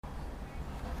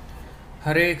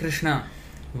Hare Krishna.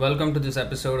 Welcome to this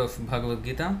episode of Bhagavad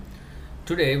Gita.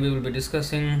 Today we will be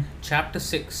discussing chapter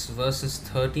 6, verses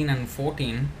 13 and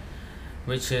 14,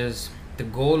 which is the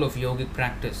goal of yogic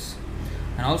practice.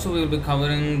 And also we will be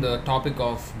covering the topic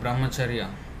of brahmacharya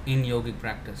in yogic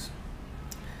practice.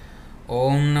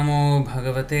 Om Namo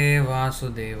Bhagavate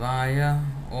Vasudevaya.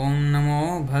 Om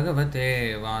Namo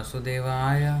Bhagavate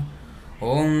Vasudevaya.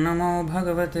 Om Namo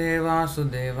Bhagavate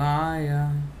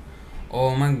Vasudevaya.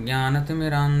 Om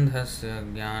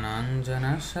Ajnanatimirandhasya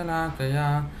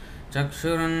Jnananjanashalakaya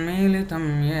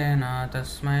Chakshurunmilitam Yena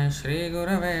Tasmai Shri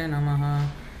Gurave Namaha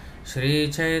Shri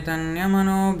Chaitanya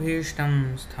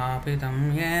Manobhishtam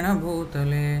Sthapitam Yena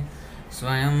Bhutale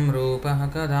Swayam Rupaha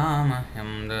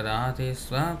Kadamahyam Dadati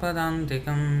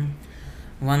Swapadantikam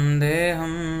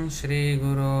Vandeham Shri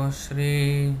Guru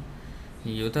Shri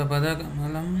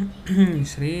Yutapadakamalam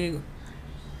Shri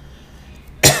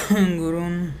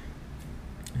Gurun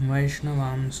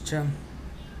Vaishnavanscha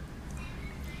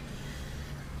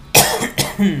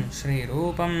Shri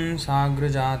Rupam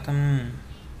Sagrajatam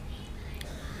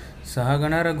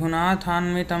Sahagana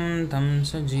Raghunathanvitam Tam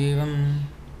Sajivam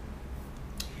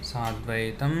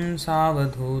Sadvaitam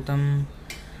Savadhutam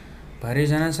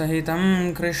Parijana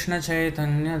Sahitam Krishna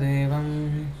Chaitanya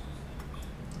Devam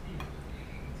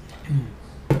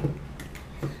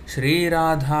Shri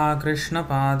Radha Krishna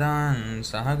Padan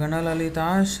Sahagana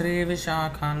Lalita Shri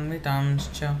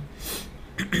Vishakhanvitamscha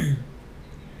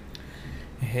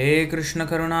He Krishna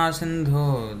Karuna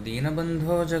Sindho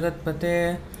Dinabandho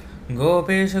Jagatpate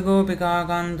Gopesha Gopika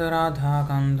Kanta Radha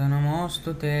Kanta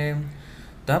Namostute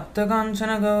Tapta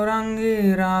Kanchana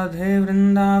Gaurangi Radhe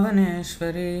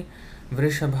Vrindavaneshwari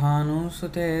Vrishabhanu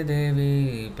Sute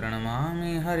Devi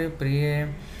Pranamami Haripriye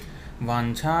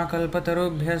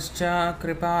Vanchakalpatarubhyascha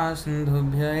kripa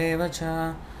sindhubhya eva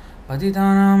cha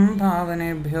patitanam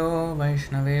pavanebhyo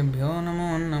vaishnavebhyo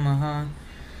namo namaha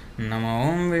Namo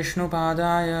Om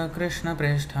Vishnupadaya Krishna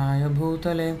Presthaya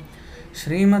Bhutale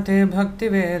Srimate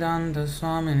Bhaktivedanta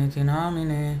Swaminiti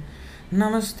Namine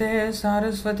Namaste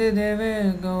Saraswati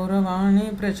Deve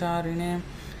Gauravani Pracharine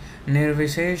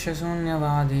Nirvishesha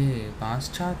Sunyavadi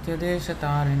Paschatya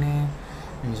Deshatarine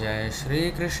Jai Shri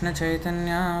Krishna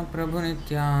Chaitanya Prabhu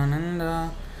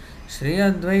Nityananda Shri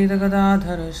Advaita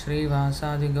Gadadhara Shri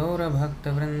Vasadi Gaura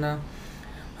Bhakta Vrinda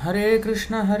Hare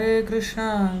Krishna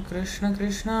Krishna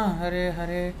Krishna Hare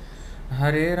Hare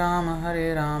Hare Rama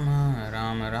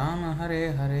Rama Rama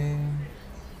Hare Hare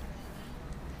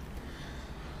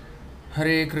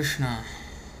Hare Krishna.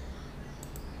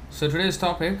 So today's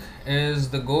topic is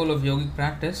the goal of yogic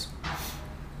practice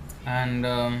and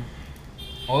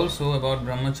also about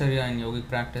brahmacharya in yogic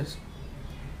practice.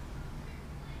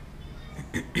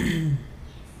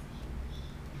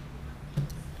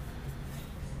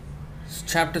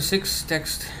 Chapter 6,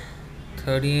 text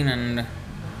 13 and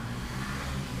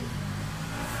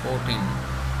 14.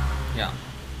 Yeah.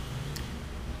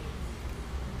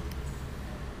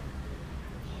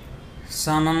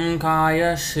 Samam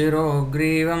kaya shiro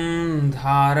grivam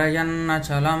dharayan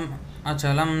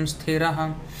achalam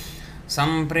sthirah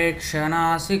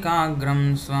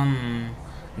Samprekshanasikagram swam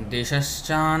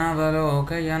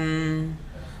dishaschanavalokayan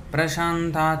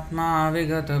prashantatma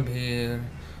vigatabhir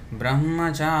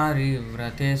brahmachari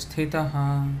vrate sthitaha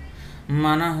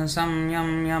manah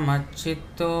samyamya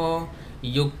machitto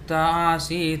yukta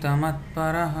asita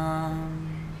matparaha.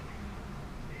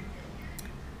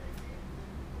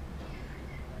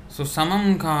 So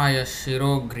samam kaya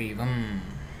shiro grivam.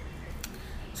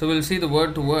 So we'll see the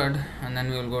word to word and then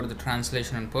we will go to the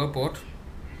translation and purport.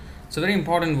 It's a very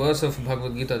important verse of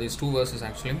Bhagavad Gita, these two verses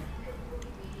actually.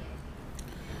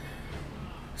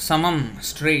 Samam,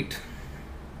 straight,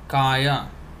 kaya,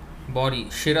 body,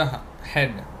 shiraha,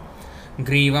 head,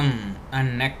 grivam,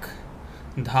 and neck,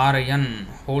 dharayan,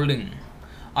 holding,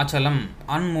 achalam,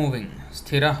 unmoving,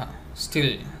 sthiraha,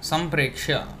 still,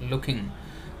 sampreksha, looking,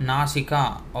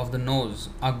 nasika, of the nose,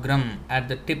 agram, at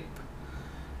the tip,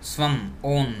 Swam,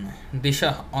 own,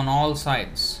 disha, on all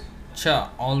sides, cha,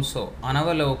 also,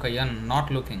 anavalokayan, not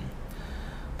looking,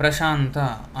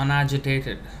 prashanta,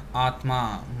 unagitated,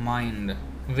 atma, mind,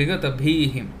 vigata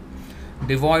bhihim,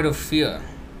 devoid of fear,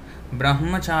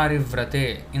 brahmachari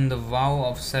vrate, in the vow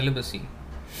of celibacy,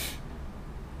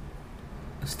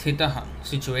 sthitaha,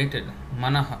 situated,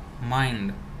 manaha,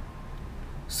 mind,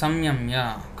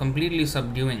 samyamya, completely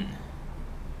subduing,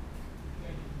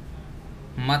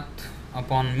 mat,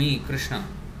 upon me, Krishna,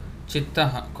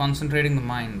 chittaha, concentrating the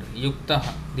mind,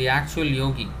 yuktaha, the actual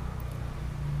yogi,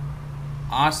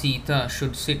 asita,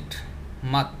 should sit,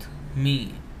 mat,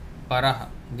 me, paraha,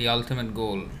 the ultimate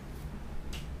goal.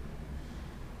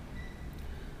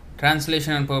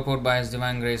 Translation and purport by His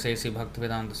Divine Grace A.C.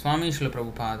 Bhaktivedanta Swami Srila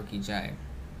Prabhupada Ki Jai.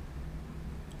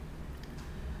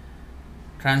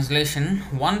 Translation: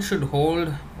 one should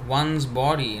hold one's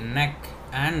body, neck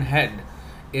and head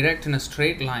erect in a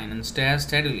straight line and stare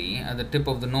steadily at the tip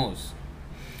of the nose.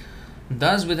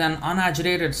 Thus, with an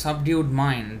unagitated, subdued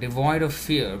mind, devoid of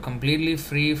fear, completely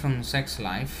free from sex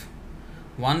life,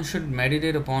 one should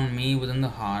meditate upon me within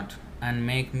the heart and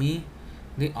make me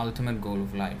the ultimate goal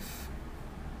of life.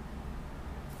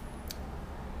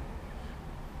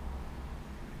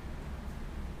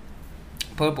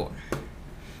 Purport: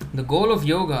 the goal of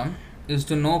yoga is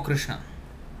to know Krishna,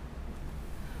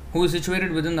 who is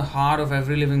situated within the heart of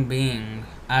every living being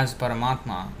as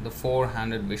Paramatma, the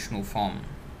four-handed Vishnu form.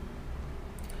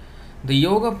 The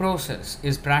yoga process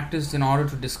is practiced in order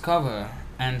to discover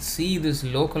and see this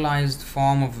localized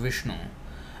form of Vishnu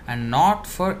and not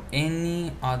for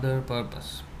any other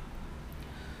purpose.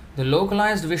 The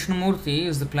localized Vishnumurti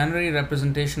is the plenary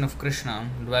representation of Krishna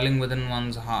dwelling within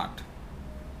one's heart.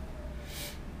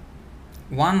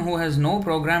 One who has no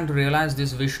program to realize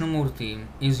this Vishnumurti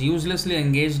is uselessly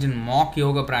engaged in mock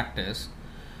yoga practice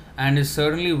and is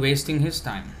certainly wasting his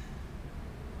time.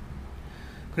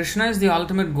 Krishna is the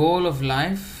ultimate goal of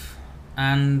life,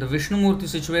 and the Vishnumurti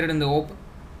situated in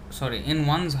in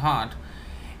one's heart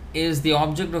is the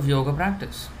object of yoga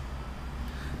practice.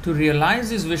 To realize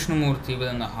this Vishnumurti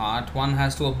within the heart, one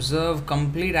has to observe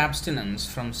complete abstinence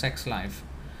from sex life.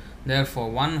 Therefore,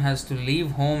 one has to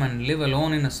leave home and live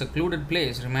alone in a secluded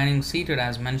place, remaining seated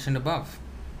as mentioned above.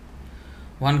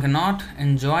 One cannot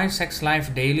enjoy sex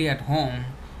life daily at home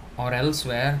or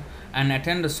elsewhere and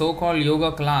attend a so-called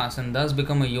yoga class and thus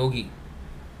become a yogi.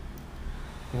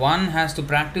 One has to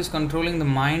practice controlling the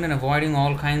mind and avoiding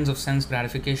all kinds of sense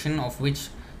gratification, of which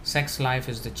sex life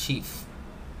is the chief.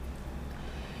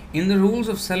 In the rules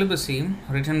of celibacy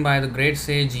written by the great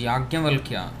sage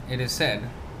Yajnavalkya, it is said,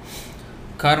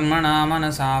 Karmana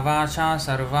manasa vacha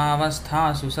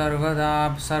sarvavasthasu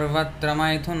sarvada sarvatra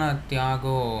maithuna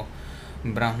tyago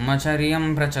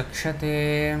brahmacharyam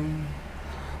prachakshate.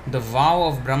 The vow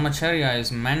of brahmacharya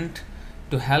is meant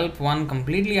to help one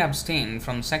completely abstain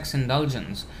from sex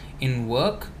indulgence in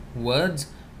work, words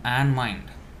and mind,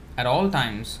 at all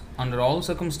times, under all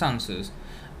circumstances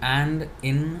and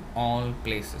in all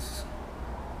places.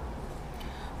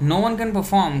 No one can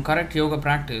perform correct yoga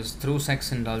practice through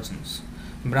sex indulgence.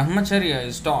 Brahmacharya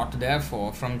is taught,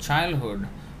 therefore, from childhood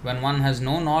when one has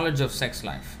no knowledge of sex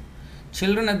life.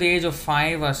 Children at the age of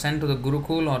 5 are sent to the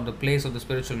Gurukul or the place of the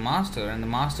spiritual master, and the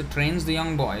master trains the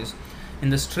young boys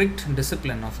in the strict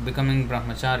discipline of becoming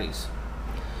brahmacharis.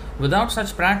 Without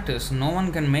such practice, no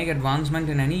one can make advancement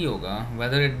in any yoga,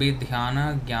 whether it be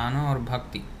dhyana, jnana or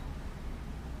bhakti.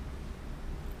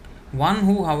 One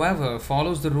who, however,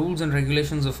 follows the rules and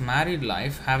regulations of married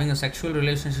life, having a sexual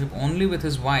relationship only with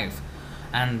his wife,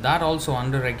 and that also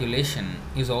under regulation,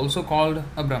 is also called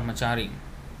a brahmachari.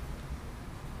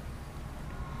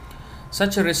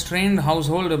 Such a restrained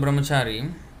householder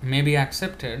brahmachari may be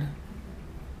accepted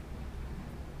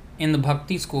in the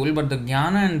bhakti school, but the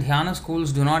jnana and dhyana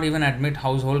schools do not even admit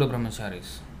householder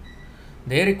brahmacharis.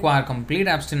 They require complete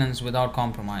abstinence without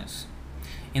compromise.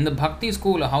 In the bhakti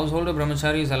school, a householder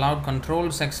brahmachari is allowed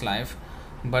controlled sex life,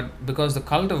 but because the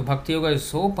cult of bhakti yoga is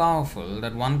so powerful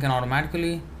that one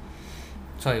automatically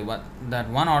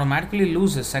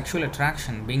loses sexual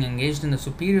attraction being engaged in the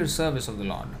superior service of the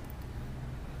Lord.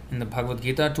 In the Bhagavad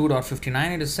Gita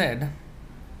 2.59 it is said,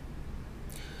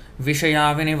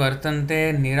 Vishaya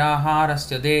vinivartante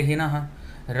niraharasya dehinah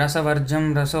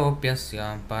rasavarjam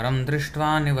rasopyasya param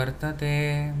drishtva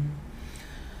nivartate.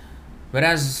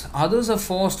 Whereas others are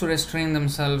forced to restrain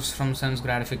themselves from sense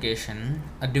gratification,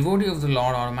 a devotee of the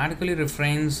Lord automatically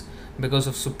refrains because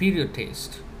of superior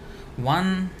taste.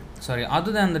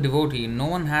 Other than the devotee, no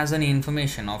one has any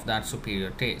information of that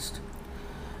superior taste.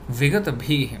 Vigata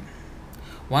bhihim.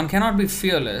 One cannot be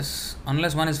fearless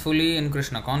unless one is fully in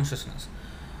Krishna consciousness.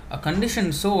 A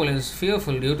conditioned soul is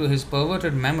fearful due to his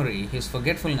perverted memory, his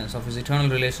forgetfulness of his eternal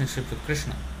relationship with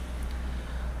Krishna.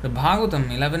 The Bhagavatam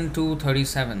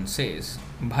 11.2.37 says,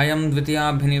 Bhayam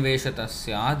dvitiya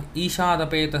bhiniveshatasya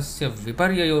ishadapetasya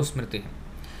viparyayo smriti.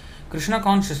 Krishna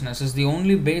consciousness is the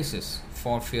only basis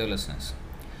for fearlessness.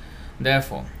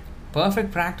 Therefore,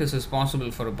 perfect practice is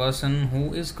possible for a person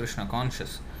who is Krishna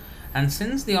conscious. And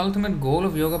since the ultimate goal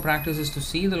of yoga practice is to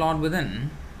see the Lord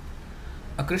within,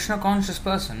 a Krishna conscious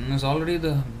person is already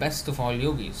the best of all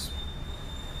yogis.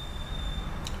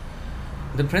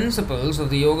 The principles of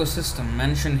the yoga system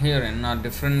mentioned herein are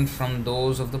different from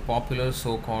those of the popular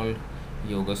so-called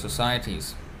yoga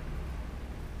societies.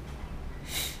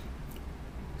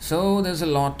 So there's a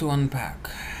lot to unpack.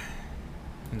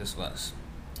 in this verse.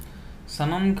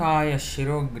 Samam kaya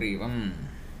shirogrivam.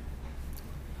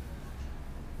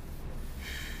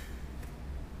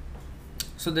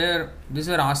 So these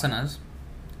are asanas.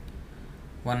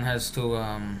 One has to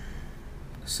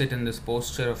sit in this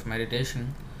posture of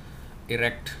meditation,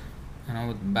 erect,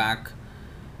 with back,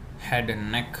 head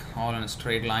and neck all in a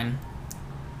straight line.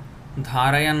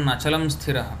 Dharayan achalam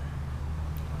sthiraha,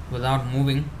 without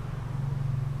moving.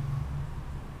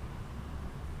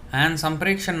 And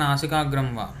samprekshan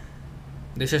nasikagram va,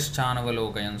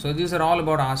 dishaschanavalokayan. So these are all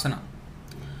about asana,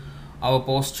 our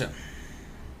posture.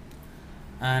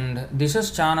 And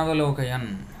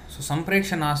dishaschanavalokayan. So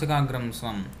samprekshan nasikagram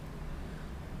svam.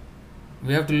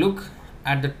 We have to look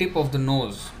at the tip of the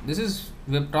nose.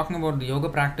 We're talking about the yoga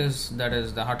practice, that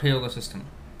is the Hatha Yoga system,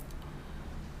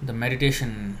 the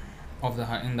meditation in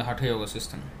the Hatha Yoga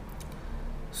system.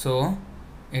 So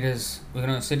we're going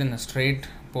to sit in a straight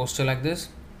posture like this,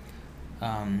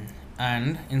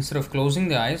 and instead of closing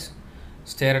the eyes,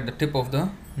 stare at the tip of the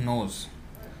nose.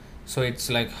 So it's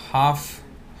like half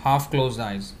closed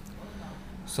eyes.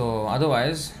 So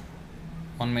otherwise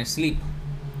one may sleep.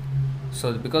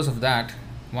 So because of that,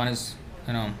 one is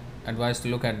advised to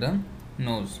look at the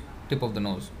nose, tip of the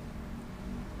nose.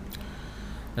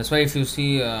 That's why if you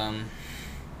see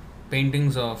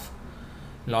paintings of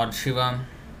Lord Shiva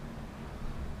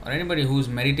or anybody who's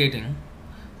meditating,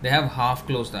 they have half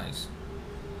closed eyes.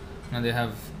 They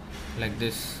have like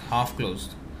this half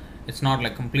closed. It's not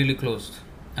like completely closed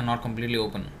and not completely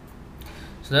open.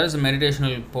 So that is a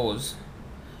meditational pose.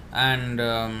 And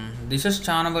this is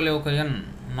Chanavalokayan,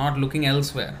 not looking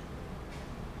elsewhere.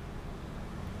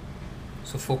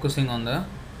 So focusing on the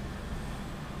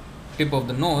tip of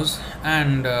the nose.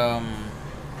 And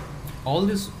all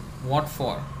this, what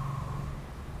for?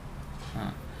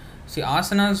 See,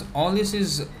 asanas, all this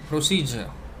is procedure.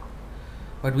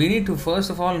 But we need to first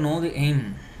of all know the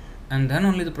aim, and then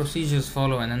only the procedures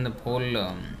follow, and then the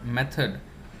whole method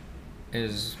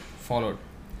is followed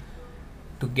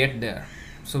to get there.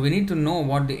 So we need to know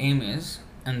what the aim is,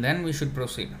 and then we should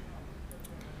proceed.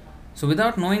 So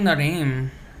without knowing that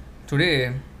aim,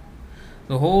 today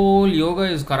the whole yoga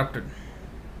is corrupted,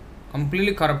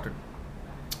 completely corrupted.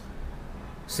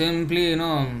 Simply,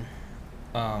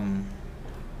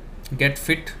 get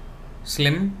fit,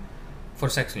 slim for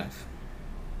sex life,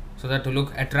 so that to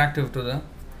look attractive to the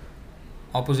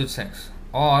opposite sex,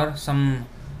 or some,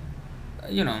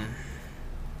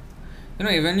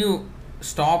 when you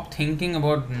stop thinking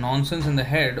about nonsense in the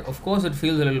head, of course it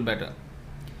feels a little better.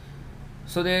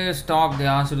 So they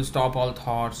ask you to stop all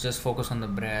thoughts, just focus on the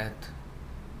breath,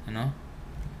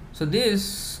 So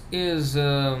this is,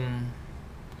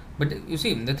 but you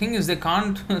see, the thing is, they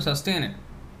can't sustain it.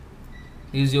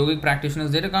 These yogic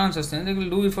practitioners, they can't sustain it. They will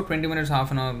do it for 20 minutes,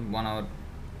 half an hour, 1 hour.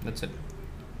 That's it.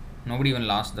 Nobody even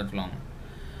lasts that long.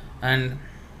 And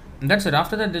that's it.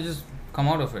 After that, they just come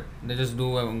out of it. They just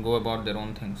do and go about their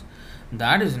own things.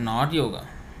 That is not yoga.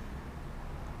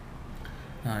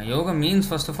 Yoga means,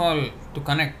 first of all, to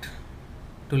connect,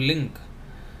 to link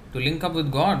up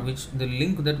with God, which the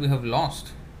link that we have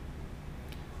lost.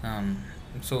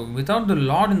 So without the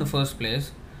Lord in the first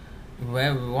place,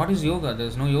 what is yoga? There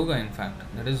is no yoga, in fact.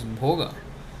 That is bhoga,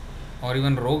 or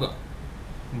even roga.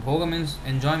 Bhoga means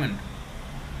enjoyment.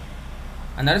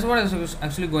 And that is what is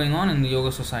actually going on in the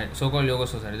yoga society, so-called yoga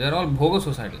society. They are all bhoga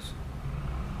societies.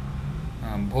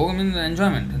 Bhoga means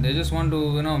enjoyment. They just want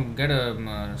to, get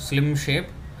a slim shape.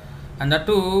 And that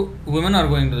too, women are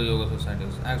going to the yoga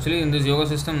societies. Actually, in this yoga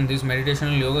system, this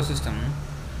meditational yoga system,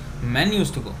 men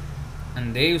used to go.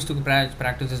 And they used to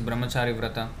practice this brahmachari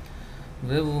vrata.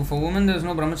 For women, there is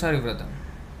no brahmachari vrata.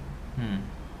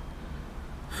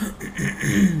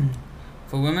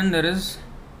 For women, there is,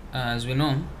 as we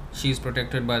know, she is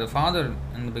protected by the father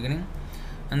in the beginning,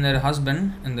 and their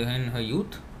husband in her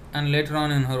youth, and later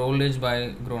on in her old age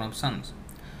by grown-up sons.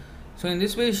 So in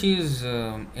this way, she is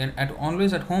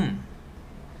always at home.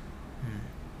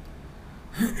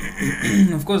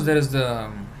 Of course, there is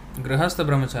the grihastha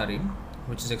brahmachari,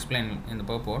 which is explained in the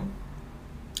purport.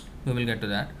 We will get to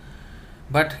that.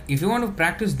 But if you want to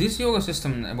practice this yoga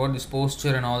system about this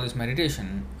posture and all this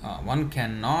meditation, one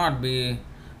cannot be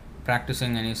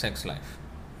practicing any sex life.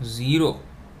 Zero.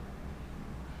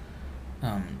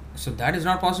 So that is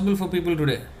not possible for people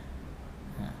today.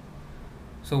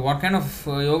 So what kind of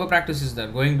yoga practice is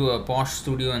that? Going to a posh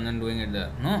studio and then doing it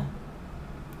there? No.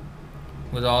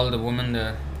 With all the women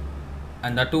there.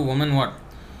 And that too, women what?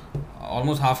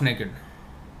 Almost half naked.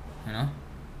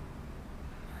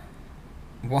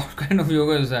 What kind of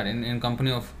yoga is that in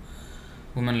company of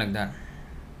women like that?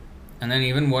 And then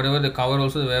even whatever they cover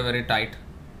also, they wear very tight.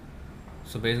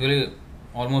 So basically,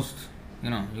 almost,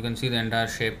 you can see the entire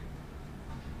shape.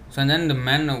 So and then the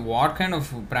man, what kind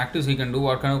of practice he can do,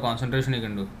 what kind of concentration he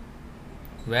can do,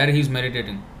 where he's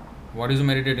meditating, what is he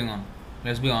meditating on?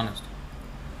 Let's be honest.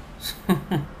 So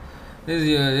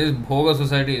this bhoga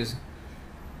societies,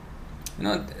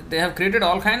 they have created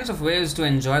all kinds of ways to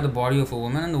enjoy the body of a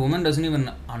woman, and the woman doesn't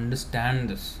even understand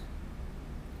this.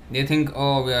 They think,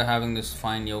 oh, we are having this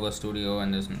fine yoga studio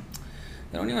and this.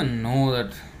 They don't even know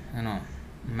that,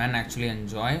 men actually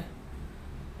enjoy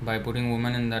by putting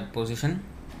women in that position.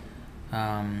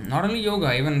 Not only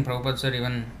yoga, even Prabhupada said,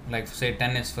 even like say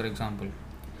tennis, for example,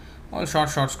 all short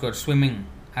skirts, swimming,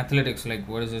 athletics, like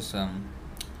what is this,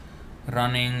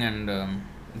 running and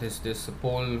this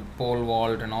pole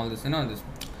vault and all this, this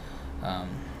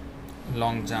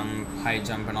long jump, high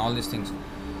jump, and all these things.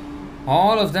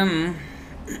 All of them,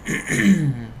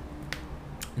 the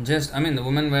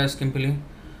women wear skimpily,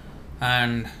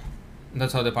 and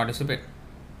that's how they participate.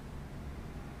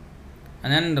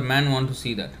 And then the men want to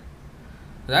see that.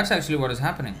 That's actually what is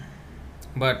happening.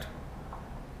 But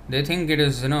they think it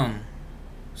is,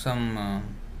 some,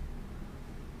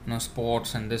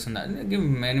 sports and this and that. They give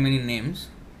many names.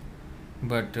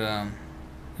 But,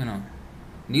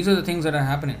 these are the things that are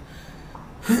happening.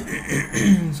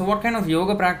 So what kind of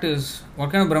yoga practice,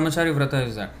 what kind of brahmachari vrata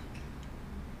is that?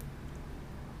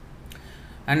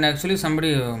 And actually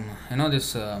somebody,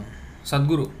 this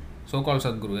Sadguru, so-called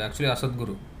Sadguru, actually a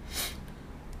Sadguru.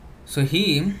 So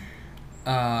he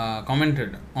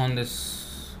commented on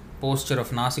this posture of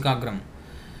Nasikagram,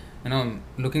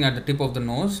 looking at the tip of the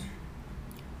nose.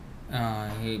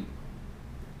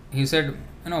 He said,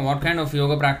 what kind of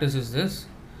yoga practice is this?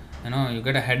 You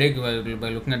get a headache by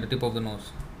looking at the tip of the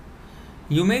nose.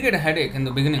 You may get a headache in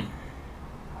the beginning,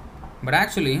 but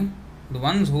actually the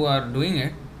ones who are doing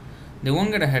it, they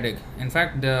won't get a headache. In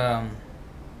fact, the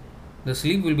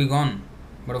sleep will be gone.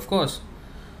 But of course,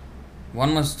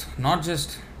 one must not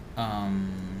just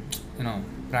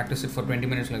practice it for 20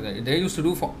 minutes like that. They used to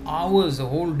do for hours, the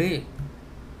whole day,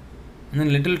 and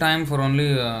then little time for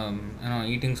only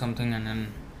eating something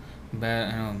and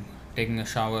then taking a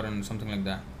shower and something like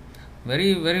that.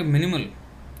 Very, very minimal.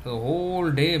 The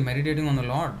whole day meditating on the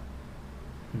Lord.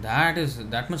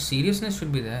 That much seriousness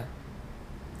should be there.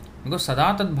 Because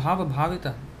sada tad bhava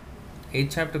bhavita.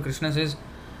 8th chapter, Krishna says,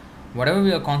 whatever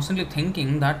we are constantly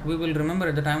thinking, that we will remember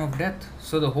at the time of death.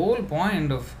 So the whole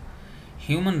point of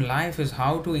human life is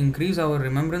how to increase our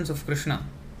remembrance of Krishna.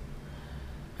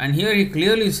 And here he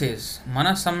clearly says,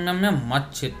 Manasamyamya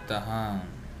matchittaha.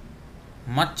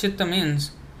 Matchitta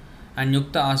means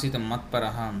anyukta asita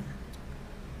matparaha.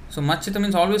 So matchitta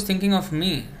means always thinking of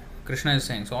me, Krishna is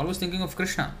saying. So always thinking of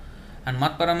Krishna. And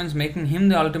matpara means making him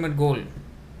the ultimate goal.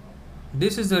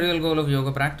 This is the real goal of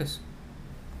yoga practice.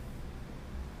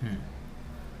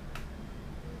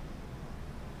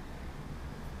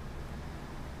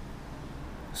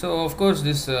 So of course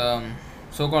this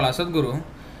so-called Asadguru,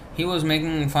 he was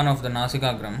making fun of the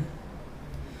Nasikagram.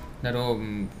 That,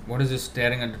 what is this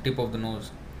staring at the tip of the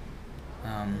nose?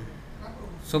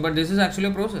 But this is actually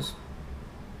a process.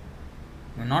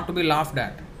 Not to be laughed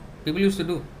at. People used to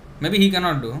do. Maybe he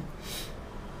cannot do.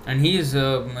 And he is,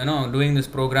 doing this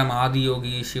program, Adi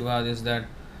Yogi, Shiva, this, that.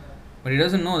 But he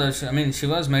doesn't know that,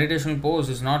 Shiva's meditation pose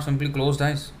is not simply closed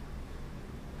eyes.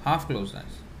 Half closed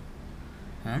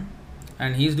eyes.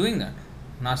 And he is doing that.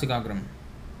 Nasikagram.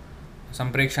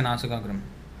 Sampreksha Nasikagram.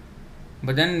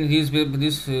 But then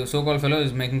this so-called fellow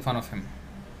is making fun of him.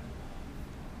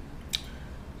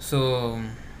 So,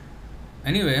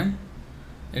 anyway,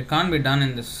 it can't be done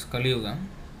in this Kali Yuga.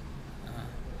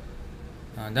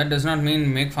 That does not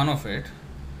mean make fun of it,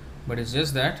 but it's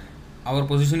just that our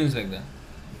position is like that.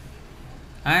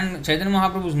 And Chaitanya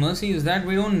Mahaprabhu's mercy is that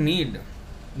we don't need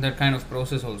that kind of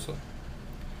process also.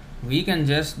 We can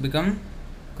just become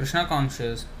Krishna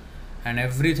conscious and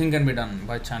everything can be done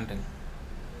by chanting.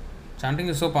 Chanting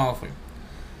is so powerful.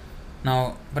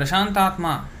 Now,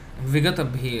 Prashantatma Vigata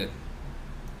Bhir.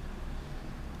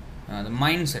 The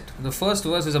mindset. The first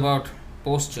verse is about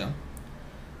posture,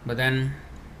 but then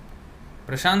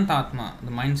Prashantatma,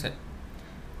 the mindset,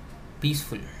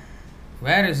 peaceful.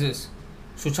 Where is this?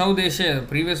 Shuchau Deshe, the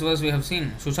previous verse we have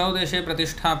seen. Shuchau Deshe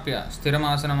Pratisthapya Sthiram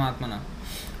Asanam Atmana.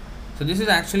 So this is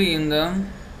actually in the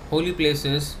holy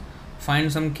places.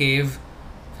 Find some cave,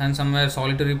 find somewhere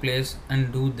solitary place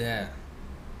and do there.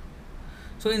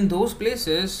 So in those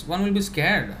places, one will be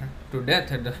scared to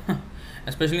death,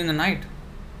 especially in the night.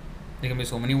 There can be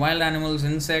so many wild animals,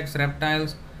 insects,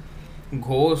 reptiles,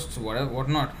 ghosts,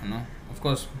 whatnot. Of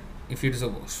course, if it is a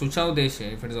Shuchau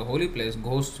Deshe, if it is a holy place,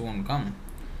 ghosts won't come.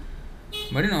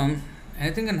 But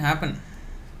anything can happen.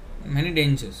 Many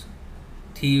dangers.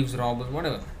 thieves, robbers,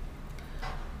 whatever.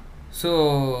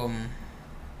 So,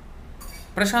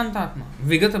 Prashantatma,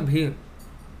 Vigata Bhir.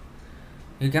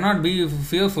 You cannot be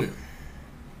fearful,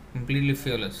 completely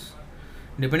fearless.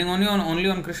 Depending only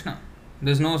on Krishna.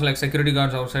 There's no like security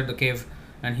guards outside the cave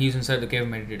and he's inside the cave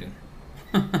meditating.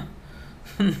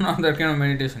 Not that kind of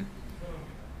meditation.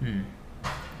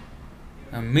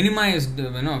 Minimized,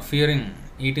 fearing,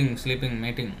 eating, sleeping,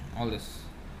 mating, all this.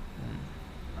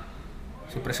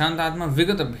 So Prashantatma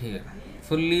Vigatabhir,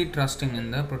 fully trusting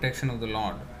in the protection of the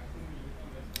Lord.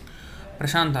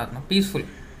 Prashantatma, peaceful.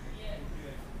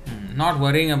 Not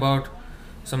worrying about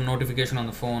some notification on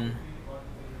the phone,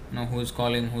 who is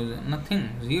calling, nothing,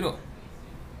 zero.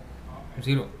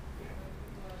 So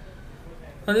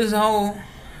this is how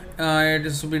it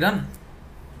is to be done.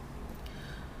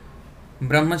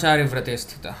 Brahmachari vrate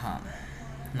sthitaha.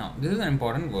 Now, this is an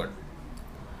important word.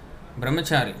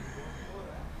 Brahmachari.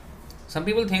 Some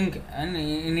people think, and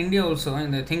in India also,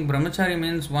 they think brahmachari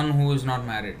means one who is not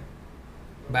married,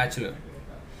 bachelor.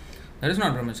 That is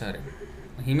not brahmachari.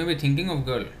 He may be thinking of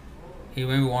girl. He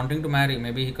may be wanting to marry.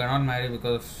 Maybe he cannot marry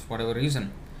because of whatever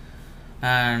reason.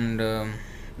 And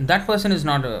that person is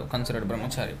not considered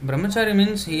brahmachari. Brahmachari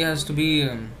means he has to be...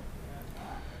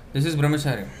 this is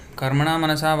brahmachari. Karmana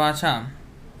manasa vacha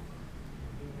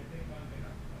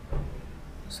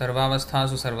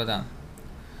sarvavasthasu sarvada.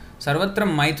 Sarvatra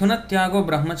maithuna tyago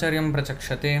brahmacharyam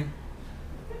prachakshate.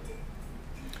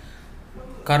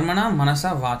 Karmana manasa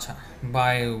vacha.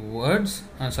 By words,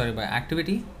 by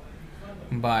activity,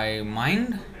 by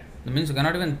mind. That means you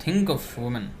cannot even think of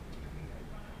women.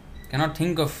 Cannot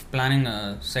think of planning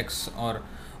sex or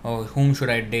whom should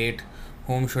I date,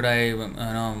 whom should I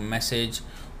message,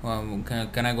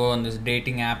 can I go on this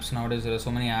dating apps. Nowadays there are so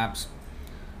many apps.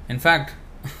 In fact,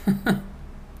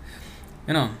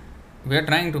 we are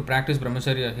trying to practice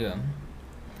brahmacharya here,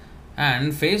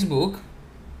 and Facebook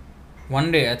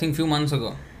one day, I think few months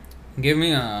ago, gave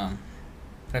me a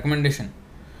recommendation.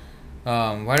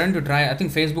 Why don't you try? I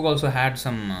think Facebook also had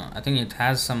some, I think it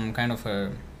has some kind of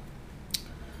a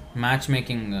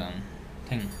matchmaking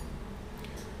thing.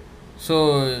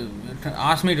 So it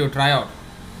asked me to try out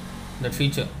that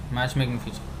feature, matchmaking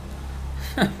feature.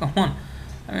 Come on,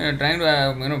 I mean, trying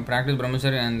to practice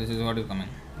brahmacharya and this is what is coming.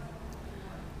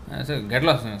 I said, get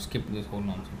lost, skip this whole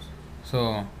nonsense.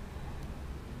 So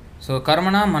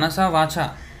karmana manasa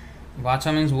vacha.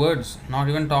 Vacha means words, not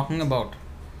even talking about,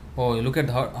 oh, look at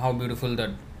how beautiful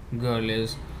that girl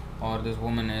is, or this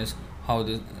woman is,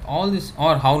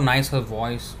 or how nice her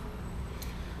voice.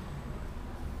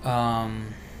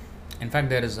 In fact,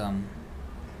 there is, of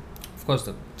course,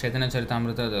 the Chaitanya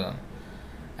Charitamrita, the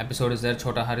episode is there,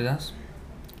 Chota Haridas,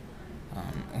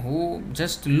 who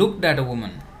just looked at a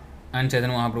woman, and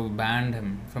Chaitanya Mahaprabhu banned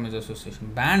him from his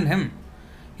association. Banned him.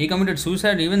 He committed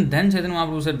suicide. Even then, Chaitanya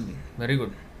Mahaprabhu said, very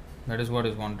good. That is what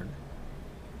is wanted.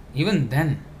 Even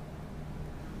then.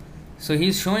 So he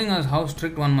is showing us how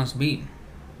strict one must be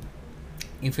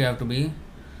if you have to be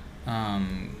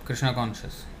Krishna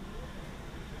conscious.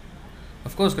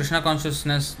 Of course, Krishna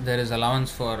consciousness, there is allowance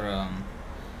for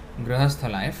grihastha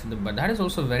life, but that is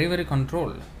also very, very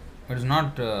controlled. It is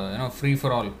not free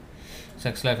for all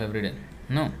sex life every day.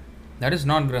 No, that is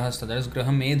not grihastha. That is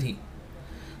grihamedhi.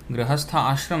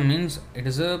 Grihastha ashram means it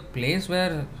is a place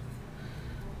where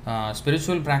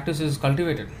spiritual practice is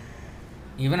cultivated,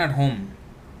 even at home.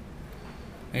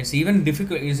 It's even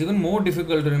more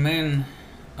difficult to remain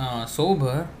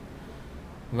sober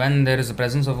when there is a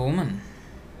presence of a woman.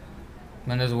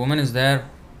 When there's a woman is there,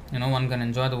 one can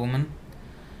enjoy the woman.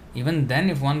 Even then,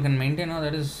 if one can maintain,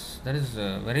 that is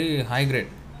very high grade.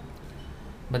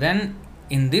 But then,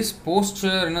 in this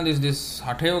posture, this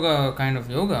Hatha Yoga kind of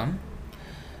yoga,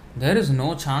 there is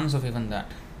no chance of even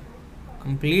that.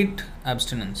 Complete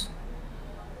abstinence.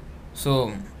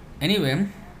 So, anyway,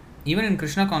 even in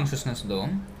Krishna consciousness though,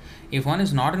 if one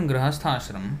is not in Grihastha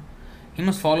ashram, he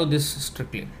must follow this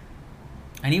strictly.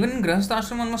 And even in Grihastha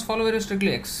ashram, one must follow very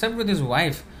strictly, except with his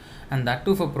wife, and that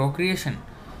too for procreation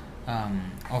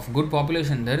of good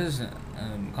population. There is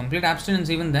complete abstinence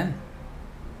even then.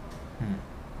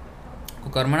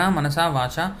 Karmana manasa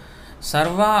vacha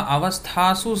sarva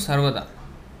avasthasu sarvada.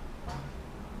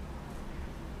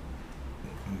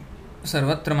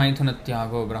 Sarvatra maithuna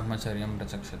tyago brahmacharyam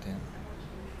prachakshate.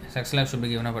 Sex life should be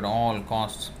given up at all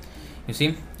costs. You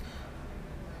see,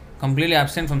 completely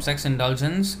abstain from sex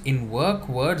indulgence in work,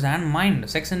 words and mind.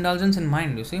 Sex indulgence in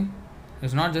mind, you see.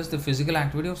 It's not just the physical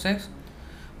activity of sex,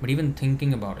 but even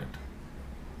thinking about it.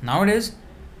 Nowadays,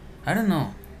 I don't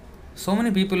know, so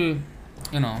many people,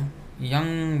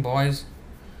 young boys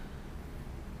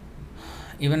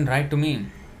even write to me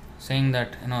saying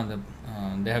that,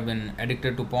 they have been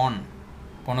addicted to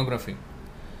pornography.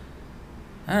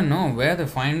 I don't know where they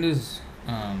find this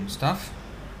stuff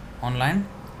online,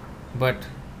 but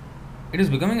it is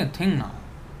becoming a thing now.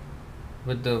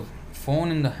 With the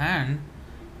phone in the hand,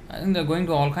 I think they're going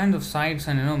to all kinds of sites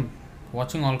and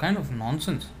watching all kind of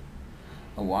nonsense.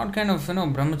 What kind of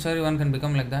brahmachari one can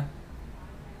become like that?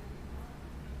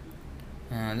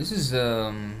 This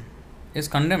is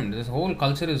condemned. This whole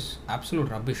culture is absolute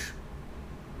rubbish.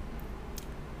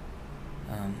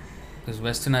 This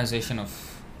westernization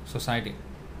of society.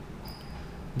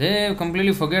 They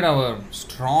completely forget our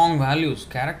strong values.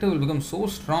 Character will become so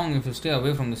strong if you stay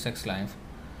away from the sex life.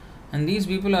 And these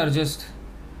people are just,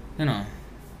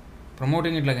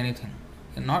 promoting it like anything.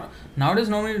 Not nowadays,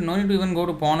 no need to even go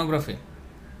to pornography.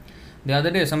 The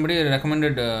other day, somebody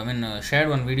recommended, shared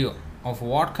one video of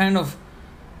what kind of,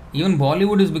 even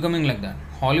Bollywood is becoming like that.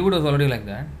 Hollywood was already like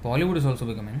that. Bollywood is also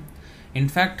becoming. In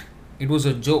fact, it was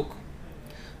a joke.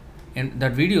 And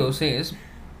that video says,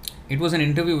 it was an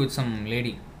interview with some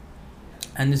lady.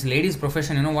 And this lady's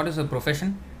profession, what is her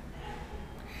profession?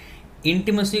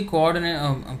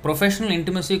 Professional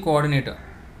intimacy coordinator.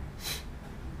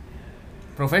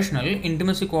 Professional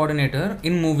intimacy coordinator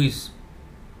in movies.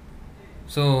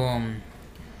 So,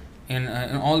 in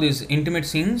all these intimate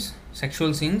scenes,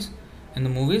 sexual scenes in the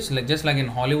movies, just like in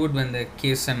Hollywood when they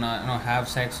kiss and have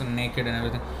sex and naked and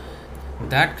everything,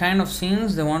 that kind of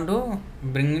scenes they want to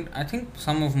bring it. I think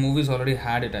some of movies already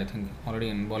had it. I think already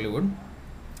in Bollywood,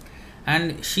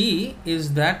 and she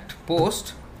is that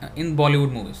post in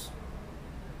Bollywood movies.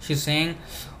 She's saying,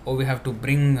 "Oh, we have to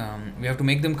we have to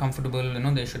make them comfortable.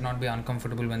 They should not be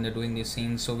uncomfortable when they're doing these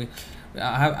scenes." So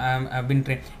I've been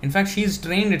trained. In fact, she's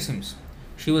trained. It seems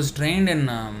she was trained in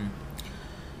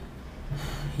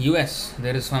U.S.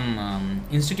 There is some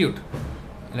institute.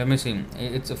 Let me see.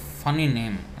 It's a funny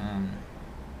name.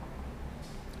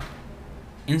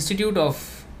 Institute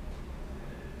of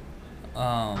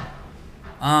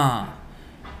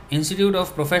Institute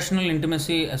of Professional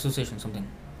Intimacy Association, something.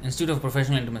 Institute of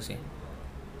Professional Intimacy.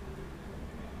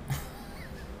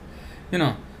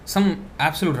 Some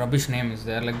absolute rubbish name is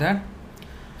there like that.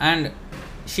 And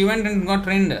she went and got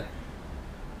trained there.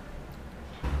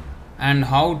 And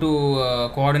how to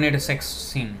coordinate a sex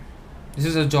scene. This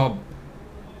is a job.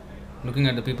 Looking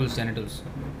at the people's genitals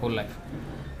whole life.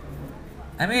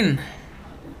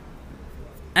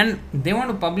 And they want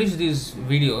to publish these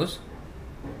videos,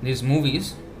 these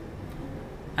movies,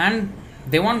 and then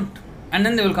they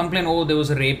will complain, oh, there was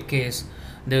a rape case,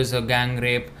 there's a gang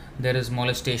rape, there is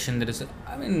molestation,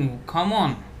 come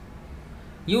on.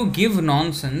 You give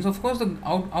nonsense, of course the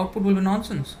output will be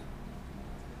nonsense.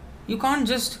 You can't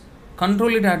just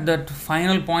control it at that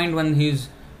final point when he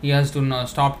has to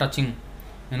stop touching,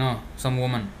 some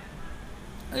woman.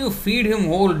 You feed him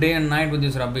whole day and night with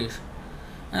this rubbish.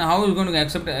 And how is he going to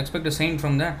expect a saint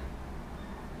from that?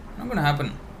 Not going to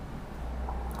happen.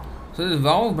 So this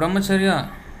vow of brahmacharya,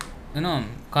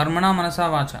 karmana manasa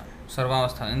vacha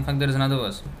sarvavastha. In fact, there is another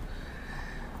verse.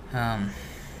 Let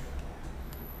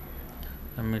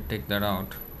me take that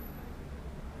out.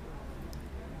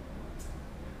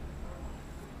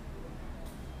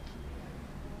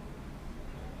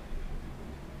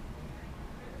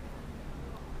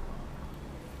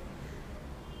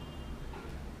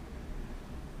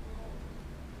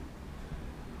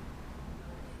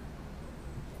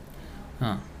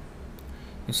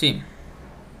 You see,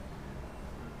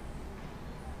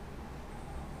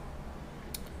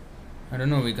 I don't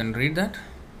know, we can read that.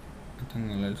 I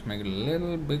think let's make it a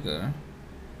little bigger.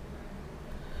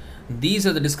 These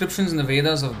are the descriptions in the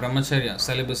Vedas of brahmacharya,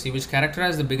 celibacy, which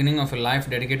characterize the beginning of a life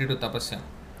dedicated to tapasya.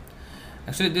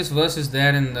 Actually, this verse is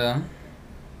there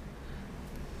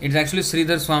it's actually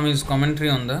Sridhar Swami's commentary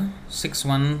on the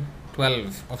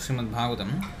 6.1.12 of Srimad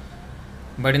Bhagavatam.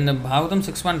 But in the Bhagavatam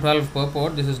 6.1.12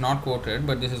 purport, this is not quoted,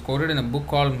 but this is quoted in a book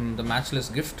called The Matchless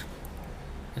Gift.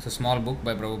 It's a small book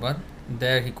by Prabhupada.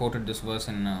 There he quoted this verse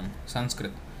in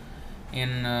Sanskrit.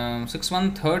 In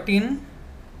 6.1.13,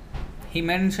 he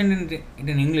mentioned it in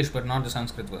English, but not the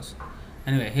Sanskrit verse.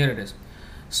 Anyway, here it is.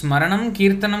 Smaranam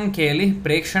kirtanam keli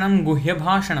prekshanam guhya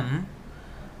bhashanam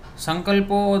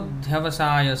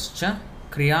sankalpodhyavasayascha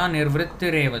kriya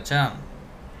nirvrittirevacha.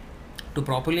 To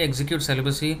properly execute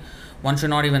celibacy, one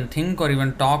should not even think or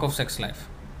even talk of sex life.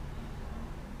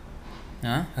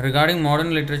 Regarding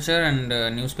modern literature and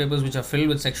newspapers which are filled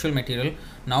with sexual material,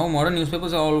 now modern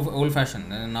newspapers are all old-fashioned.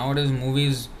 Nowadays,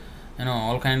 movies,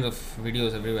 all kinds of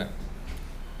videos everywhere,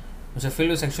 which are filled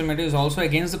with sexual material, is also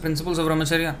against the principles of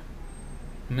brahmacharya.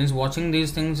 It means watching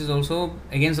these things is also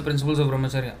against the principles of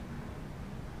brahmacharya.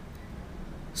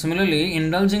 Similarly,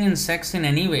 indulging in sex in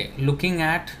any way, indulging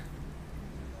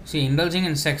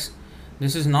in sex,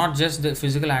 this is not just the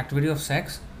physical activity of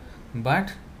sex,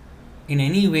 but in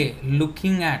any way,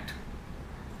 looking at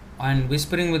and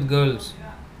whispering with girls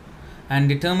and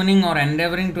determining or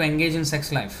endeavoring to engage in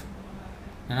sex life,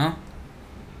 you know,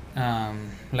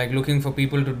 like looking for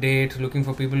people to date, looking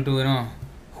for people to,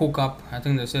 hook up. I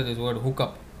think they say this word, hook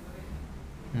up.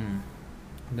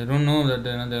 They don't know that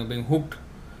they're being hooked,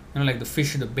 like the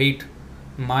fish, the bait,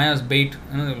 Maya's bait,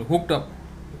 they're hooked up.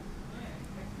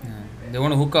 They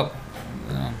want to hook up.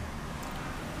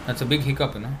 That's a big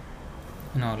hiccup,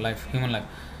 in our life, human life.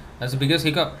 That's the biggest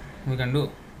hiccup we can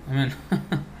do.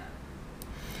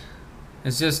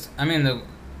 It's just,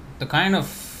 the kind of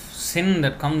sin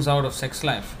that comes out of sex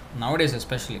life, nowadays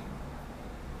especially,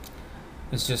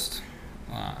 it's just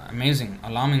amazing,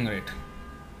 alarming rate.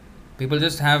 People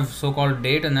just have so-called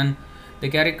date and then they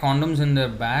carry condoms in their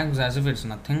bags as if it's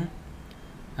nothing,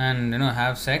 and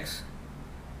have sex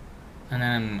and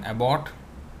then abort.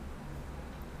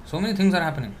 So many things are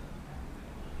happening.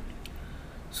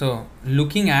 So,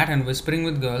 looking at and whispering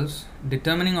with girls,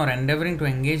 determining or endeavoring to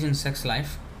engage in sex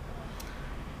life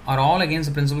are all against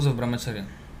the principles of brahmacharya.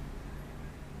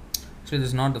 So, this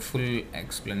is not the full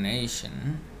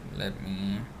explanation. This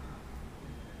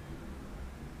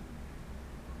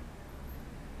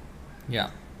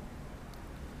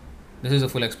is the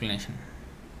full explanation.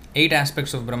 8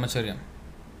 aspects of brahmacharya.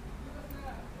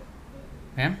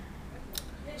 Okay?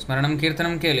 Smaranam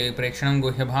kirtanam kele, prekshanam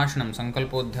guhya bhashanam,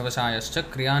 sankalpodhyavasayascha,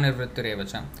 kriya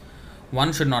nirvrittirevacha.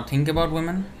 One should not think about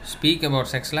women, speak about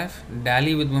sex life,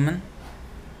 dally with women,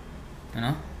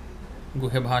 guhya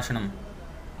bhashanam.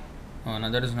 Oh no,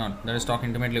 that is not. That is talk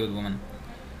intimately with women.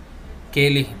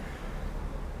 Keli.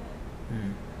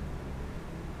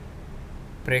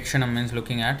 Prekshanam means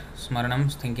looking at.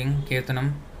 Smaranam, thinking.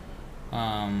 Kirtanam,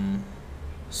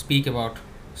 speak about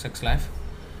sex life.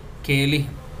 Keli.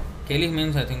 Keli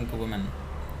means, I think, women.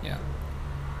 Yeah.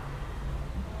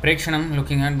 Prekshanam,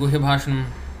 looking at. Guhya bhashanam,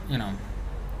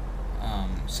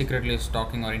 secretly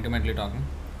talking or intimately talking.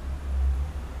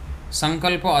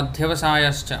 Sankalpo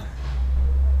adhyavasayascha,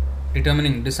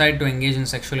 determining, decide to engage in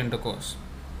sexual intercourse.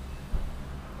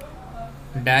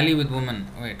 Dally with women.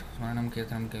 Wait. Smaranam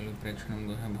kirtanam kelu prekshanam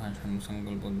guhya bhashanam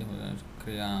sankalpo adhyavasayascha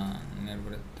kriya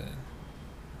nirvritte.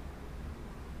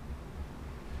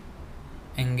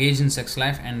 Engage in sex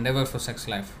life, endeavor for sex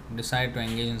life, decide to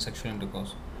engage in sexual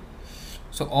intercourse.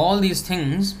 So all these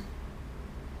things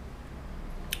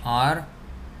are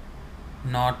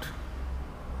not,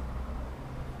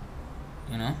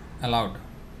 allowed.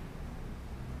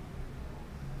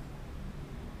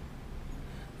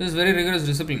 This is very rigorous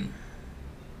discipline.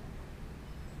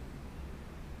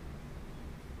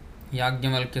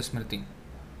 Yajnavalkya Smriti.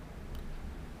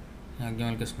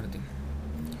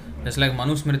 Just like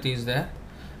Manusmriti is there,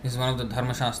 this is one of the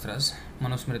Dharma Shastras,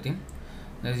 Manusmriti.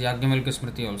 There is Yajnavalkya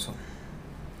Smriti also.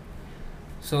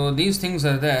 So these things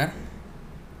are there,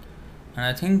 and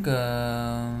I think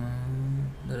there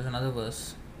is another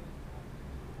verse.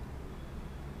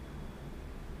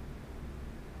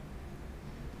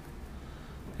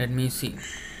 Let me see.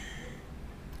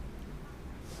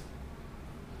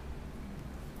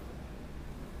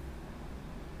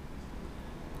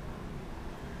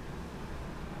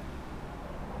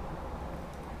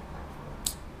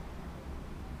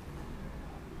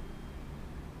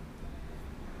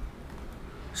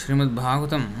 Srimad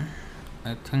Bhagavatam,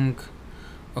 I think,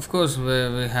 of course,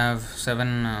 we have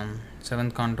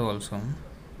seventh canto also.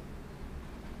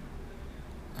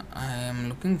 I am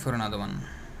looking for another one.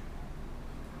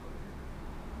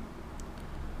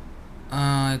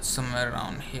 It's somewhere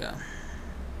around here.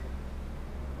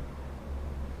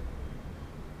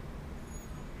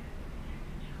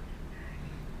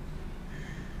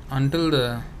 Until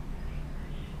the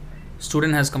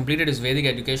student has completed his Vedic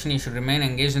education, he should remain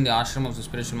engaged in the ashram of the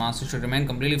spiritual master, should remain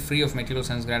completely free of material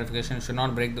sense gratification, should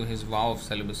not break his vow of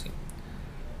celibacy.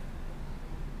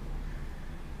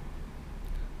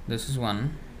 This is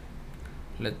one.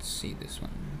 Let's see this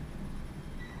one.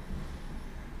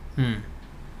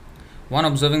 One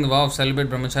observing the vow of celibate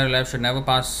brahmachari life should never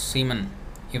pass semen.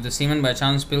 If the semen by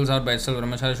chance spills out by itself,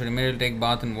 brahmachari should immediately take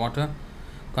bath in water,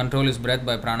 control his breath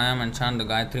by pranayam and chant the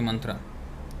Gayatri mantra.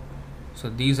 So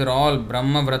these are all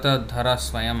Brahma Vrata Dhara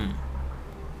Swayam.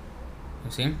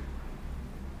 You see?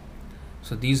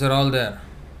 So these are all there.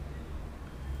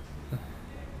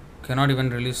 Cannot even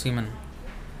release semen.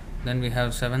 Then we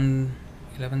have 7,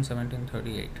 11, 17,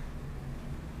 38.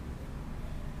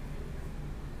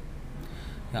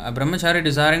 A brahmachari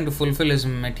desiring to fulfill his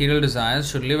material desires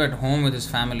should live at home with his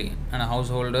family, and a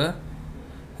householder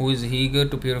who is eager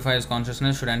to purify his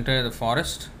consciousness should enter the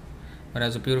forest,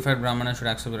 whereas a purified Brahmana should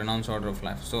accept the renounced order of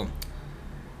life. So,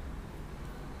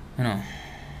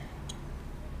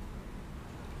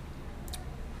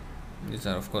 these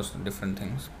are of course different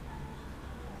things.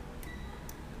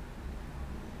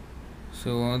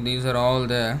 So, these are all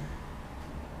there.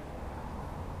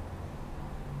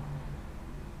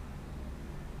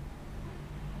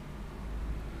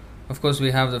 Of course,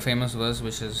 we have the famous verse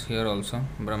which is here also,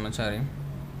 Brahmachari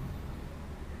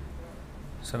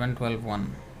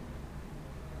 7:12:1.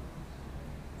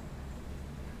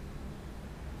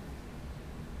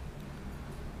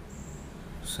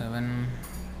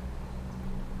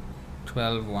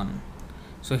 7:12:1.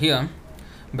 So here,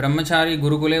 Brahmachari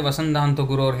Gurukule Vasandanto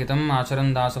Guror Hitam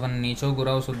Acharan Dasavan Nicho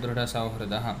Gurau Sudrida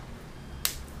Sauhridaha.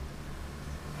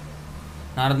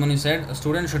 Narad Muni said, a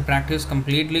student should practice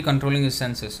completely controlling his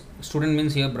senses. Student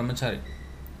means here Brahmachari.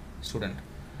 Student.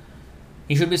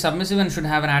 He should be submissive and should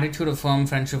have an attitude of firm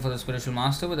friendship for the spiritual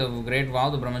master. With a great vow,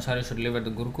 the Brahmachari should live at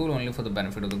the Gurukul only for the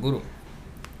benefit of the Guru.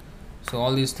 So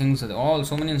all these things,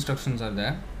 so many instructions are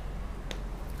there.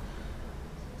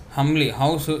 Humbly,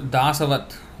 how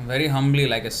Dasavat, very humbly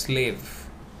like a slave.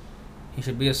 He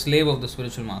should be a slave of the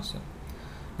spiritual master.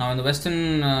 Now in the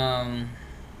Western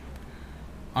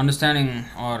understanding,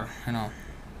 or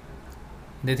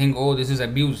they think, oh, this is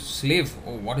abuse, slave,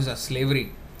 oh, what is that,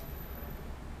 slavery?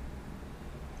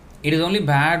 It is only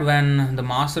bad when the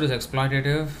master is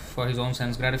exploitative for his own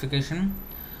sense gratification.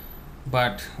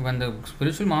 But when the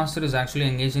spiritual master is actually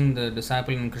engaging the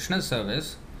disciple in Krishna's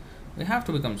service, we have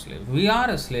to become slave. We are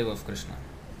a slave of Krishna.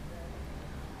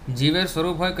 Jiver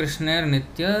Swarupa Krishner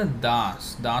Nitya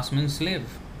Das. Das means slave.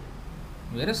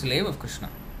 We are a slave of Krishna.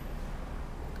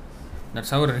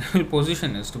 That's our real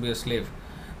position, is to be a slave.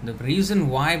 The reason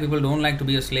why people don't like to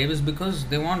be a slave is because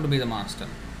they want to be the master.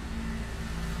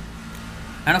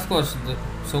 And of course, the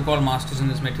so-called masters in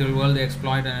this material world, they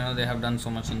exploit and they have done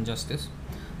so much injustice.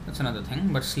 That's another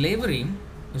thing. But slavery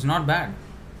is not bad,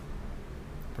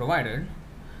 provided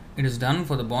it is done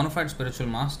for the bona fide spiritual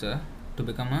master to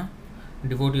become a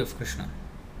devotee of Krishna.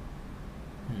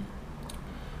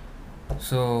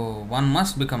 So one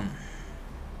must become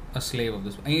a slave of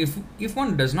this. If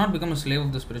one does not become a slave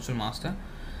of the spiritual master,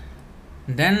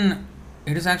 then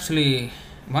it is actually,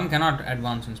 one cannot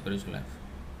advance in spiritual life.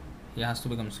 He has to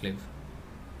become slave.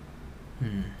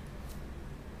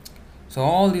 So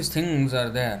all these things are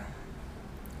there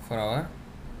for our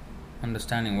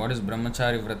understanding. What is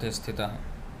Brahmachari Vrate Sthita?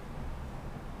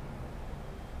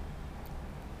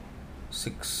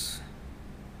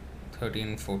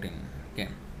 6:13-14. Okay.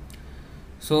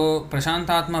 So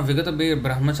Prashantatma Vigata Bir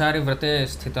Brahmachari Vrate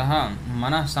Sthitaha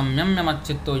Manah Samyamya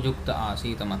Machitto Yukta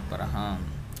Asita Matparaha.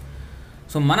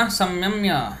 So Manah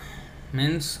Samyamya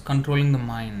means controlling the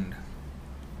mind.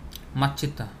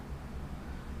 Machitta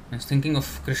means thinking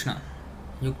of Krishna.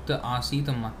 Yukta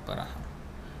Asita Matparaha.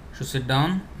 Should sit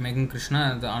down, making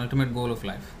Krishna the ultimate goal of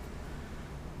life.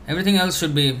 Everything else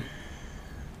should be,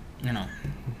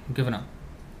 given up.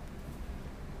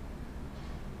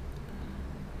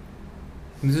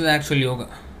 This is actual yoga.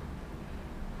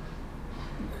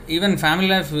 Even family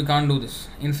life, we can't do this.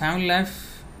 In family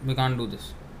life, we can't do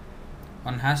this.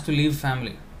 One has to leave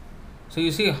family. So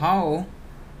you see how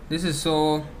this is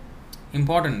so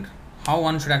important. How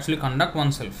one should actually conduct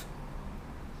oneself.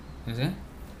 You see?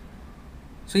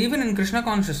 So even in Krishna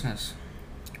consciousness,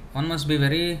 one must be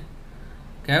very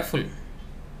careful.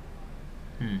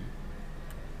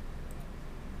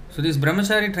 So this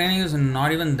brahmachari training is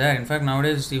not even there. In fact,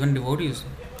 nowadays even devotees,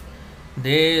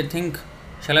 they think,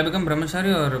 shall I become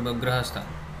brahmachari or grahastha?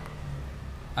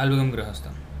 I'll become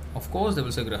grahastha. Of course they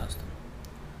will say grahastha.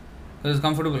 Because it's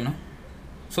comfortable, no?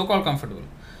 So-called comfortable.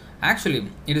 Actually,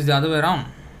 it is the other way around.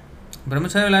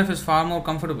 Brahmachari life is far more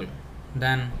comfortable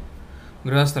than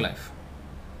grahastha life.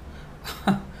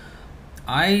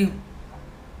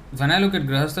 When I look at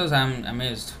grahasthas, I am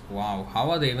amazed. Wow, how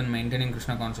are they even maintaining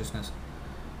Krishna consciousness?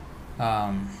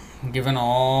 Given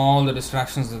all the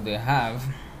distractions that they have,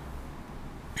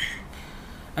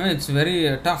 I mean, it's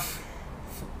very tough.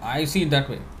 I see it that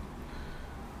way.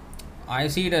 I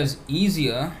see it as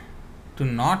easier to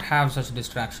not have such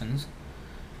distractions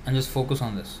and just focus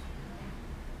on this.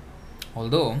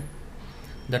 Although,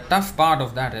 the tough part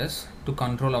of that is to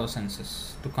control our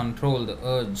senses, to control the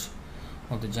urge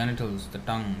of the genitals, the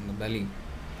tongue, the belly.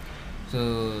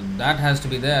 So that has to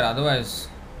be there, otherwise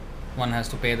one has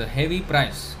to pay the heavy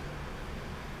price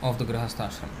of the Grihastha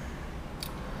ashram.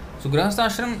 So Grihastha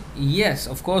ashram, yes,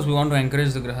 of course we want to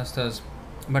encourage the Grihasthas,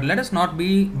 but let us not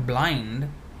be blind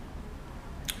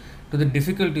to the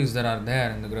difficulties that are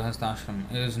there in the Grihastha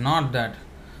ashram. It is not that,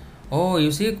 Oh,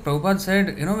 you see, Prabhupada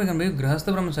said, we can be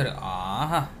Grihastha Brahmachari.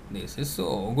 Ah, this is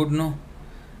so good, no?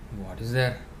 What is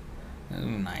there?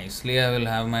 Nicely, I will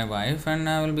have my wife and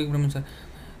I will be Brahmachari.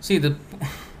 See,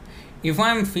 if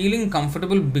I am feeling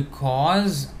comfortable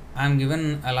because I am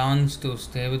given allowance to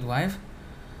stay with wife,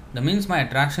 that means my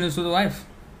attraction is to the wife.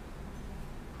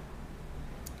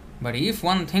 But if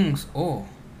one thinks, oh,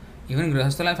 even in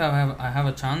Grihastha life I have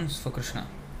a chance for Krishna,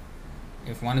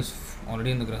 if one is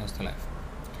already in the Grihastha life,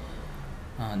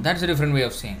 that's a different way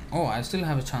of saying, oh, I still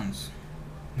have a chance.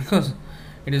 Because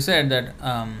it is said that,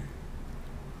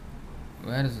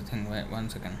 where is the thing? Wait, 1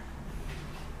 second.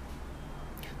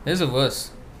 There is a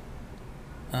verse.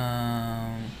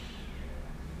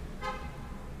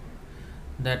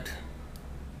 That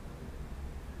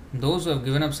those who have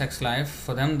given up sex life,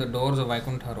 for them the doors of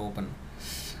Vaikuntha are open.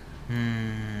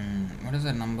 What is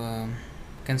that number?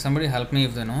 Can somebody help me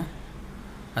if they know?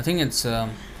 I think it's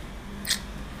 4th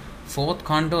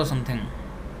canto or something.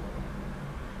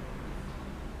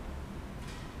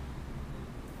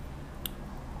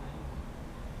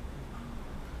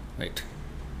 Wait,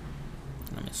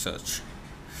 let me search.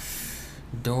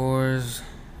 Doors,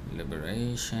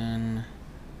 liberation,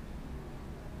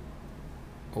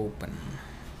 open.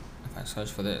 If I search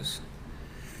for this,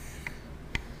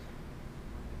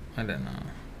 I don't know.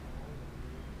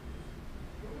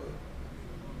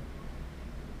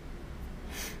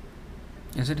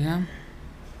 Is it here?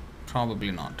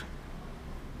 Probably not.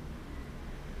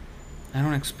 I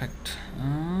don't expect.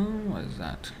 What is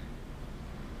that?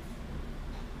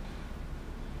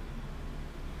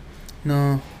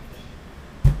 No.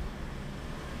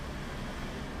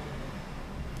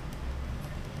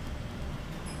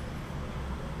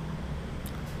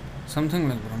 Something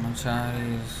like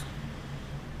brahmacharis.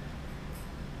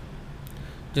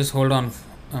 Just hold on.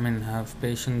 Have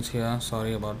patience here.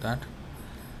 Sorry about that.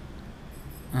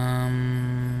 I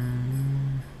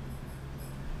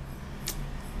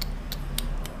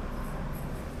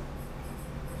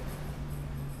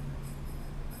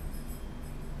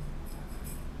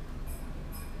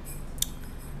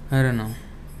don't know.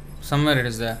 Somewhere it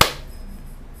is there.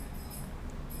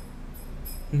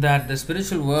 That the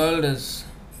spiritual world is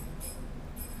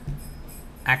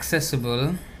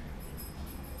accessible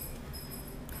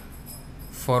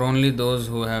for only those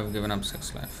who have given up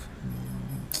sex life.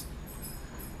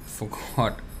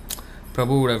 Forgot.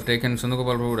 Prabhu would have taken,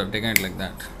 Sundagopal Prabhu would have taken it like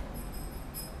that.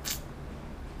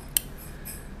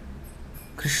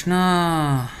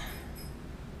 Krishna.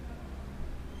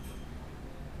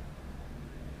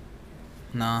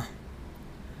 Nah.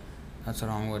 That's a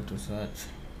wrong word to search.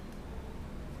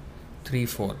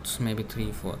 3/4, maybe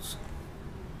 3/4.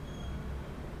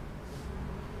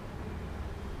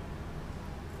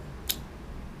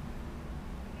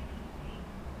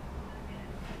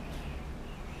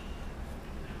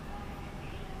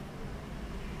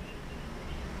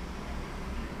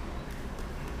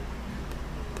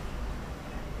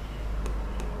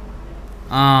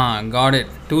 Got it.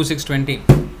 2/620.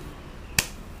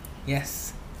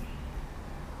 Yes.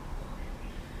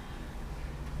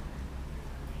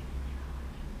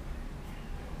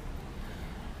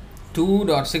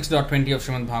 2.6.20 of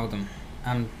Srimad Bhagavatam.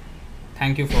 And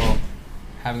thank you for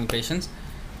having patience.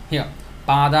 Here.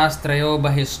 Padastrayo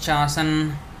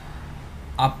bahishchasan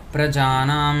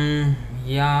aprajanam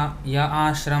ya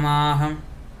ashramaha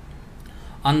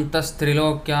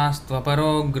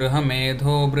antastrilokyastvaparo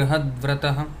grihamedho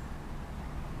brihadvrataha.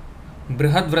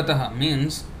 Brihadvrataha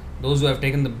means those who have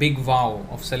taken the big vow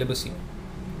of celibacy.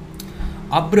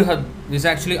 Abrihad is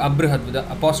actually Abrihad with the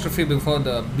apostrophe before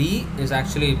the B is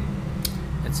actually,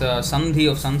 it's a sandhi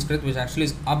of Sanskrit which actually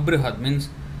is Abrihad, means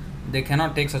they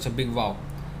cannot take such a big vow.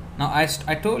 Now I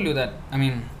told you that,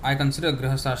 I consider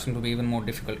Grihastha ashram to be even more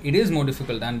difficult. It is more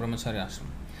difficult than Brahmacharya ashram.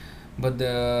 But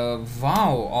the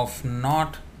vow of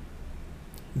not,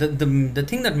 the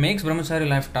thing that makes Brahmacharya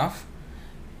life tough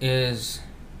is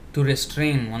to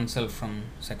restrain oneself from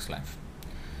sex life.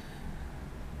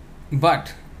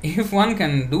 But if one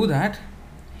can do that,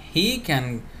 he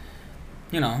can,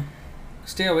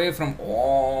 stay away from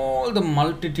all the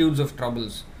multitudes of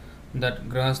troubles that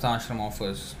Grihastha ashram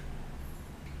offers.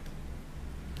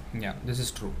 Yeah, this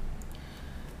is true.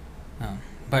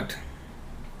 But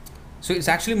so it's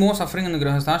actually more suffering in the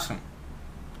Grihastha ashram,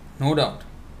 no doubt.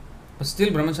 But still,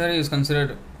 Brahmacharya is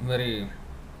considered very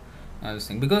this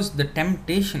thing, because the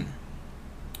temptation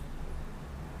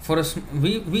for us,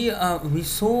 we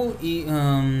so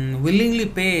willingly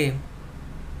pay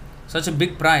such a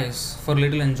big price for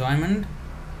little enjoyment,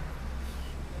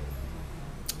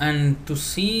 and to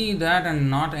see that and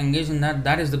not engage in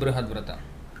that is the Brihadvrata.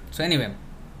 So anyway,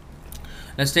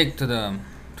 let's take to the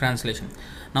Translation.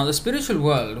 Now, the spiritual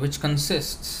world, which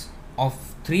consists of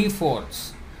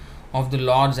 3/4 of the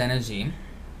Lord's energy,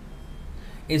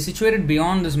 is situated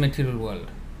beyond this material world,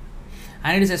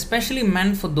 and it is especially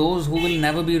meant for those who will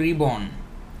never be reborn.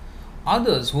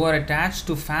 Others who are attached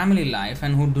to family life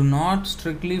and who do not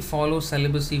strictly follow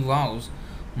celibacy vows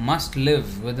must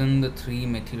live within the 3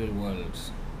 material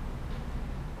worlds.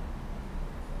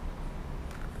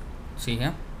 See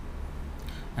here?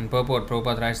 And purport,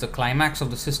 Prabhupada writes, the climax of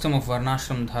the system of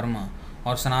Varnashram Dharma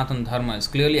or Sanatan Dharma is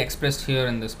clearly expressed here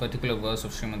in this particular verse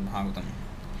of Srimad Bhagavatam.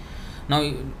 Now,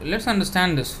 let's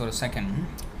understand this for a second.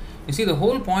 You see, the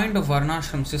whole point of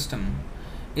Varnashram system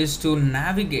is to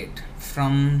navigate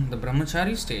from the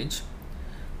Brahmachari stage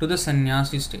to the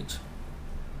Sannyasi stage.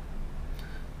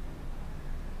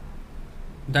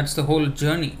 That's the whole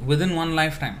journey within one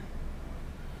lifetime.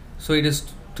 So it is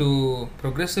to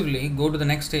progressively go to the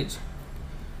next stage.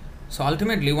 So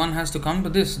ultimately one has to come to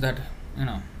this, that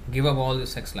give up all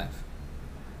this sex life.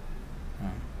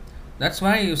 That's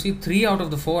why you see 3 out of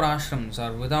the 4 ashrams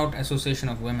are without association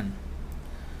of women.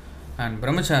 And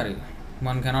Brahmachari,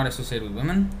 one cannot associate with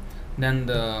women. Then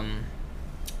the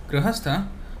Grihastha,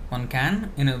 one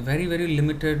can in a very, very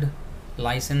limited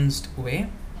licensed way,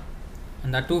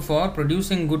 and that too for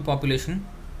producing good population.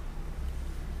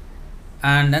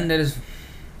 And then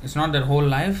it's not their whole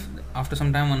life. After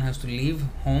some time one has to leave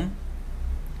home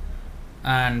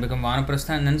and become Vanaprastha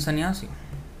and then Sannyasi.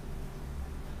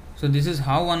 So this is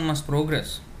how one must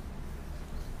progress.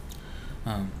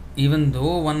 Even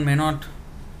though one may not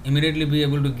immediately be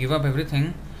able to give up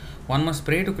everything, one must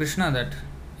pray to Krishna that,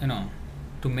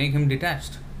 to make him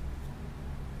detached.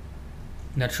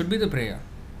 That should be the prayer.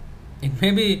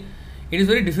 It is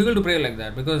very difficult to pray like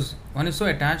that, because one is so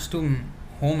attached to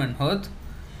home and hearth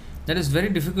that is very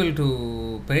difficult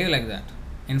to pray like that.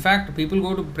 In fact, people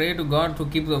go to pray to God to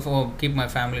keep my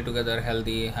family together,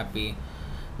 healthy, happy,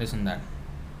 this and that.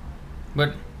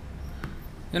 But,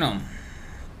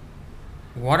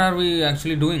 what are we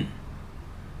actually doing?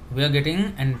 We are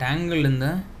getting entangled in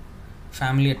the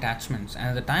family attachments, and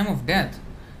at the time of death,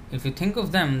 if you think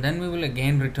of them, then we will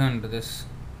again return to this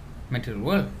material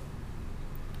world.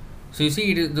 So you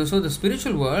see, so the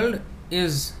spiritual world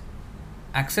is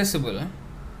accessible,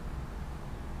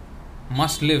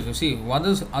 must live. You see,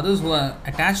 others who are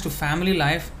attached to family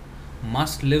life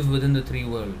must live within the 3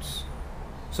 worlds.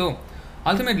 So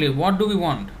ultimately, what do we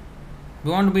want?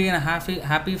 We want to be in a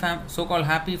so-called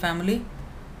happy family,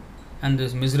 and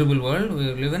this miserable world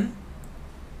we live in,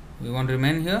 we want to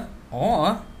remain here,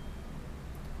 or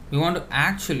we want to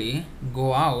actually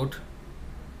go out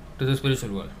to the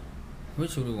spiritual world.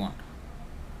 Which should we want?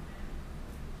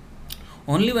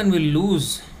 Only when we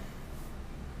lose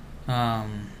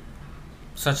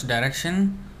such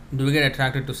direction do we get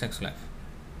attracted to sex life.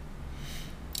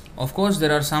 Of course,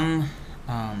 there are some,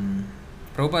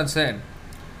 Prabhupada said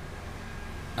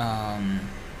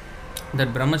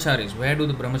that brahmacharis, where do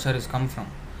the brahmacharis come from?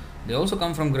 They also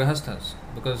come from grihasthas,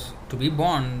 because to be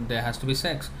born there has to be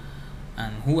sex,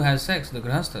 and who has sex? The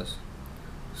grihasthas.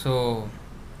 So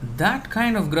that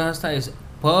kind of grihastha is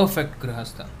perfect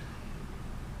grihastha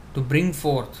to bring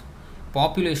forth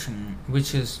population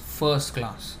which is first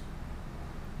class.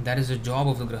 That is the job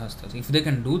of the grihasthas. If they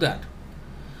can do that,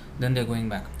 then they are going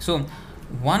back. So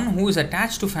one who is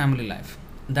attached to family life,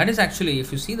 that is actually,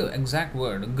 if you see the exact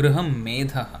word, griham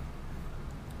medha.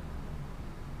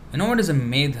 You know what is a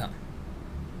medha?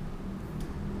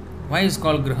 Why is it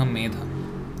called griham medha?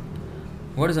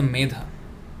 What is a medha?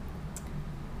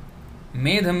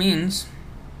 Medha means,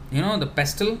 the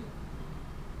pestle.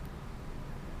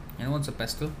 You know what's a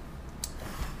pestle?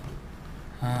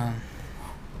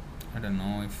 I don't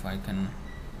know if I can.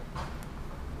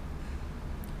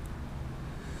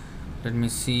 Let me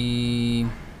see.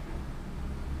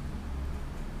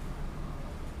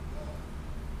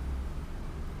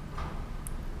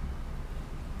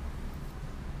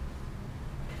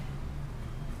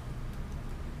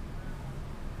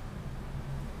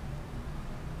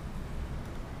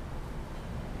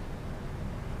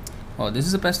 Oh, this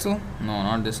is a pestle? No,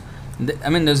 not this.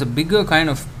 There's a bigger kind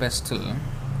of pestle.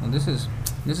 This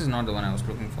is not the one I was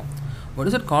looking for. What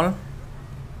is it called?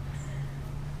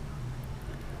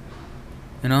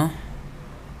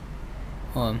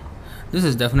 Oh, this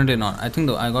is definitely not. I think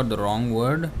I got the wrong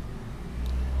word.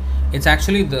 It's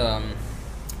actually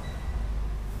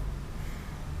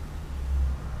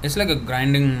it's like a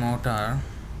grinding mortar.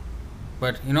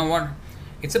 But you know what?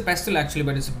 It's a pestle actually,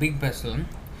 but it's a big pestle.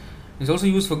 It's also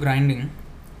used for grinding.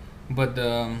 But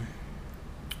the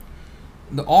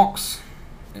ox,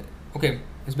 okay,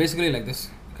 it's basically like this.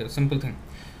 Okay, a simple thing.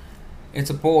 It's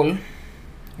a pole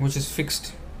which is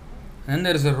fixed And then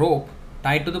there is a rope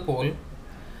tied to the pole,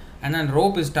 and then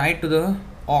rope is tied to the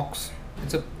ox.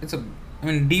 It's a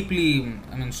deeply,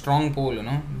 strong pole,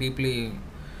 deeply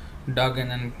dug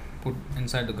and then put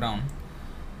inside the ground.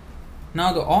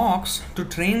 Now the ox, to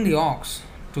train the ox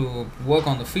to work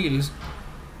on the fields,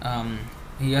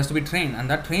 he has to be trained, and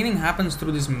that training happens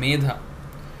through this medha.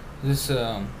 This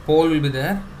pole will be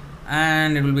there,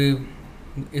 and it will be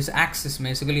its axis.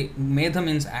 Basically, medha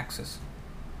means axis.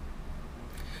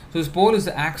 So this pole is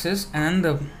the axis, and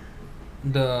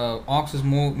the ox is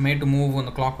made to move on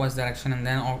the clockwise direction and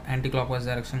then anti-clockwise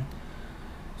direction.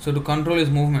 So to control his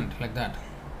movement like that.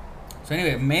 So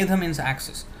anyway, medha means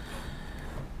axis.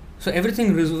 So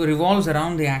everything revolves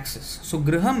around the axis. So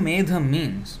griha medha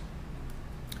means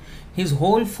his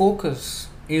whole focus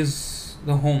is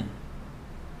the home.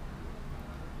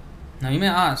 Now you may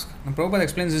ask, now Prabhupada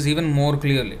explains this even more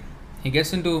clearly. He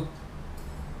gets into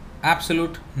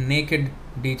absolute naked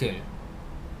detail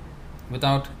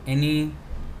without any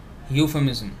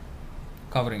euphemism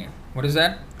covering it. What is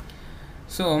that?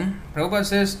 So Prabhupada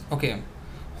says, okay,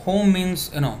 home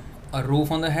means, a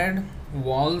roof on the head,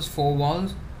 walls, 4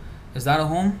 walls. Is that a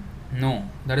home? No,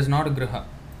 that is not a griha.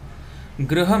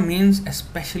 Griha means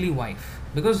especially wife,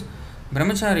 because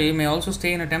brahmachari may also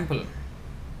stay in a temple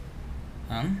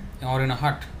or in a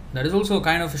hut. That is also a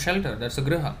kind of a shelter. That's a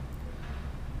griha.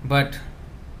 But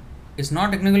it's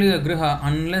not technically a griha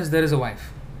unless there is a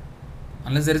wife,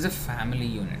 unless there is a family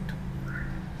unit.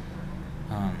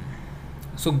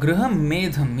 So griha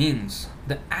medha means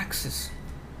the axis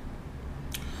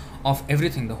of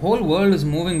everything. The whole world is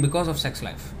moving because of sex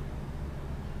life.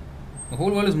 The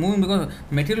whole world is moving because the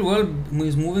material world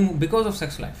is moving because of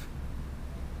sex life.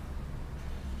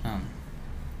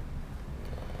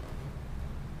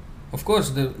 Of course,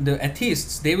 the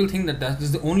atheists, they will think that that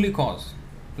is the only cause.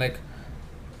 Like,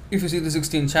 if you see the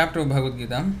 16th chapter of Bhagavad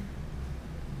Gita,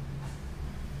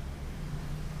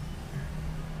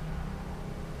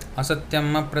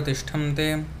 asatyam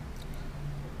apratishtamte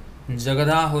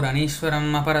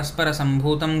jagadahuranishwaram aparaspara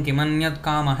sambhutam kimanyat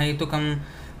kamahaitukam.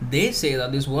 They say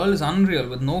that this world is unreal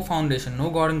with no foundation, no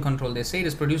God in control. They say it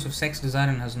is produced of sex, desire,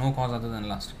 and has no cause other than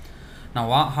lust. Now,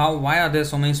 why are there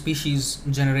so many species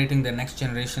generating their next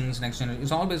generations?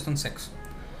 It's all based on sex.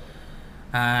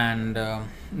 And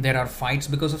there are fights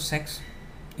because of sex.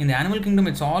 In the animal kingdom,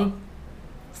 it's all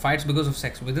fights because of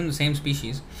sex. Within the same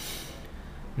species,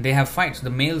 they have fights. The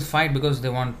males fight because they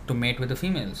want to mate with the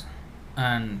females.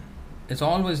 And it's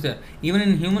always there. Even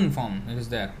in human form, it is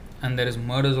there. And there is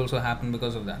murders also happen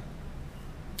because of that.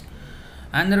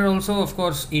 And there are also, of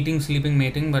course, eating, sleeping,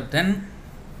 mating, but then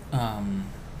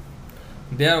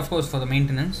they are, of course, for the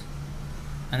maintenance.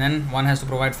 And then one has to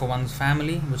provide for one's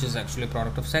family, which is actually a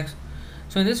product of sex.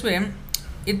 So in this way,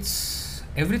 it's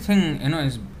everything,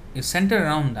 is centered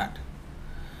around that.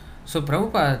 So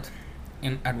Prabhupada,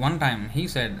 at one time, he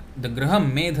said the griha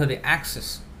medha, the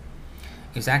axis,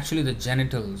 is actually the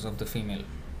genitals of the female.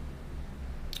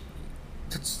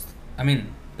 That's,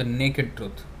 the naked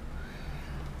truth.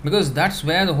 Because that's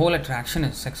where the whole attraction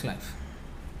is, sex life.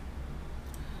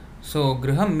 So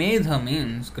griha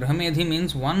medhi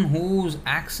means one whose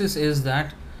axis is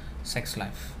that sex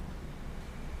life.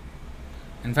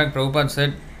 In fact, Prabhupada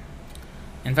said,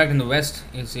 in the West,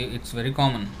 it's very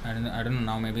common. I don't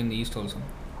know now, maybe in the East also.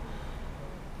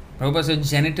 Prabhupada said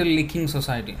genital licking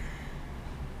society.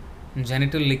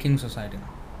 Genital licking society.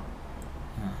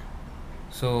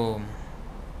 So,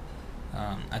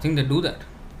 I think they do that.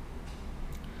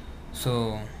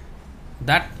 So,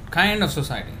 that kind of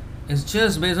society is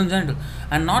just based on genital.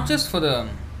 And not just for we're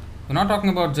not talking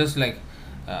about just like,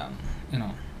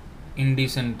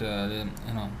 indecent,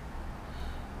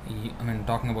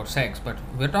 talking about sex, but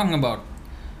we're talking about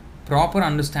proper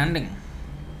understanding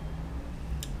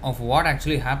of what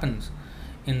actually happens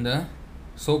in the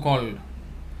so-called,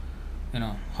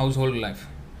 household life.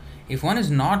 If one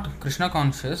is not Krishna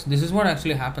conscious, this is what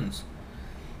actually happens.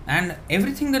 And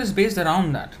everything that is based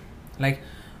around that, like,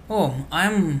 oh,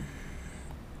 I'm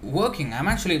working, I'm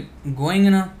actually going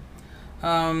in a,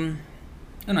 in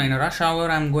a rush hour,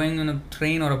 I'm going in a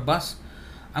train or a bus,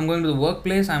 I'm going to the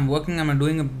workplace, I'm working, I'm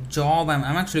doing a job, I'm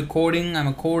actually coding, I'm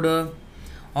a coder,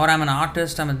 or I'm an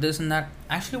artist, I'm a this and that.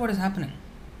 Actually, what is happening?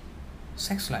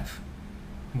 Sex life.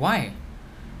 Why?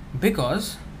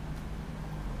 Because,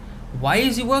 why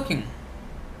is he working?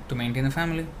 To maintain the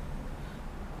family.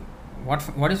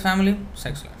 What is family?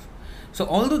 Sex life. So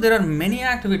although there are many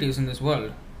activities in this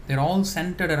world, they're all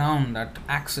centered around that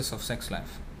axis of sex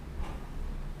life.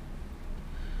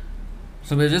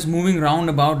 So we're just moving round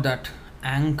about that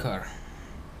anchor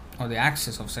or the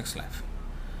axis of sex life.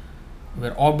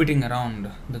 we're orbiting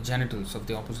around the genitals of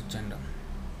the opposite gender.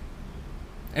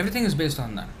 Everything is based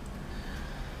on that.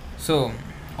 So,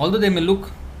 although they may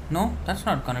look, no, that's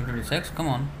not connected to sex, come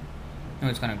on. No,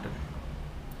 it's connected.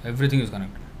 Everything is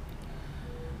connected.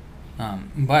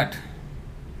 But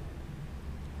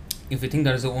if we think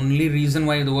that is the only reason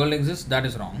why the world exists, that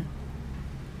is wrong.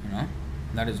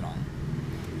 That is wrong.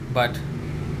 But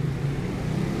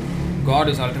God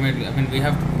is ultimately, we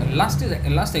have lust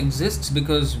exists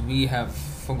because we have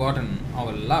forgotten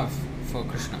our love for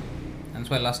Krishna. That's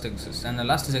why lust exists. And the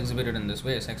lust is exhibited in this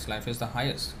way. Sex life is the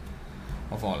highest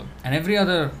of all. And every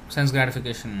other sense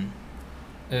gratification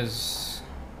is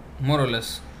more or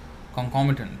less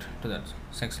concomitant to that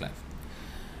sex life.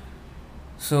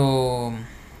 So,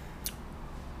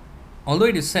 although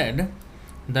it is said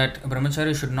that a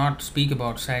brahmachari should not speak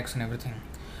about sex and everything,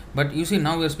 but you see,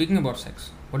 now we are speaking about sex.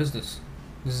 What is this?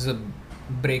 This is a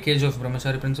breakage of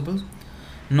brahmachari principles?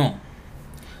 No.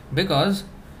 Because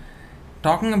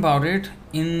talking about it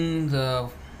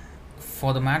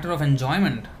for the matter of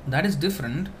enjoyment, that is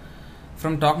different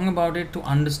from talking about it to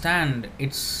understand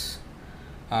its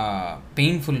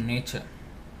painful nature.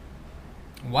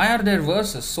 Why are there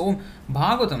verses? So,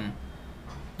 Bhagavatam,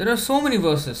 there are so many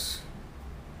verses,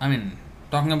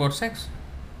 talking about sex,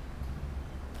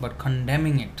 but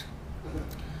condemning it.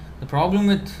 The problem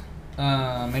with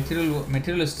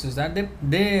materialists is that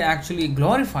they actually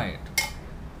glorify it.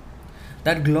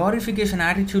 That glorification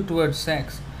attitude towards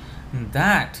sex,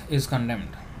 that is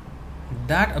condemned.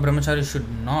 That a brahmachari should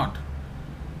not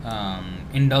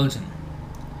indulge in.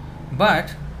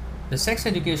 But the sex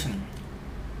education,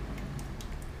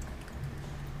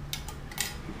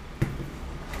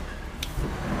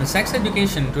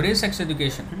 today's sex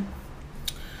education,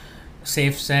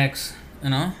 safe sex,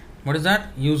 what is that?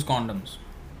 Use condoms.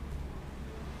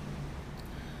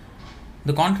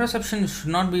 The contraception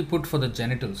should not be put for the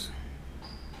genitals.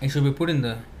 It should be put in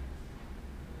the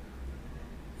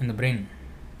brain,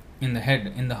 in the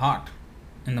head, in the heart,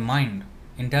 in the mind,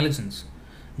 intelligence.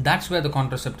 That's where the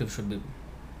contraceptive should be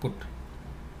put.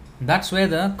 That's where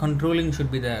the controlling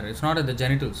should be there. It's not at the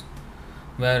genitals,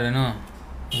 where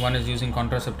one is using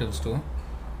contraceptives to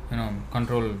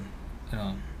control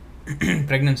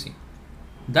pregnancy.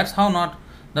 That's not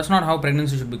how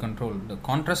pregnancy should be controlled. The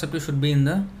contraceptive should be in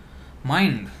the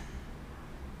mind.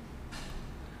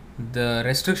 The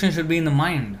restriction should be in the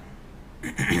mind,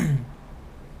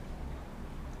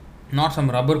 not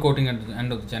some rubber coating at the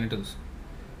end of the genitals.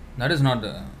 That is not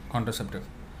the contraceptive.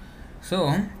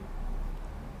 So,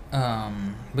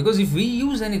 because if we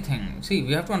use anything, see,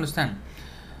 we have to understand.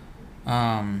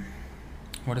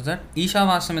 What is that?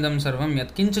 Ishavassamidam sarvam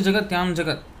yat kincha jagat yam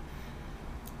jagat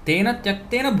tena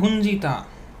tyaktena bhunjita.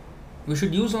 We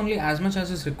should use only as much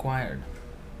as is required.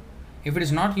 If it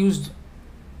is not used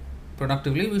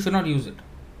productively, we should not use it.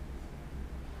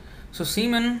 So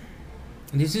semen,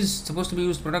 this is supposed to be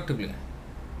used productively.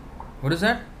 What is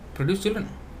that? Produce children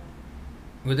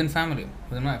within family,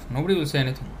 within wife. Nobody will say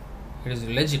anything. It is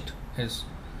legit. It is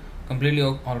completely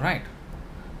all right.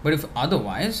 But if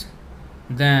otherwise,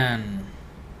 then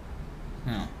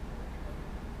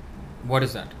what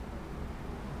is that?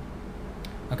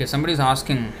 Okay, somebody is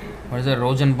asking. What is that?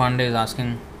 Rojan Pandey is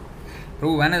asking,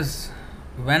 Prabhu,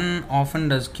 when often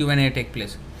does Q&A take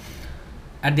place?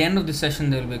 At the end of this session,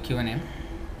 there will be a Q&A.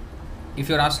 If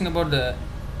you are asking about the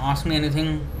Ask Me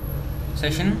Anything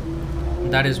session,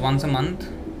 that is once a month,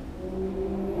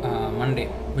 Monday,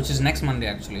 which is next Monday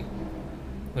actually,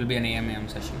 will be an AM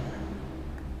session.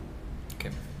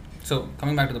 Okay, so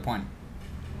coming back to the point.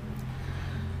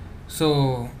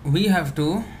 So we have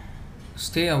to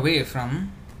stay away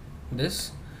from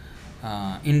this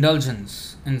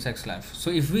indulgence in sex life.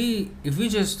 So if we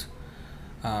just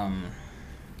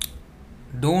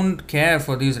don't care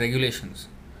for these regulations,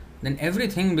 then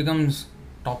everything becomes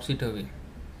topsy-turvy.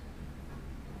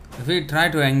 If we try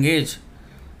to engage,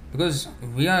 because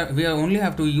we only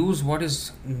have to use what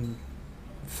is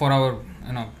for our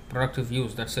productive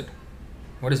use. That's it.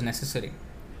 What is necessary.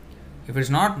 If it's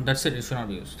not, that's it. It should not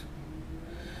be used.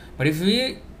 But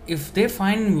if they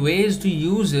find ways to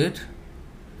use it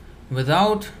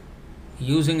without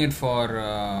using it for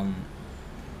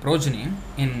progeny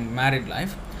in married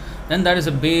life, then that is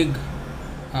a big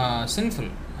sinful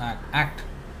act.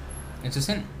 It's a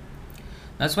sin.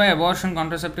 That's why abortion,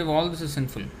 contraceptive, all this is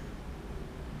sinful.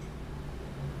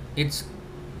 It's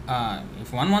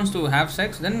if one wants to have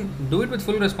sex, then do it with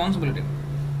full responsibility.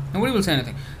 Nobody will say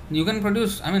anything. You can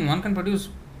produce, one can produce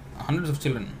hundreds of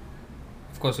children.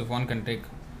 Of course, if one can take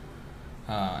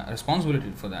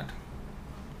responsibility for that.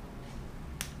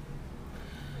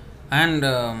 And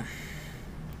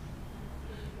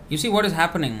You see what is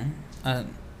happening.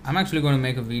 I'm actually going to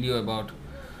make a video about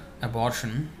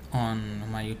abortion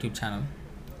on my YouTube channel.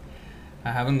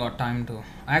 I haven't got time to.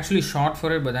 I actually shot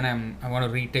for it, but then I want to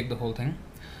retake the whole thing,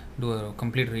 do a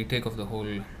complete retake of the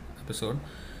whole episode.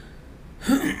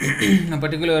 A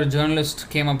particular journalist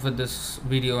came up with this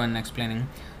video and explaining.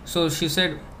 So she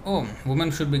said, "Oh,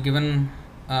 women should be given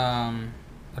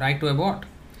right to abort,"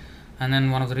 and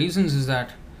then one of the reasons is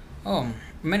that,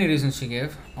 many reasons she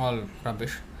gave, all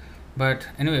rubbish. But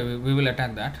anyway, we will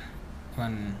attack that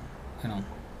when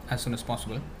as soon as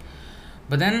possible.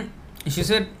 But then she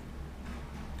said,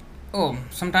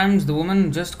 sometimes the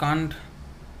woman just can't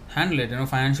handle it.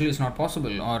 Financially it's not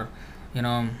possible, or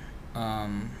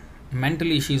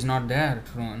mentally she's not there.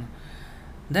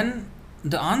 Then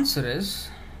the answer is,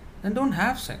 then don't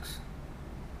have sex.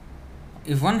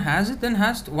 If one has it, then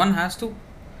one has to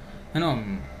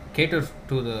cater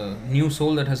to the new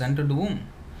soul that has entered the womb.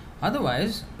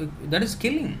 Otherwise, that is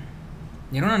killing.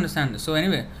 You don't understand this. So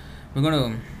anyway, we're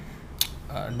going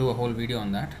to do a whole video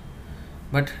on that.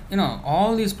 But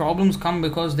all these problems come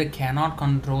because they cannot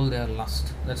control their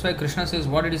lust. That's why Krishna says,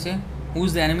 what did he say?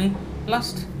 Who's the enemy?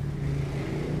 Lust.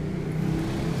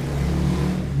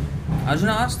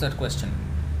 Arjuna asked that question.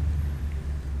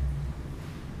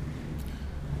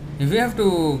 If we have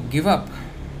to give up,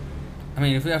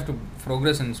 if we have to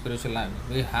progress in spiritual life,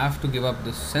 we have to give up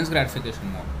this sense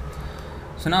gratification mode.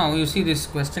 So now you see this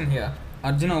question here.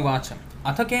 Arjuna vacha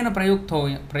athakena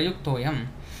prayuktoyam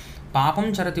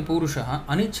papam charati purushah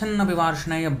anichanna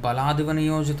vivarshnaya baladiva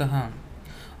niyojitah.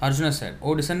 Arjuna said,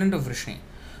 O descendant of Vrishni,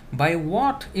 by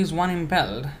what is one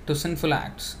impelled to sinful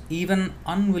acts, even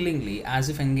unwillingly, as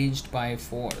if engaged by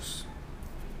force?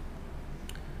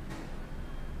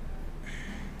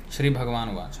 Shri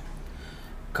Bhagavan vacha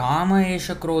Kama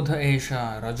esha krodha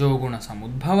esha rajoguna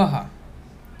samudbhavaha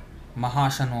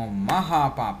mahashano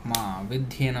mahapapma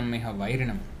vidhyenam meha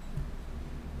vairinam.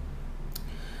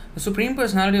 The Supreme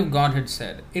Personality of Godhead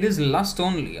said, it is lust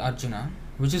only, Arjuna,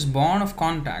 which is born of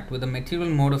contact with the material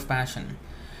mode of passion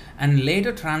and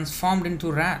later transformed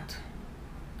into wrath,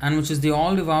 and which is the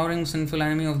all-devouring sinful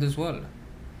enemy of this world.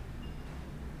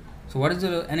 So what is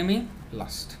the enemy?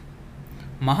 Lust.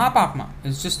 Mahapapma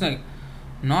is just like,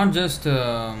 not just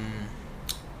small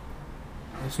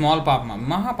papma,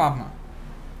 mahapapma.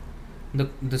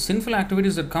 The sinful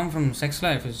activities that come from sex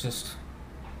life is just,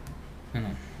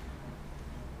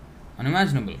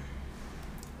 unimaginable.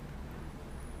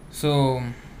 So,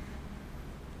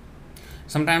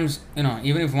 sometimes,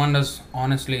 even if one does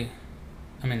honestly,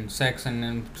 sex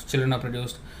and children are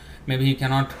produced, maybe he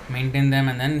cannot maintain them,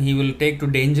 and then he will take to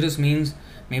dangerous means,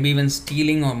 maybe even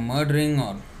stealing or murdering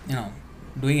or,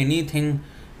 doing anything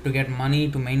to get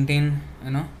money to maintain,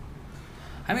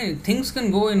 things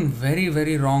can go in very,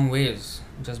 very wrong ways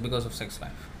just because of sex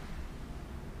life.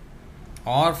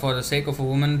 Or for the sake of a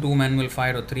woman, 2 men will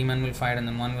fight or 3 men will fight and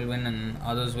then one will win and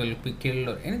others will be killed,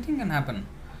 or anything can happen.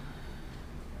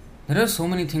 There are so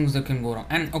many things that can go wrong.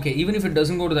 And okay, even if it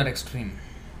doesn't go to that extreme,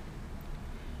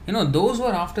 those who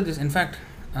are after this, in fact,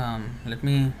 let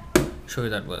me show you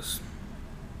that verse.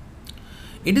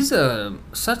 It is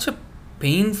such a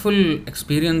painful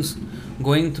experience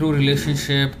going through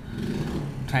relationship,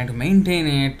 trying to maintain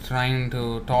it, trying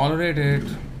to tolerate it,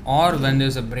 or when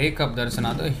there's a breakup, there's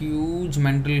another huge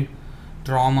mental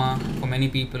trauma for many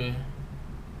people.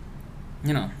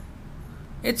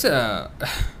 It's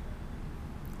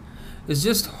it's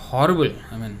just horrible.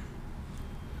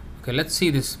 Okay, let's see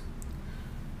this.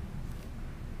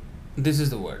 This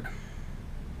is the word.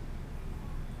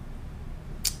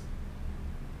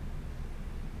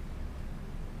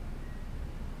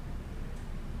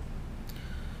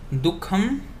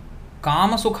 Dukham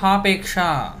kama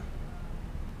sukhapeksha.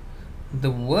 The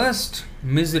worst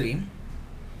misery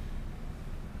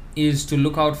is to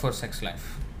look out for sex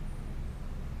life.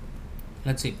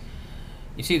 Let's see.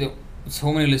 You see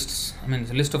so many lists.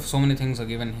 The list of so many things are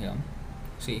given here.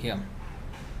 See here.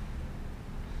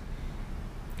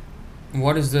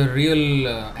 What is the real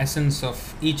essence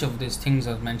of each of these things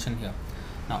as mentioned here?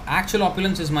 Now, actual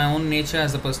opulence is my own nature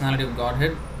as the personality of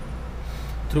Godhead,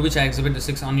 through which I exhibit the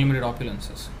 6 unlimited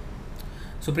opulences.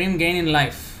 Supreme gain in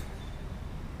life,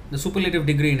 the superlative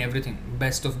degree in everything,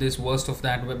 best of this, worst of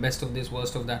that, best of this,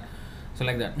 worst of that, so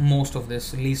like that, most of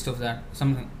this, least of that,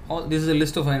 something. All this is a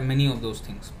list of many of those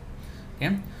things.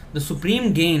 Okay, the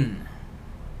supreme gain,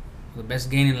 the best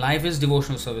gain in life is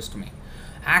devotional service to me.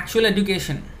 Actual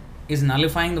education is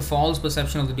nullifying the false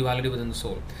perception of the duality within the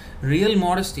soul. Real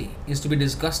modesty is to be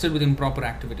disgusted with improper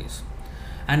activities.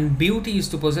 And beauty is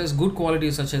to possess good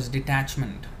qualities such as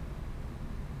detachment.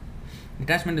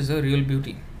 Detachment is a real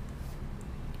beauty.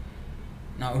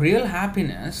 Now, real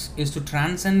happiness is to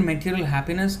transcend material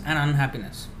happiness and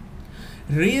unhappiness.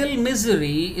 Real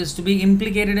misery is to be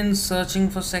implicated in searching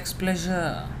for sex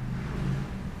pleasure.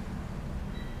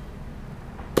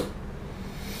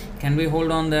 Can we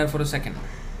hold on there for a second?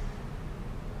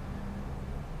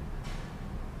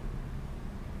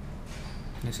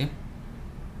 You see?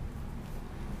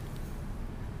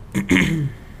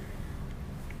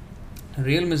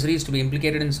 Real misery is to be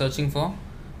implicated in searching for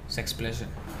sex pleasure.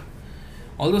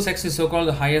 Although sex is so-called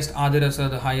the highest adhirasa,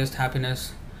 the highest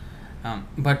happiness,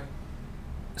 but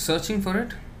searching for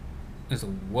it is the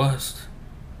worst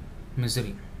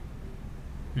misery.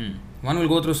 One will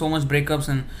go through so much breakups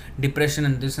and depression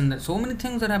and this and that. So many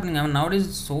things are happening. I mean, nowadays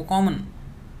it's so common.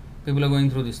 People are going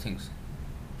through these things.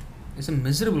 It's a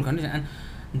miserable condition, and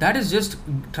that is just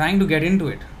trying to get into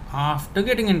it. After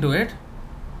getting into it,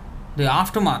 the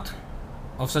aftermath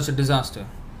of such a disaster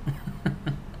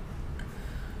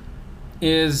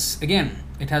is, again,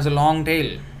 it has a long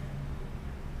tail.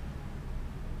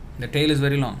 The tail is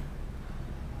very long.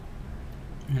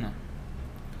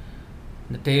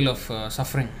 The tail of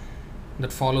suffering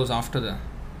that follows after the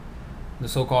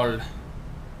so-called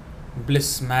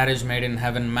bliss, marriage made in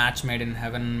heaven, match made in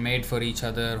heaven, made for each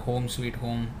other, home sweet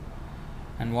home.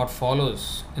 And what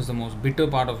follows is the most bitter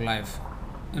part of life,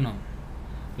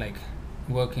 like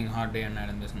working hard day and night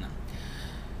and this and that.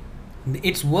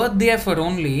 It's worth the effort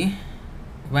only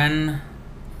when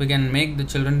we can make the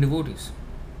children devotees.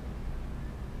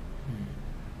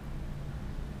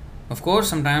 Of course,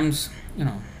 sometimes,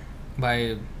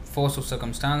 by force of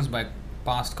circumstance, by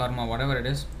past karma, whatever it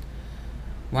is,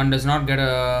 one does not get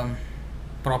a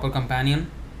proper companion.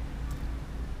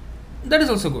 That is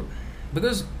also good.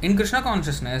 Because in Krishna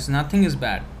consciousness, nothing is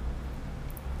bad.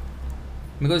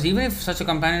 Because even if such a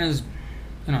companion is,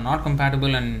 not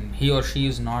compatible and he or she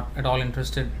is not at all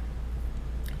interested,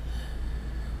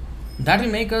 that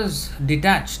will make us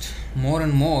detached more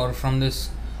and more from this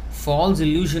false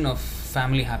illusion of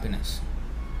family happiness.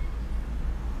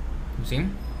 You see?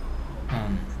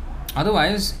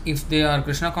 Otherwise, if they are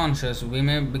Krishna conscious, we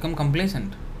may become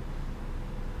complacent.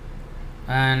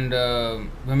 And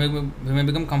we may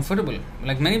become comfortable.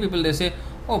 Like many people, they say,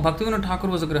 oh, Bhaktivinoda Thakur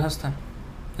was a grihastha.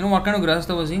 You know what kind of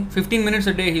grihastha was he? 15 minutes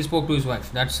a day he spoke to his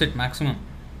wife. That's it, maximum.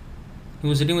 He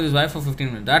was sitting with his wife for 15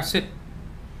 minutes. That's it.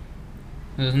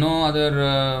 There's no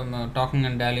other talking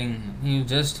and dallying. He was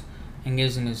just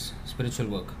engaged in his spiritual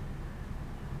work.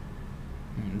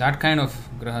 That kind of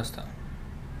grihastha.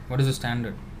 What is the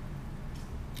standard?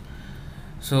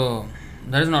 So,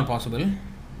 that is not possible.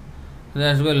 There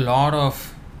has to be a lot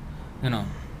of,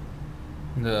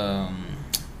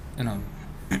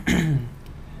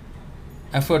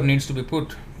 effort needs to be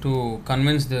put to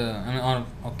convince or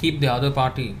keep the other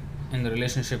party in the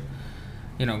relationship,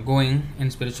 going in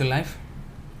spiritual life.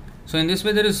 So in this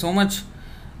way, there is so much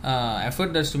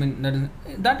effort that's to be.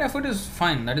 That effort is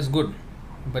fine. That is good,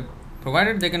 but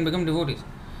provided they can become devotees.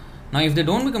 Now, if they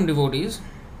don't become devotees,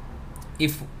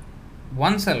 if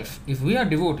we are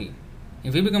devotee,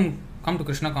 if we come to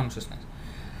Krishna consciousness,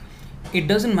 it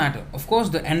doesn't matter. Of course,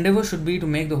 the endeavor should be to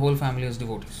make the whole family as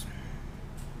devotees.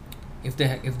 If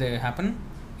they happen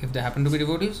to be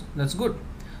devotees, that's good.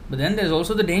 But then there's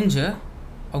also the danger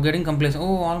of getting complacent.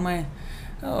 Oh, all my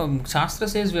Shastra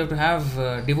says we have to have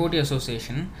devotee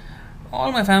association.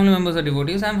 All my family members are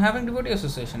devotees. I'm having devotee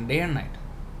association day and night.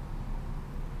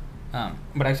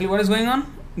 But actually, what is going on?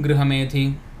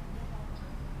 Grihamethi,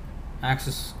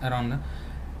 axis around the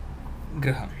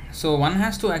griha. So one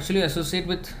has to actually associate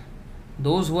with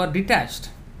those who are detached,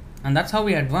 and that's how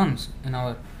we advance in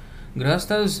our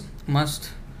grihasthas. Must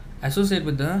associate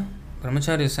with the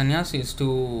brahmacharis, sannyasis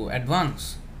to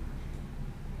advance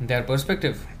their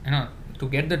perspective, to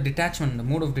get the detachment, the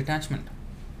mood of detachment.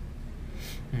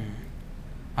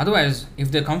 Otherwise,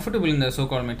 if they're comfortable in their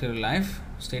so-called material life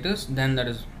status, then that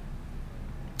is,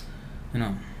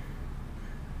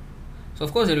 so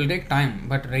of course it will take time,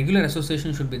 but regular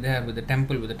association should be there with the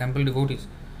temple devotees.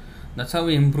 That's how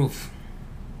we improve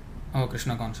our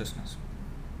Krishna consciousness.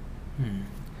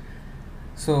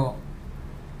 So,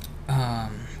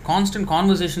 constant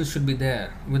conversations should be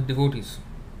there with devotees,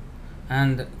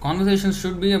 and conversations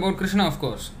should be about Krishna, of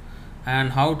course,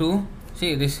 and how to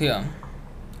see this here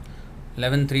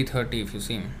 11.3.30 if you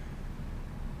see.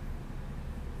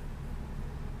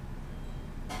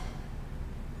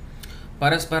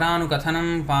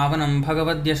 Parasparanukatanam pavanam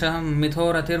bhagavadyasha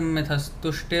mithoratir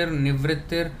mithastушtir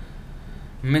nivrittir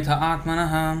mitha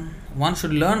atmanaha. One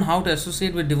should learn how to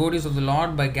associate with devotees of the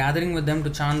Lord by gathering with them to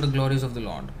chant the glories of the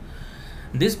Lord.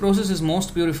 This process is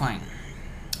most purifying.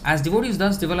 As devotees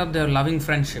thus develop their loving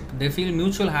friendship, they feel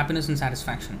mutual happiness and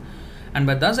satisfaction. And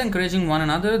by thus encouraging one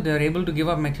another, they are able to give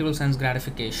up material sense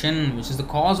gratification, which is the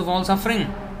cause of all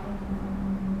suffering.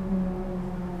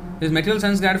 This material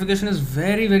sense gratification is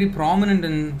very, very prominent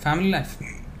in family life.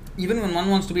 Even when one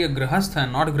wants to be a grihastha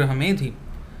and not a grihamedhi,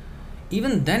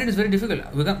 even then it is very difficult.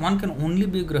 One can only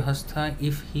be a grihastha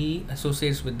if he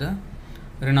associates with the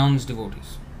renounced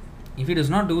devotees. If he does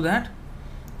not do that,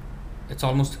 it's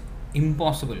almost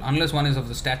impossible. Unless one is of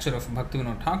the stature of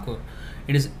Bhaktivinoda Thakur,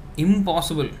 it is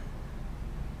impossible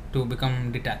to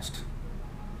become detached.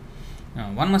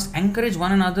 One must encourage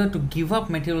one another to give up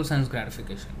material sense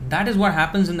gratification. That is what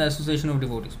happens in the association of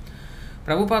devotees.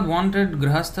 Prabhupada wanted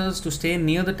grihasthas to stay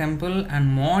near the temple, and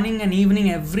morning and evening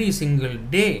every single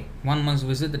day one must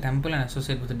visit the temple and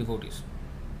associate with the devotees.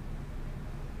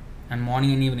 And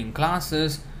morning and evening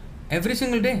classes every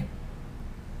single day.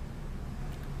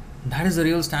 That is the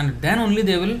real standard. Then only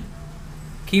they will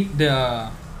keep their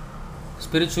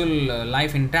spiritual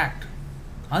life intact.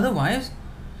 Otherwise,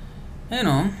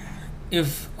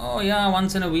 if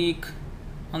once in a week,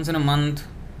 once in a month,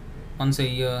 once a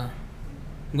year,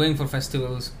 going for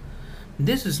festivals,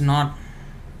 this is not,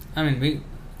 we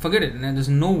forget it. There's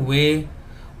no way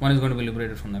one is going to be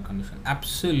liberated from that condition.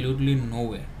 Absolutely no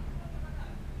way.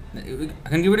 I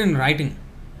can give it in writing.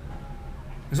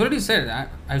 It's already said.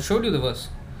 I showed you the verse.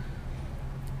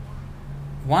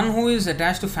 One who is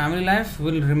attached to family life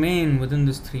will remain within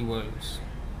these three worlds.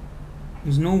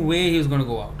 There's no way he is going to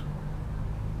go out.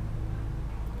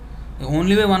 The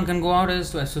only way one can go out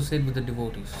is to associate with the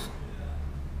devotees.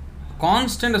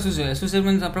 Constant association. Associate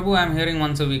means, Prabhu, I am hearing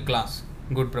once a week class.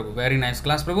 Good, Prabhu. Very nice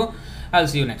class, Prabhu. I'll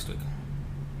see you next week.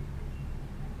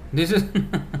 This is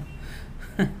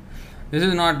this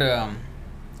is not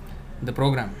the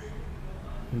program.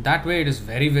 That way it is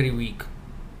very, very weak.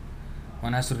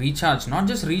 One has to recharge, not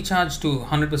just recharge to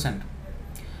 100%.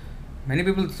 Many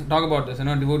people talk about this,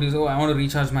 devotees, I want to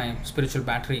recharge my spiritual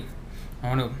battery.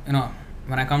 I want to,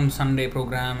 when I come Sunday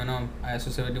program, I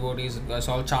associate with devotees, it's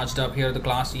all charged up here at the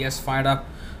class, yes, fired up.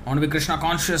 I want to be Krishna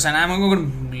conscious and I'm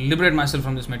going to liberate myself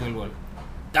from this material world.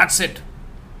 That's it.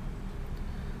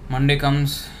 Monday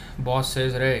comes, boss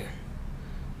says, Ray,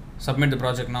 submit the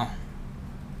project now.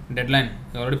 Deadline.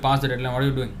 You already passed the deadline. What are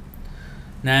you doing?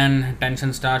 Then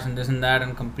tension starts and this and that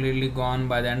and completely gone.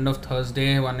 By the end of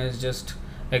Thursday, one is just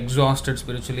exhausted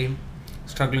spiritually,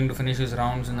 struggling to finish his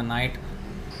rounds in the night.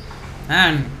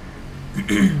 And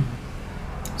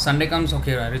Sunday comes,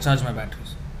 okay, I recharge my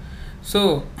batteries.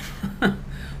 So,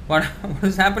 what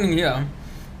is happening here?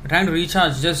 We're trying to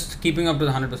recharge, just keeping up to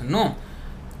the 100%. No.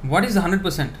 What is the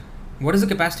 100%? What is the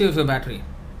capacity of your battery?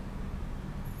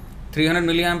 300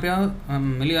 milliampere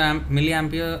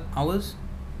hours,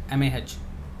 mAh,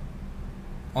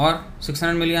 or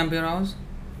 600 milliampere hours,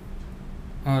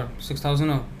 or 6,000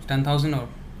 or 10,000 or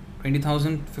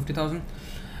 20,000, 50,000.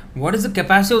 What is the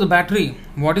capacity of the battery?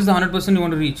 What is the 100% you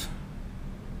want to reach?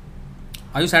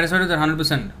 Are you satisfied with that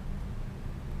 100%?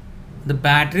 The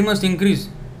battery must increase.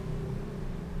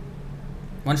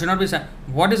 One should not be sad.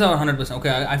 What is our 100%?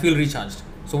 Okay, I feel recharged.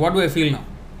 So what do I feel now?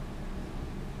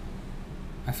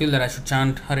 I feel that I should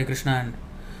chant Hare Krishna and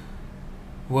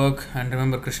work and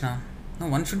remember Krishna. No,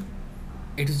 one should.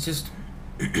 It is just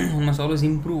one must always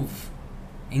improve,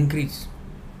 increase.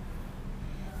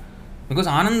 Because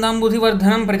Anandam Buddhi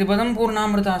Vardhanam Pratipadam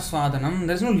Purnamrita Swadanam,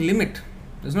 there is no limit.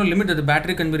 There is no limit that the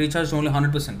battery can be recharged to only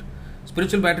 100%.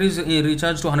 Spiritual batteries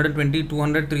recharge to 120,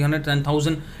 200, 300,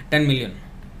 10,000, 10 million,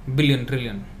 billion,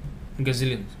 trillion,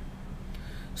 gazillions.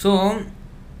 So,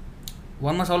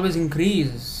 one must always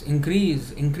increase.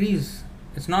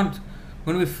 It's not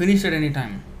going to be finished at any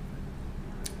time.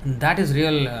 That is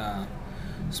real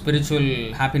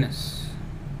spiritual happiness.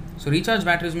 So, recharge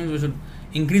batteries means we should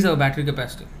increase our battery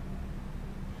capacity.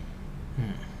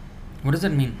 What does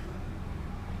that mean?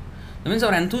 That means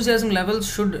our enthusiasm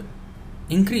levels should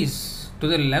increase to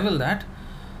the level that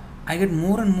I get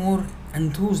more and more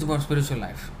enthused about spiritual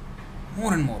life.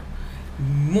 More and more.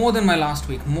 More than my last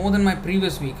week, more than my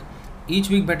previous week. Each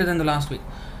week better than the last week.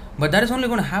 But that is only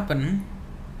going to happen.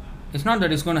 It's not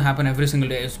that it's going to happen every single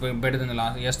day. It's better than the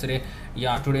last yesterday.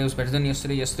 Yeah, today was better than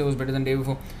yesterday. Yesterday was better than the day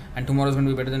before. And tomorrow is going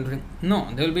to be better than today. No,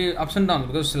 there will be ups and downs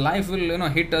because life will,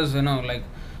 hit us,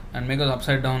 and make us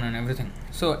upside down and everything.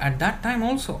 So at that time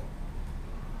also,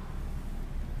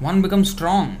 one becomes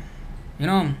strong.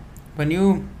 When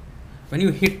you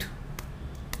hit,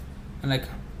 like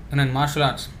in martial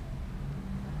arts,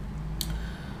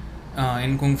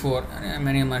 in Kung Fu or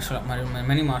many martial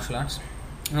arts,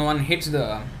 one hits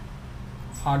the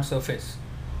hard surface,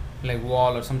 like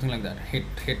wall or something like that. Hit.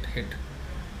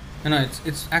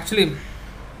 It's actually,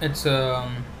 it's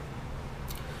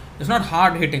not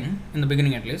hard hitting in the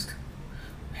beginning at least.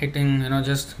 hitting,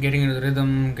 just getting into the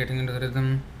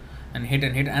rhythm, and hit,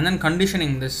 and then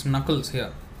conditioning this knuckles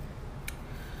here.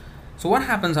 So what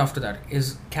happens after that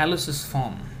is calluses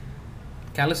form.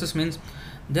 Calluses means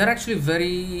they are actually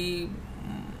very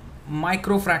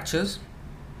micro fractures,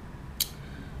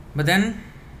 but then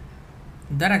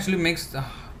that actually makes the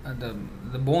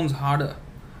bones harder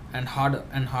and harder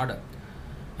and harder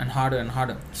and harder and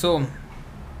harder. So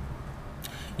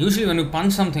usually when you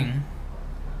punch something,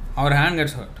 our hand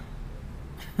gets hurt.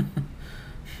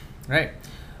 Right?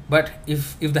 But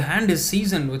if the hand is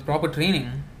seasoned with proper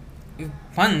training, if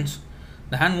punch,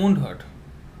 the hand won't hurt.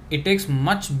 It takes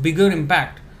much bigger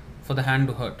impact for the hand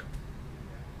to hurt.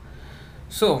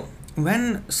 So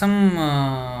when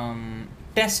some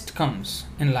test comes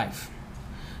in life,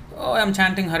 oh, I'm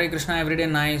chanting Hare Krishna every day,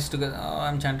 nice together. Oh,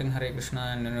 I'm chanting Hare Krishna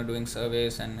and doing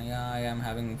service, and yeah, I am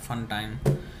having fun time.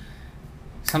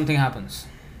 Something happens.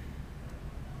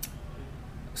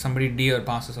 Somebody dear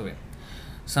passes away.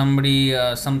 Somebody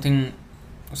some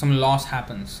loss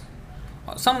happens.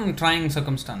 Some trying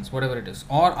circumstance, whatever it is.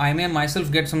 Or I may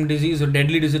myself get some disease or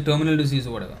deadly disease, terminal disease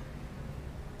or whatever.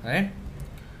 Right?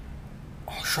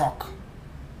 Oh, shock.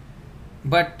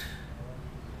 But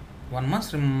one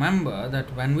must remember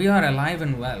that when we are alive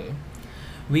and well,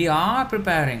 we are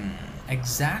preparing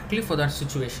exactly for those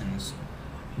situations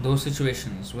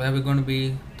where we're going to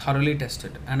be thoroughly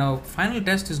tested. And our final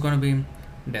test is going to be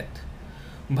death.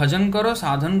 Bhajan karo,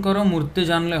 sadhan karo, murti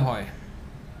janle hoy.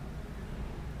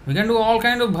 We can do all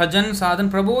kind of bhajan, sadhan.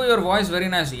 Prabhu, your voice very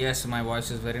nice. Yes, my voice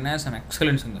is very nice. I'm an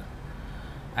excellent singer.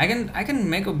 I can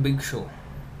make a big show.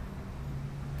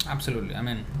 Absolutely. I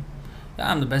mean,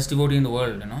 yeah, I'm the best devotee in the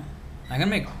world, I can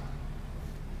make.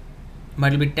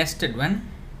 But it will be tested when?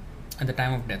 At the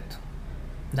time of death.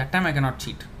 That time I cannot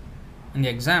cheat. In the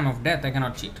exam of death, I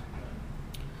cannot cheat.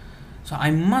 So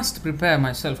I must prepare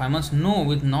myself. I must know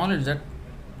with knowledge that,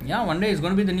 yeah, one day it's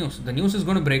going to be the news. The news is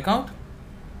going to break out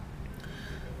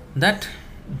that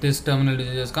this terminal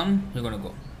disease has come, you're going to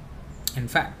go. In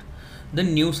fact, the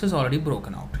news has already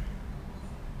broken out.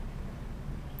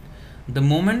 The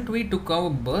moment we took our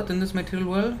birth in this material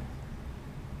world,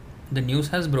 the news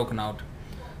has broken out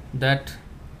that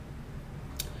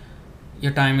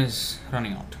your time is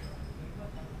running out.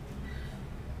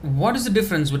 What is the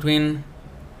difference between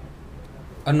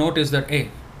a notice that,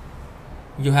 hey,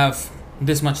 you have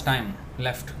this much time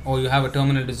left, or you have a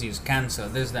terminal disease, cancer,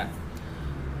 this, that?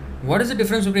 What is the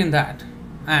difference between that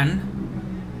and,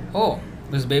 oh,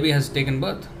 this baby has taken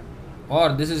birth,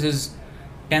 or this is his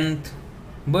 10th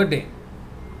birthday?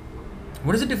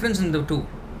 What is the difference in the two?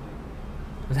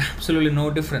 There's absolutely no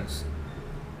difference.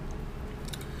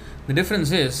 The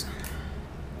difference is,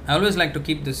 I always like to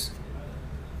keep this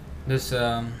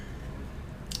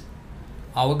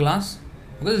hourglass,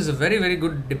 because it's a very, very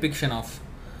good depiction of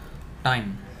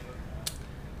time.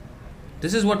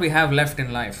 This is what we have left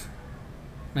in life.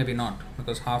 Maybe not,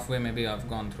 because halfway maybe I've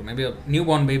gone through. Maybe a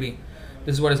newborn baby,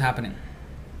 this is what is happening.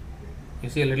 You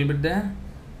see a little bit there?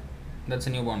 That's a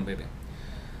newborn baby.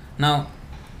 Now,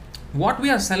 what we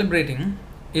are celebrating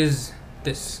is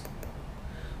this.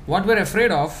 What we're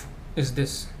afraid of is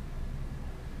this.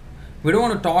 We don't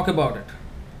want to talk about it.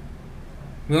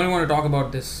 We only want to talk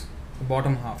about this, the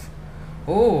bottom half.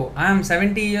 Oh, I am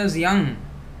 70 years young.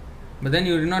 But then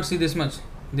you did not see this much,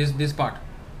 this part.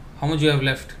 How much you have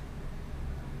left.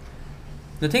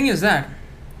 The thing is that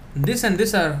this and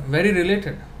this are very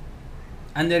related,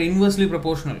 and they are inversely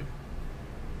proportional.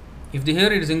 If the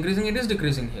here it is increasing, it is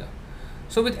decreasing here.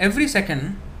 So with every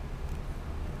second,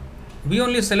 we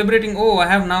only are celebrating, oh, I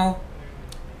have now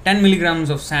 10 milligrams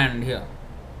of sand here.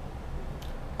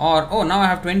 Or, oh, now I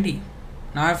have 20.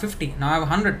 Now I have 50. Now I have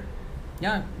 100.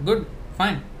 Yeah, good,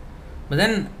 fine. But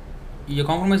then you're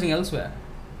compromising elsewhere.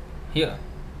 Here.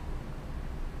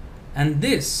 And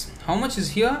this, how much is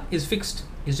here, is fixed.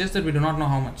 It's just that we do not know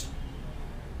how much.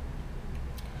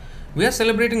 We are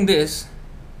celebrating this,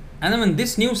 and then when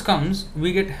this news comes,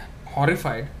 we get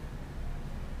horrified.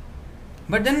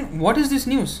 But then what is this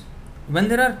news? When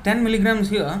there are 10 milligrams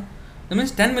here, that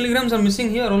means 10 milligrams are missing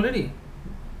here already.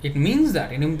 It means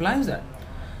that, it implies that.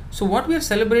 So what we are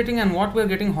celebrating and what we are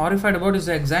getting horrified about is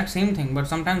the exact same thing, but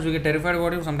sometimes we get terrified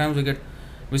about it, sometimes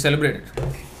we celebrate it.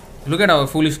 Look at our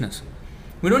foolishness.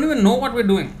 We don't even know what we're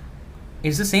doing.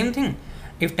 It's the same thing.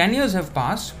 If 10 years have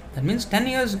passed, that means 10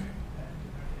 years,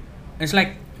 it's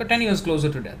like you're 10 years closer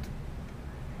to death.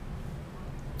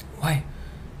 Why?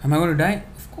 Am I going to die?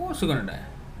 Of course you're going to die.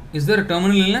 Is there a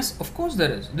terminal illness? Of course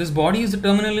there is. This body is a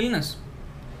terminal illness.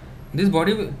 This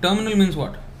body, terminal means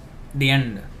what? The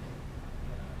end.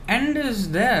 End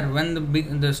is there when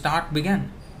the start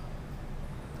began.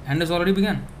 End has already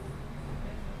begun.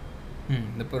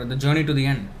 the journey to the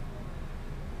end.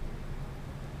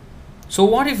 So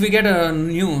what if we get a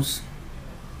news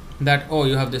that, oh,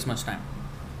 you have this much time?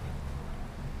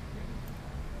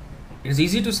 It's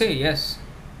easy to say, yes,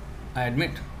 I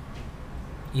admit.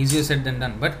 Easier said than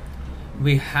done. But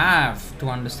we have to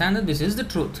understand that this is the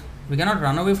truth. We cannot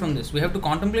run away from this. We have to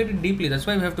contemplate it deeply. That's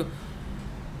why we have to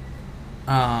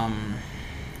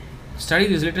study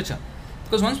this literature.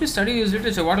 Because once we study this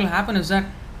literature, what will happen is that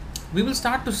we will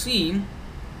start to see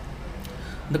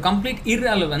the complete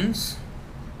irrelevance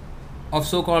of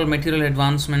so-called material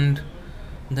advancement,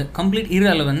 the complete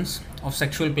irrelevance of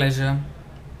sexual pleasure,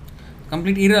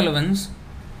 complete irrelevance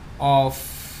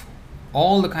of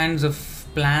all the kinds of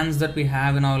plans that we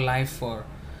have in our life for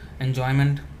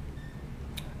enjoyment,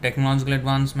 technological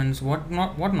advancements,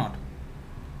 whatnot.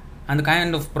 And the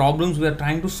kind of problems we are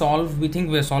trying to solve, we think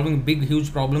we are solving big,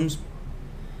 huge problems.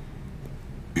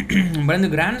 But in the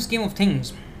grand scheme of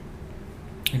things,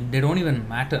 they don't even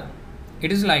matter.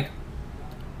 It is like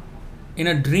in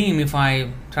a dream, if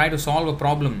I try to solve a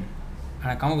problem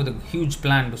and I come up with a huge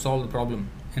plan to solve the problem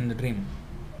in the dream,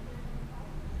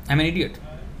 I'm an idiot.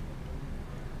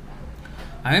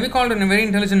 I may be called a very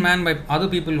intelligent man by other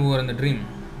people who are in the dream,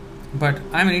 but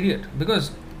I'm an idiot,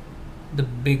 because the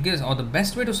biggest or the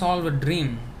best way to solve a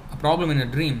problem in a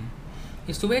dream,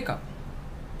 is to wake up.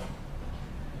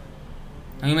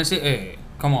 Now you may say, hey,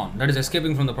 come on, that is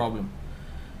escaping from the problem.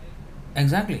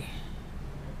 Exactly.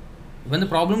 When the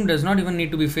problem does not even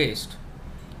need to be faced,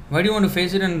 why do you want to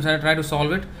face it and try to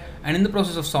solve it? And in the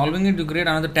process of solving it, you create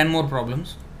another 10 more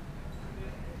problems.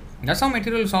 That's how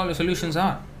material solutions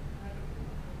are.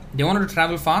 They wanted to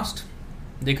travel fast.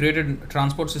 They created a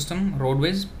transport system,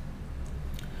 roadways.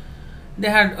 They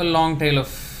have a long tail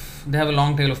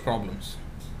of problems.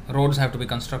 Roads have to be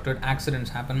constructed,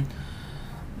 accidents happen,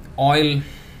 oil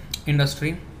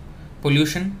industry,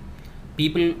 pollution,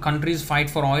 countries fight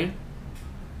for oil.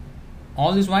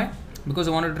 All this why? Because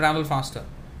they wanted to travel faster.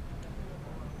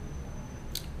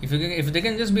 If they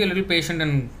can just be a little patient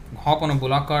and hop on a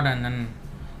bullock cart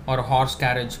or a horse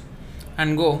carriage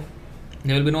and go,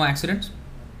 there will be no accidents,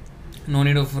 no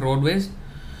need of roadways,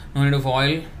 no need of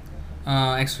oil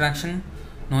extraction,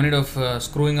 no need of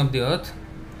screwing up the earth.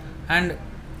 And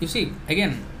you see,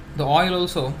 again, the oil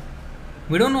also,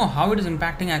 we don't know how it is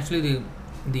impacting actually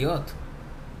the earth.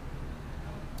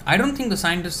 I don't think the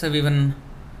scientists have even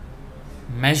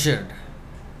measured.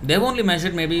 They've only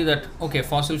measured maybe that, okay,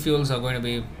 fossil fuels are going to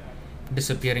be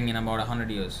disappearing in about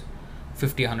 100 years,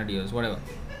 50, 100 years, whatever.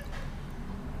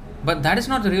 But that is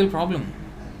not the real problem.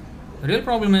 The real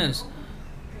problem is,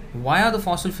 why are the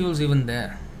fossil fuels even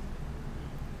there?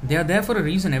 They are there for a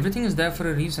reason. Everything is there for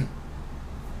a reason.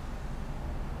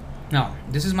 Now,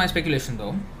 this is my speculation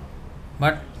though,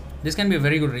 but this can be a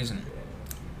very good reason.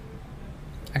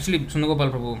 Actually,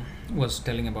 Sundar Prabhu was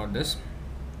telling about this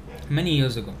many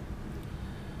years ago.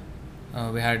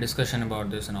 We had a discussion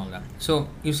about this and all that. So,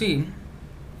 you see,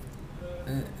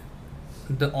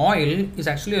 the oil is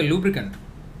actually a lubricant.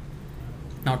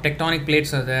 Now, tectonic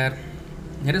plates are there.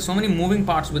 There are so many moving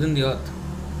parts within the earth.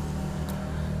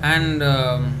 And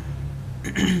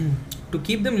to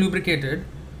keep them lubricated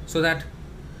so that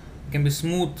it can be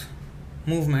smooth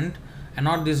movement and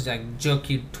not this like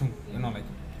jerky, like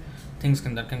things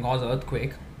that can cause an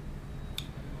earthquake.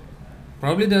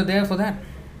 Probably they're there for that.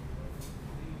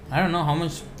 I don't know how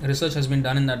much research has been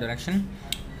done in that direction.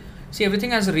 See, everything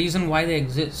has a reason why they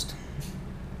exist.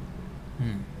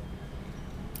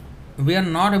 We are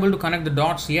not able to connect the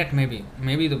dots yet, maybe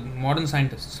the modern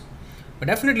scientists. But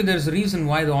definitely there is a reason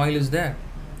why the oil is there,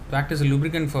 to act as a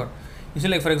lubricant for, you see,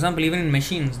 like for example, even in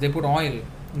machines, they put oil,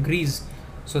 grease,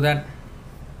 so that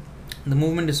the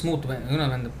movement is smooth.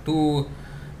 When the two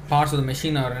parts of the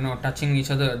machine are, touching each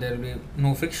other, there will be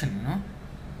no friction,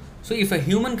 So if a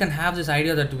human can have this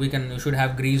idea that we should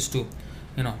have grease to,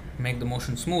 make the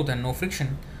motion smooth and no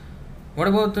friction, what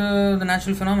about the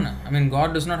natural phenomena? I mean,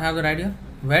 God does not have that idea.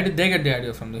 Where did they get the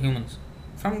idea from? The humans?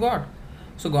 From God.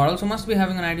 So God also must be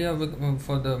having an idea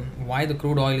for why the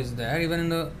crude oil is there,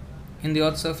 even in the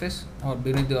earth's surface or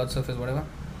beneath the earth's surface, whatever.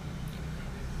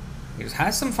 It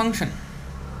has some function.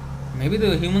 Maybe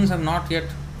the humans have not yet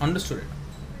understood it.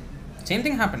 Same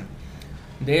thing happened.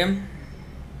 They,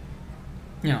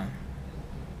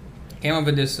 came up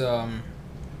with this,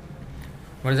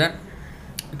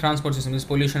 transport system, this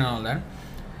pollution and all that.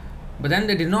 But then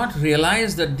they did not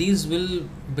realize that these will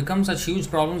become such huge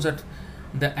problems that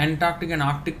the Antarctic and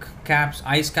Arctic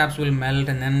ice caps will melt,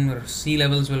 and then sea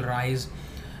levels will rise,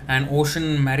 and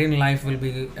marine life will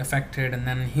be affected, and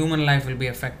then human life will be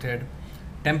affected,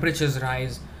 temperatures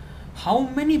rise. How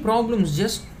many problems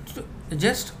is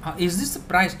this the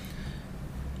price?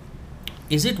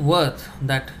 is it worth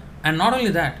that? And not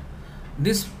only that,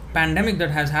 this pandemic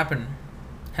that has happened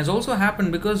has also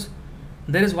happened because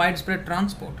there is widespread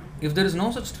transport. If there is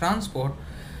no such transport,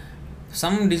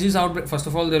 some disease outbreak, first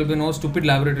of all, there will be no stupid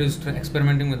laboratories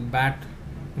experimenting with bat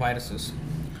viruses.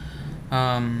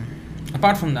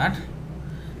 Apart from that,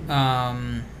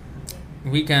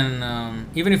 we can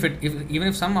even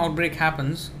if some outbreak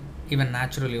happens, even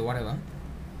naturally or whatever,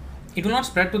 it will not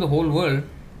spread to the whole world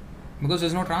because there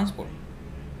is no transport,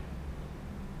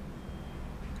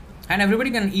 and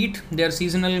everybody can eat their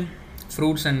seasonal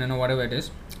fruits and whatever it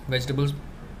is, vegetables,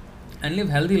 and live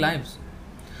healthy lives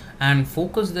and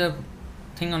focus their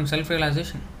thing on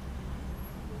self-realization.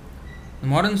 The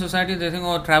modern society, they think,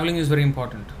 oh, traveling is very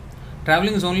important.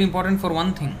 Traveling is only important for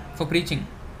one thing, for preaching.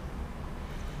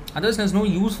 Others, there's no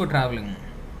use for traveling.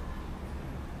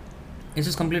 It's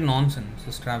just complete nonsense,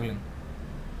 this traveling.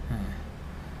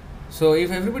 So if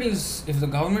the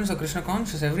governments are Krishna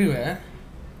conscious everywhere,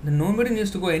 then nobody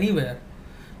needs to go anywhere,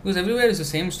 because everywhere is the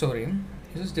same story.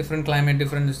 It's just different climate,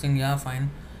 different this thing, yeah,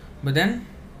 fine. But then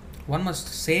one must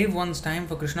save one's time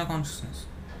for Krishna consciousness.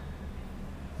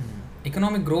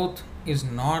 Economic growth is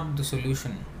not the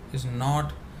solution, is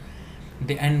not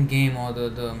the end game or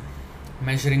the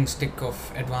measuring stick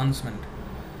of advancement.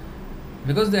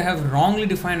 Because they have wrongly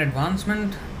defined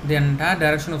advancement, the entire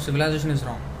direction of civilization is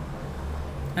wrong.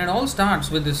 And it all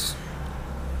starts with this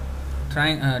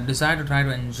desire to try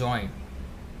to enjoy.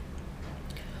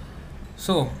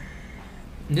 So,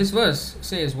 this verse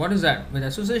says, what is that? With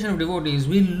association of devotees,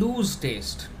 we lose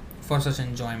taste for such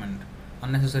enjoyment,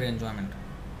 unnecessary enjoyment.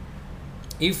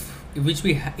 If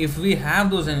we have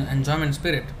those enjoyment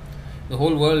spirit, the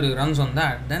whole world runs on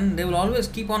that, then they will always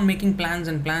keep on making plans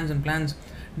and plans and plans,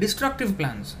 destructive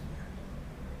plans.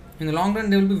 In the long run,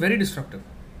 they will be very destructive.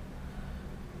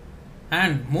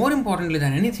 And more importantly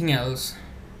than anything else,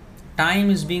 time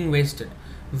is being wasted.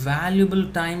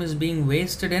 Valuable time is being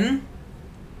wasted in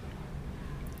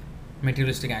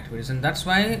materialistic activities. And that's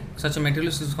why such a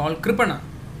materialist is called Kripana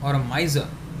or a miser.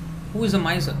 Who is a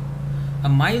miser? A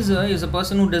miser is a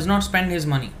person who does not spend his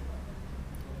money.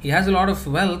 He has a lot of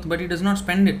wealth, but he does not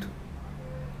spend it.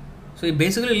 So he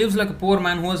basically lives like a poor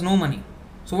man who has no money.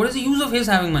 So what is the use of his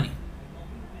having money?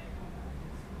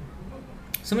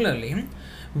 Similarly,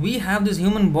 we have this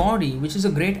human body, which is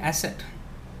a great asset.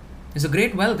 It's a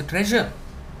great wealth, a treasure.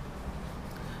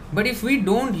 But if we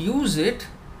don't use it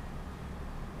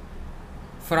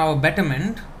for our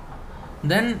betterment,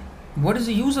 then what is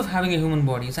the use of having a human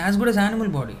body? It's as good as animal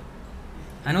body.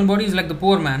 Animal body is like the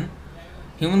poor man.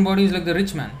 Human body is like the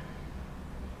rich man.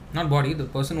 Not body, the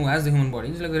person who has the human body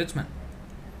is like the rich man.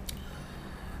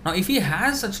 Now, if he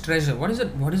has such treasure, why is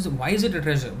it a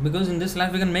treasure? Because in this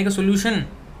life we can make a solution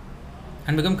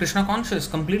and become Krishna conscious,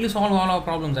 completely solve all our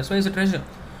problems. That's why it's a treasure.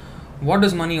 What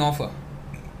does money offer?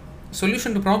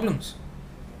 Solution to problems.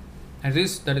 At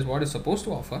least that is what it's supposed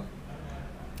to offer.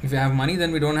 If we have money,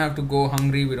 then we don't have to go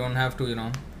hungry, we don't have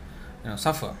to,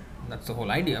 suffer. That's the whole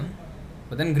idea.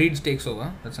 But then greed takes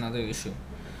over. That's another issue.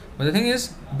 But the thing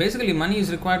is, basically money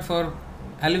is required for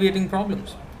alleviating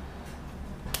problems.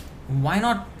 Why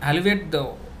not alleviate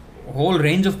the whole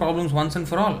range of problems once and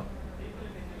for all?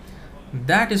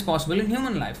 That is possible in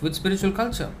human life with spiritual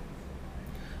culture.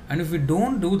 And if we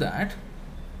don't do that,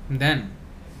 then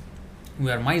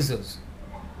we are misers.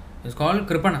 It's called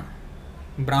Kripana.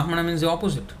 Brahmana means the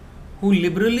opposite, who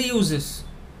liberally uses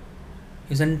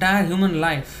his entire human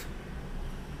life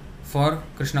for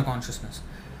Krishna consciousness.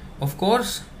 Of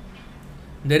course,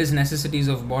 there is necessities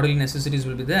of bodily necessities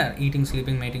will be there, eating,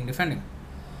 sleeping, mating, defending.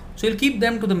 So he'll keep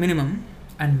them to the minimum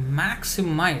and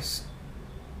maximize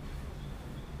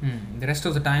the rest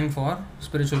of the time for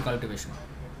spiritual cultivation.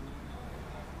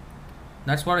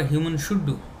 That's what a human should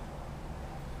do.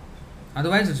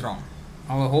 Otherwise it's wrong.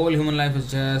 Our whole human life is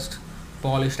just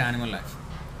polished animal life.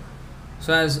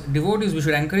 So as devotees, we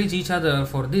should encourage each other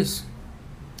for this.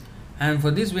 And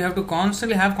for this, we have to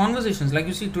constantly have conversations. Like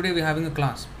you see, today we're having a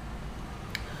class.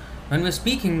 When we're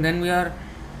speaking, then we are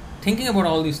thinking about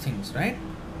all these things, right?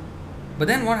 But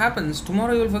then what happens?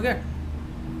 Tomorrow you will forget.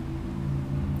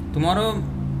 Tomorrow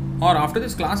or after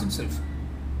this class itself.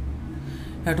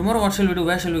 Yeah, tomorrow what shall we do?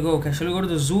 Where shall we go? Okay, shall we go to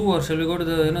the zoo or shall we go to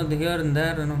the here and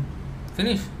there?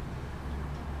 Finish.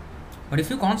 But if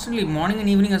you constantly morning and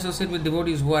evening associate with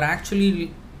devotees who are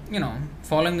actually,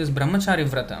 following this brahmachari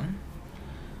vrata,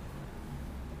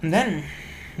 then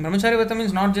brahmachari vrata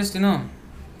means not just, not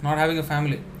having a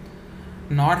family.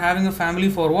 Not having a family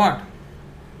for what?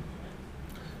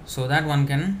 So that one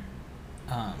can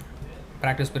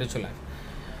practice spiritual life.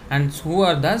 And who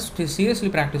are thus seriously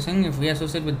practicing, if we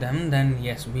associate with them, then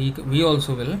yes, we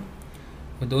also will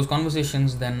with those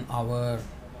conversations, then our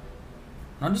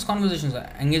not just conversations,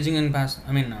 engaging in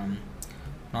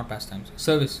not pastimes,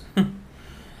 service,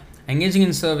 engaging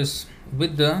in service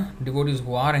with the devotees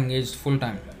who are engaged full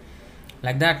time,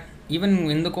 like that. Even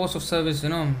in the course of service,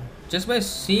 just by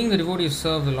seeing the devotees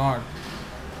serve the Lord,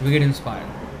 we get inspired.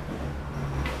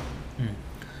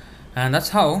 And that's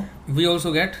how we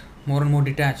also get more and more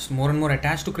detached, more and more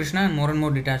attached to Krishna, and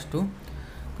more detached to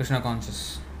Krishna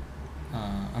conscious. More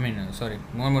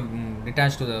and more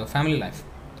detached to the family life.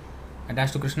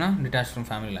 Attached to Krishna, detached from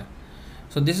family life.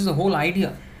 So this is the whole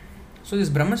idea. So this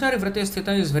Brahmachari Vrata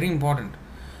Sthita is very important.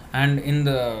 And in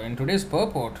today's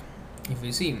purport, if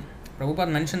we see, Prabhupada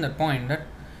mentioned that point, that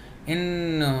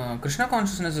in Krishna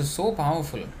consciousness is so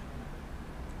powerful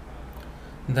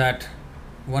that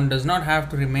one does not have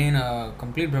to remain a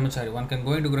complete brahmachari. One can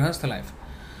go into grihastha life,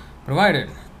 provided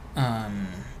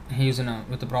he is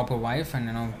with a proper wife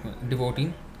and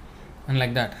devotee, and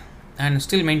like that, and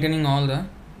still maintaining all the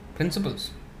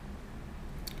principles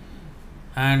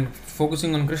and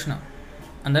focusing on Krishna,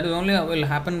 and that is only will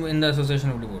happen in the association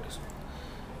of devotees.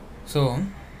 So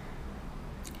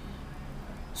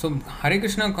Hare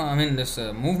Krishna, this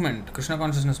movement, Krishna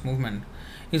consciousness movement,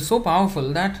 is so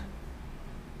powerful that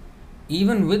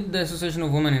even with the association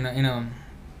of women in a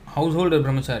household of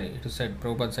brahmachari, it is said,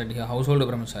 Prabhupada said here, household of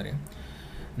brahmachari,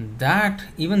 that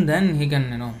even then he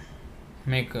can,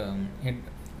 make it,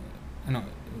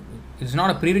 it's not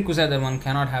a prerequisite that one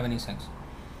cannot have any sex.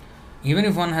 Even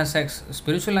if one has sex,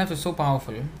 spiritual life is so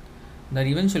powerful that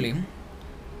eventually,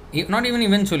 not even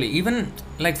eventually, even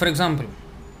like for example,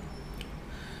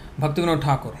 Bhaktivinoda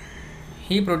Thakur,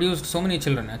 he produced so many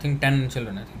children, I think 10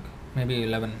 children, maybe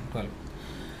 11, 12.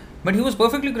 But he was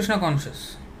perfectly Krishna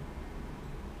conscious.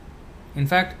 In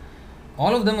fact,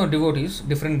 all of them were devotees,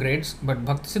 different grades, but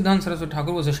Bhaktisiddhanta Saraswati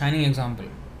Thakur was a shining example.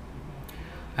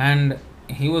 And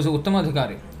he was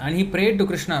Uttamadhikari. And he prayed to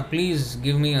Krishna, please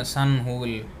give me a son who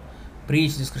will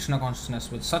preach this Krishna consciousness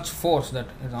with such force that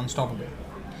is unstoppable.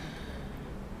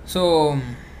 So,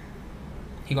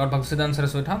 he got Bhaktisiddhanta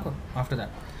Saraswati Thakur after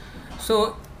that.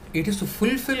 So, it is to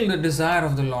fulfill the desire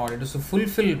of the Lord. It is to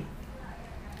fulfill.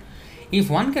 If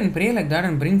one can pray like that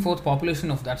and bring forth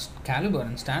population of that caliber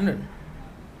and standard,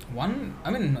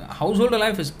 household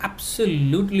life is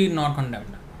absolutely not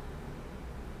condemned.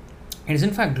 It is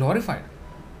in fact glorified.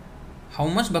 How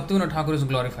much Bhaktivinoda Thakur is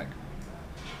glorified.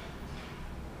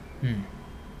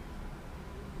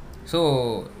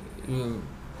 So,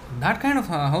 that kind of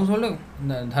household,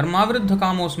 dharmavriddha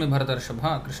kamosme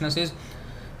bharatarshapha, Krishna says,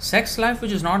 sex life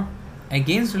which is not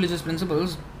against religious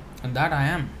principles, that I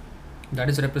am. That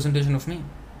is a representation of me.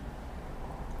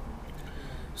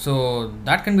 So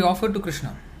that can be offered to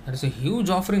Krishna. That is a huge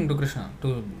offering to Krishna,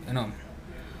 to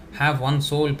have one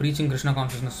soul preaching Krishna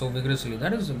consciousness so vigorously.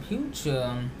 That is a huge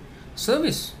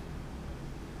service.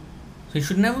 So it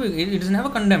is never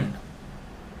condemned.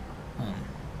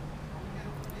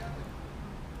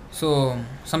 So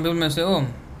some people may say, oh,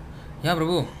 yeah,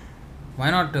 Prabhu,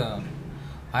 why not?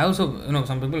 I also,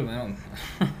 some people,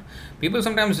 people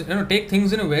sometimes, take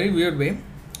things in a very weird way.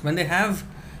 When they have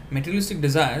materialistic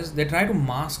desires, they try to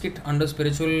mask it under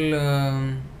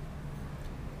spiritual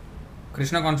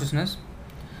Krishna consciousness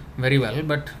very well.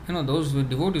 But, those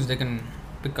devotees, they can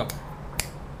pick up.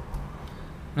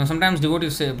 Sometimes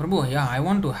devotees say, Prabhu, yeah, I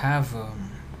want to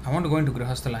go into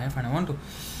grihastha life, and I want to,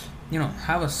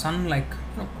 have a son like,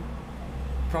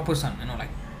 proper son, like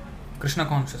Krishna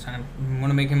conscious, and I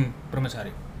want to make him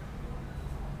brahmachari.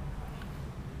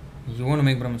 You want to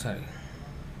make brahmachari?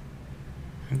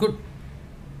 Good.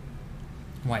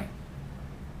 Why?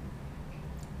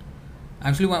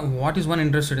 Actually, what is one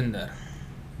interested in there?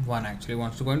 One actually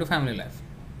wants to go into family life.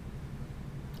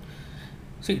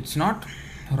 See, it's not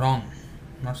wrong.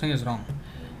 I'm not saying it's wrong.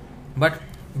 But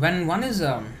when one is,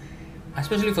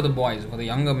 especially for the boys, for the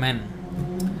younger men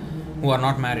who are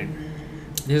not married,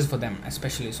 this is for them,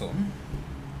 especially so,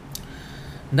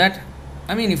 that,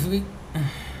 if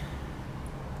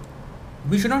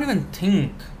we should not even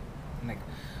think, like,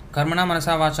 karmana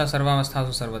manasa vacha sarvavasthasu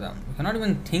sarvada. We cannot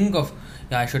even think of,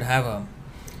 I should have a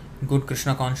good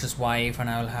Krishna conscious wife, and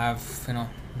I will have,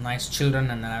 nice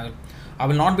children, and I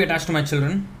will not be attached to my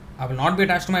children, I will not be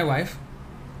attached to my wife,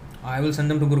 I will send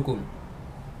them to Gurukul,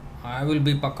 I will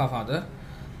be Pakka father,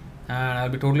 and I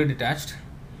will be totally detached,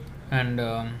 and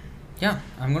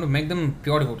I'm going to make them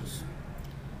pure devotees,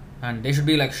 and they should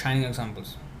be like shining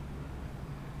examples.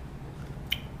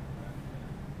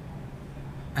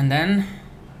 And then,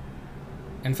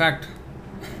 in fact,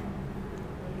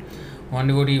 one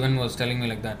devotee even was telling me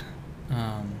like that,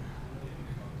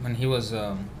 when he was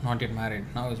not yet married,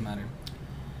 now he is married.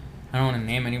 I don't want to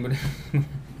name anybody.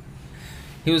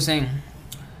 He was saying,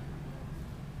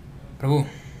 Prabhu,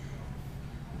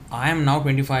 I am now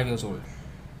 25 years old.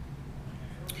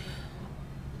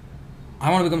 I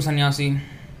want to become sannyasi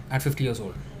at 50 years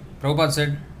old. Prabhupada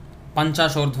said,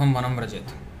 Panchashordhvam vanam vrajet.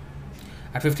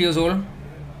 At 50 years old,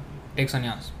 take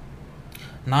sannyas.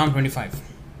 Now I'm 25.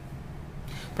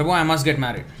 Prabhu, I must get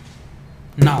married.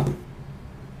 Now.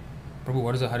 Prabhu,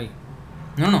 what is the hurry?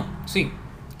 No. See,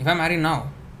 if I marry now,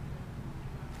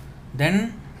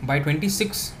 then by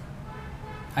 26,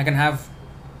 I can have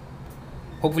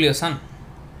hopefully a son.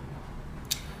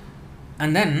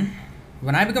 And then,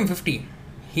 when I become 50,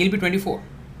 he'll be 24.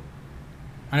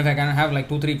 And if I can have like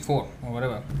 2, 3, 4 or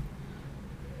whatever,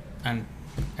 and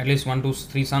at least 1, 2,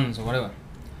 3 sons or whatever,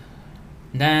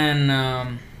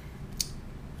 then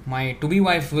my to-be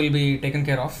wife will be taken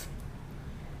care of,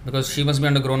 because she must be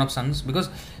under grown-up sons. Because,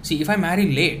 see, if I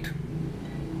marry late,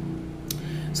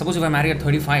 suppose if I marry at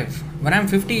 35, when I'm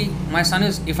 50, my son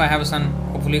is, if I have a son,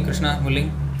 hopefully Krishna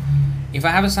willing, if I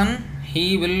have a son,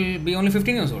 he will be only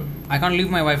 15 years old. I can't leave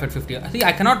my wife at 50. See,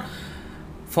 I cannot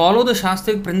follow the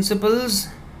Shastric principles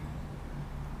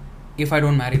if I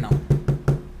don't marry now.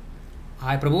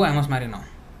 Prabhu, I must marry now.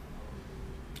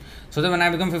 So that when I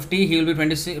become 50, he will be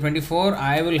 24,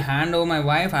 I will hand over my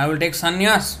wife, I will take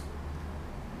sannyas.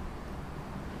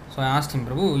 So I asked him,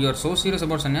 Prabhu, you are so serious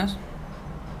about sannyas?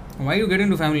 Why you get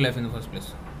into family life in the first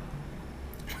place?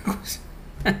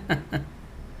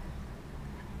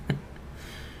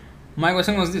 My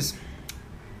question was this: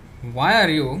 why are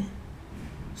you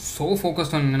so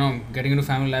focused on getting into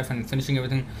family life and finishing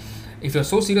everything? If you're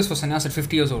so serious for sannyas at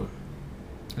 50 years old,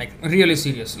 like really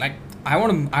serious, like I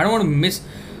don't want to miss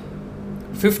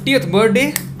 50th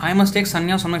birthday. I must take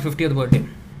sannyas on my 50th birthday.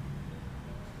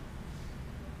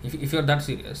 If you're that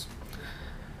serious,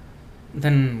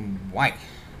 then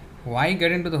why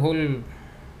get into the whole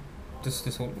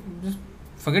this whole, just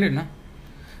forget it, na?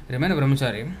 Remain a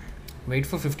brahmachari, wait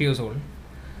for 50 years old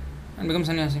and become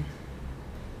sannyasi.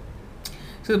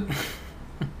 So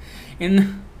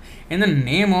in the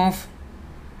name of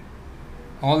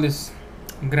all this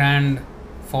grand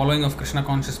following of Krishna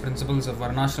conscious principles of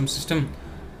Varnashram system,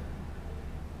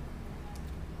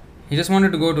 he just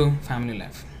wanted to go to family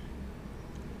life.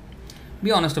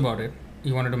 Be honest about it.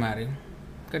 You wanted to marry,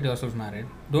 get yourself married.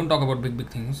 Don't talk about big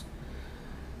things.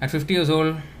 At 50 years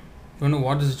old, don't know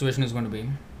what the situation is going to be.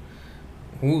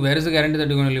 Where is the guarantee that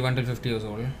you're going to live until 50 years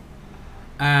old?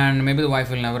 And maybe the wife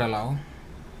will never allow.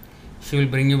 She will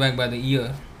bring you back by the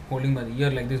ear, holding by the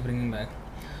ear like this, bringing back.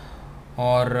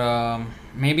 Or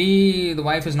maybe the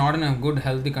wife is not in a good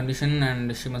healthy condition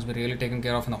and she must be really taken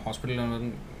care of in the hospital. I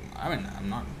mean, I'm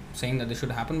not saying that this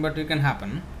should happen, but it can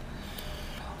happen.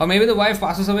 Or maybe the wife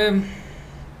passes away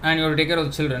and you have to take care of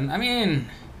the children. I mean,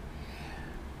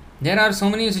 there are so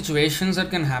many situations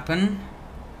that can happen.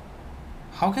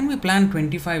 How can we plan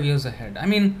 25 years ahead? I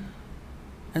mean,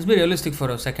 let's be realistic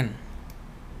for a second.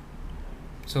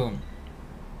 So,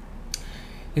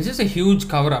 it's just a huge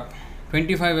cover-up.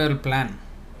 25-year plan.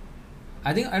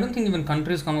 I don't think even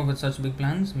countries come up with such big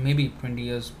plans. Maybe 20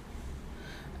 years.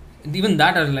 Even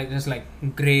that are just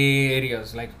grey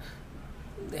areas. Like,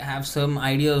 they have some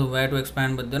idea of where to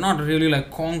expand, but they're not really like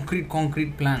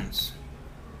concrete plans.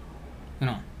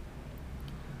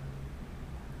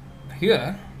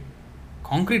 Here,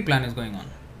 concrete plan is going on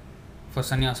for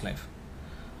sannyas life.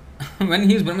 when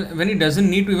he doesn't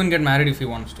need to even get married if he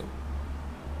wants to.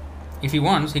 If he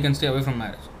wants, he can stay away from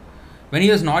marriage. When he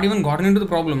has not even gotten into the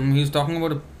problem, he is talking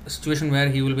about a situation where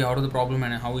he will be out of the problem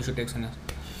and how he should take sannyas.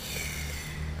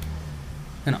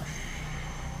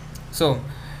 So,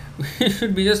 we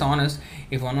should be just honest.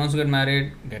 If one wants to get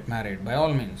married by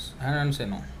all means. I don't say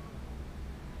no.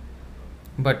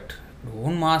 But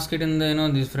don't mask it in the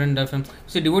different.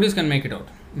 See, devotees can make it out.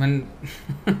 When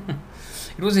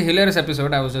it was a hilarious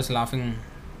episode, I was just laughing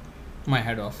my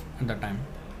head off at that time.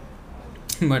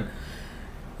 But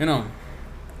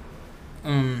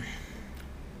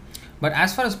but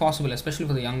as far as possible, especially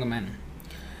for the younger men,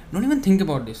 don't even think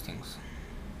about these things.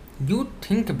 You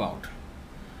think about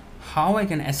how I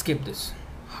can escape this,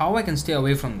 how I can stay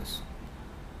away from this.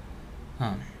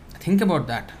 Think about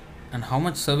that and how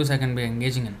much service I can be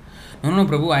engaging in. No,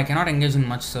 Prabhu, I cannot engage in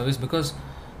much service because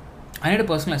I need a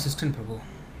personal assistant, Prabhu.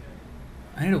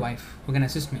 I need a wife who can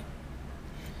assist me.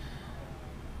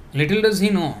 Little does he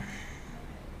know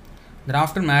that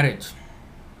after marriage,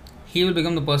 he will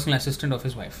become the personal assistant of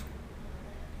his wife.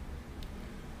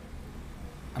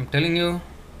 I'm telling you,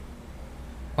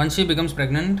 once she becomes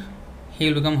pregnant, he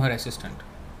will become her assistant.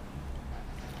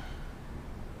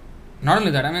 Not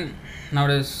only that, I mean,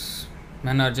 nowadays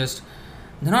men are they're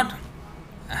not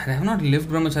they have not lived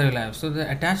brahmachari life, so they're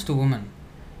attached to women.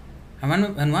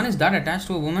 And when one is that attached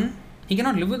to a woman, he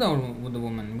cannot live with the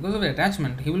woman. Because of the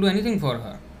attachment, he will do anything for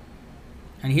her.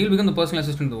 And he will become the personal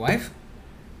assistant to the wife,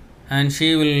 and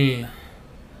she will,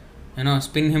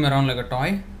 spin him around like a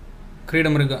toy.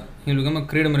 Kridamriga. He will become a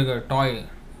Kridamriga toy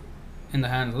in the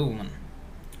hands of the woman.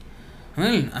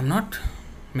 I'm not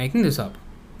making this up.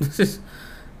 This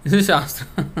is Shastra.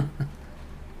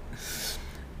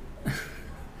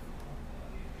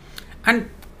 And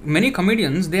many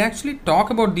comedians, they actually talk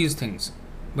about these things,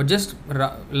 but just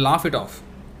laugh it off.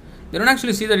 They don't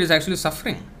actually see that he's actually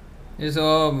suffering. It's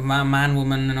a man,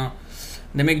 woman,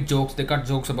 they make jokes, they cut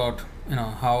jokes about,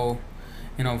 how,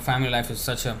 family life is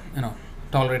such a,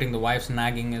 tolerating the wife's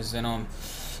nagging is,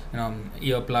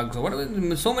 earplugs or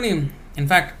whatever. So many, in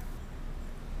fact,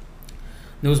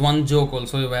 there was one joke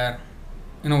also where,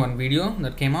 one video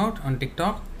that came out on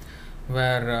TikTok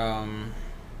where,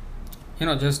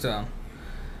 just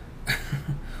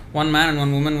one man and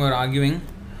one woman were arguing,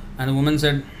 and the woman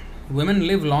said, women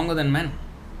live longer than men.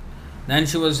 Then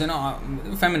she was,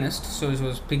 feminist, so she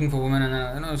was speaking for women,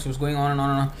 and she was going on and on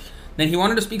and on. Then he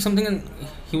wanted to speak something, and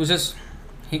he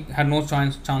had no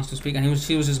chance to speak, and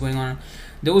she was just going on.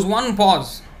 There was one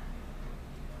pause,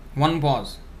 and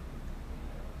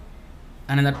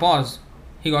in that pause,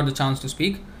 he got the chance to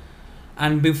speak,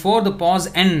 and before the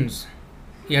pause ends,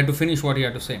 he had to finish what he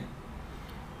had to say,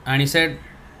 and he said,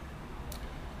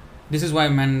 "This is why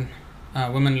women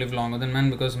live longer than men,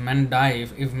 because men die.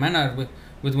 If men are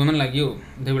with women like you,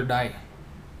 they will die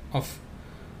of,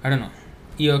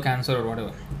 ear cancer or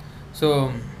whatever."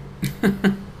 So,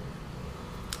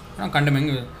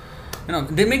 condemning,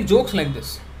 they make jokes like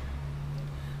this,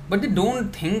 but they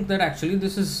don't think that actually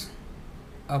this is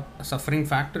a suffering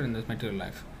factor in this material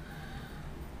life.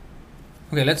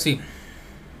 Okay, let's see.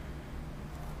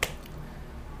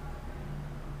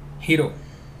 Hero.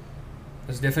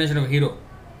 This definition of hero.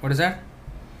 What is that?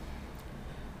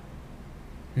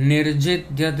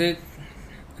 Nirjityadik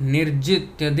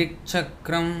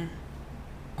chakram.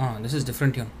 This is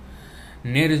different here.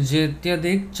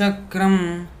 Nirjityadik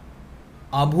chakram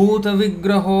abhuta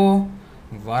vigraho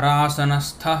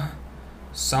varasanastha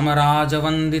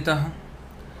samarajavanditah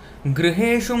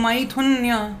griheshu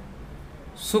maithunya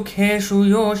sukheshu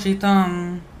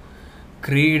yoshitam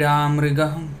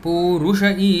kridamriga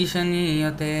purusha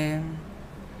ishaniyate.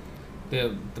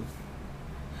 The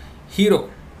hero,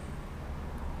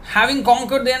 having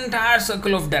conquered the entire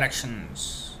circle of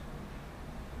directions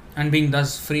and being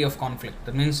thus free of conflict.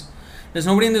 That means there's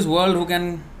nobody in this world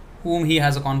whom he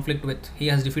has a conflict with. He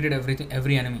has defeated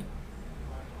every enemy.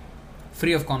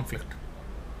 Free of conflict.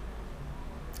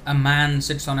 A man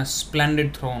sits on a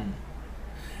splendid throne,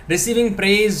 receiving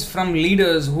praise from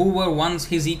leaders who were once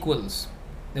his equals.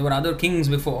 There were other kings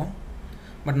before,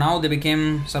 but now they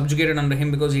became subjugated under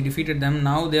him because he defeated them.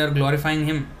 Now they are glorifying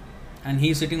him, and he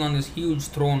is sitting on this huge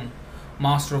throne,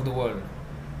 master of the world.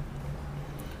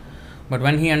 But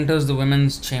when he enters the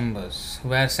women's chambers,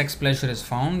 where sex pleasure is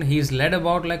found, he is led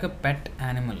about like a pet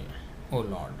animal. Oh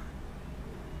Lord.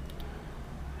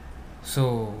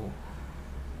 So,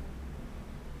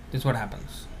 this is what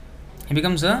happens. He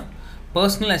becomes a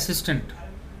personal assistant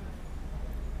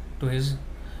to his...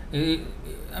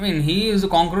 he is the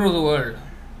conqueror of the world.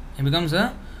 He becomes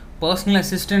a personal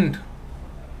assistant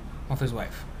of his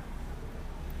wife.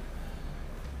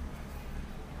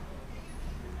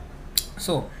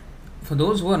 So, for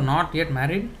those who are not yet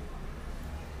married,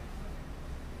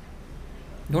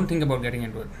 don't think about getting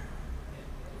into it.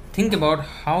 Think about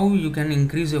how you can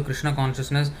increase your Krishna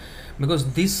consciousness,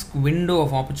 because this window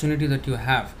of opportunity that you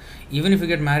have, even if you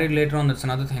get married later on, that's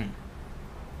another thing.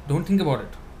 Don't think about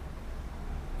it.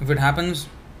 If it happens,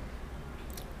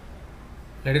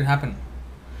 let it happen.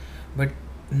 But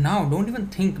now, don't even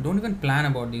plan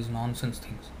about these nonsense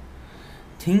things.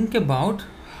 Think about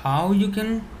how you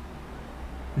can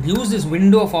use this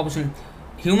window of opportunity.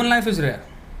 Human life is rare.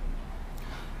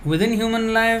 Within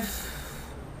human life,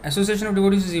 association of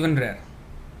devotees is even rare.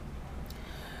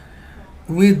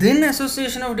 Within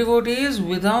association of devotees,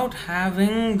 without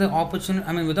having the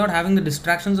opportunity, without having the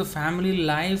distractions of family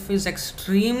life, is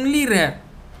extremely rare.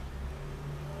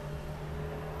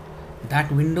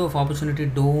 That window of opportunity,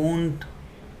 don't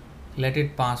let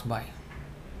it pass by.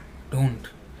 Don't.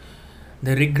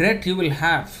 The regret you will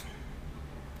have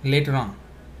later on.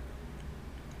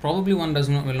 Probably one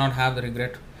will not have the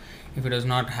regret if he does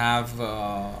not have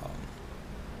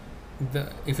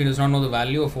if he does not know the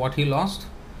value of what he lost.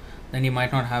 Then he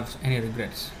might not have any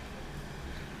regrets.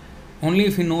 Only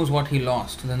if he knows what he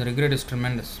lost, then the regret is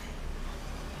tremendous.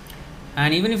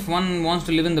 And even if one wants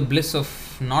to live in the bliss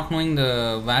of not knowing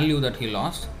the value that he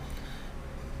lost,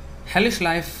 hellish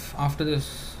life after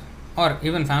this, or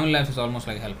even family life, is almost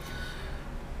like hell.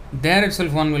 There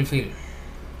itself one will feel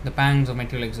the pangs of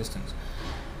material existence.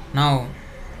 Now,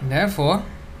 therefore,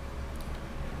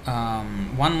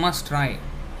 one must try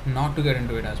not to get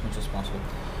into it as much as possible.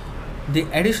 The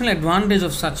additional advantage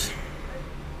of such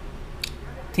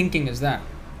thinking is that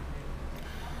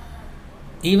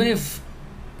even if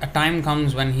a time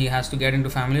comes when he has to get into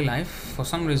family life for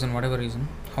some reason, whatever reason,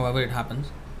 however it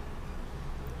happens,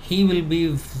 he will be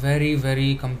very,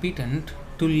 very competent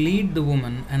to lead the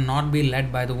woman and not be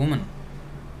led by the woman.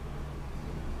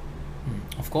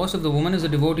 Of course, if the woman is a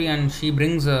devotee and she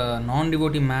brings a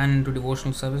non-devotee man into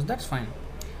devotional service, that's fine.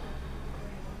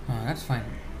 That's fine.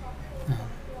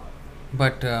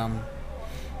 But a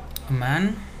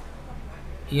man,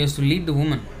 he has to lead the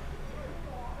woman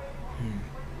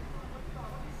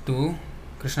to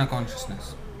Krishna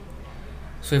consciousness.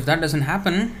 So if that doesn't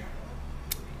happen,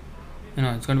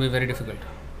 it's going to be very difficult.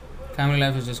 Family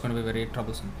life is just going to be very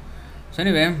troublesome. So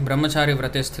anyway, brahmachari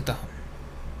vrate sthita.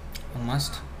 One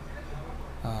must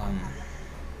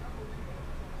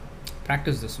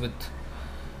practice this with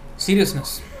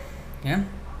seriousness. Yeah.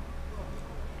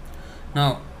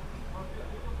 Now,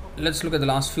 let's look at the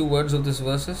last few words of this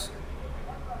verses.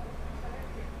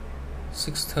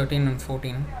 6, 13 and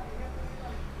 14.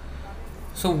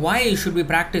 So why should we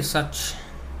practice such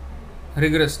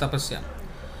rigorous tapasya?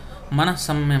 Mana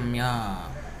samyamya.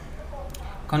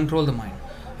 Control the mind.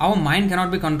 Our mind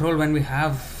cannot be controlled when we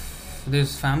have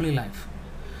this family life.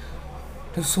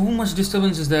 There's so much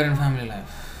disturbance is there in family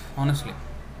life. Honestly.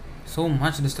 So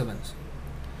much disturbance.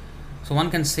 So one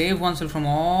can save oneself from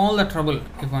all the trouble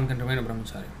if one can remain a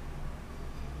brahmachari.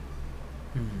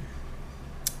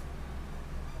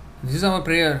 This is our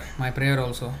prayer, my prayer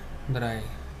also, that I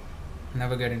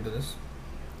never get into this.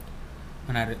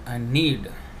 And I need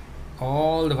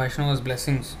all the Vaishnava's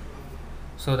blessings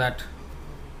so that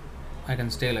I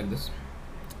can stay like this.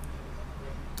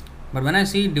 But when I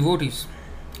see devotees,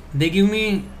 they give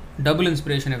me double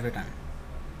inspiration every time.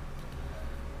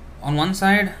 On one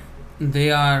side,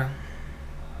 they are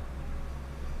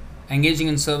engaging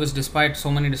in service despite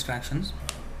so many distractions.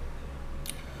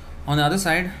 On the other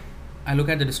side, I look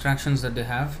at the distractions that they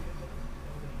have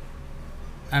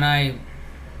and I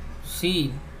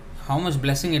see how much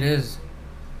blessing it is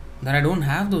that I don't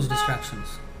have those distractions.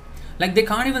 Like they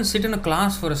can't even sit in a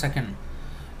class for a second.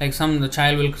 Like the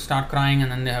child will start crying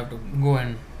and then they have to go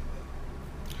and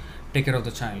take care of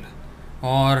the child.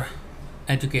 Or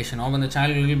education. Or when the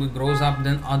child grows up,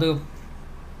 then other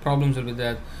problems will be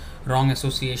there. Wrong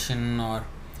association or,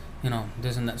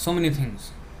 this and that. So many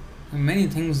things. Many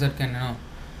things that can,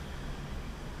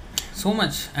 so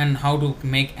much, and how to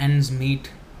make ends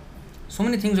meet. So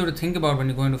many things you have to think about when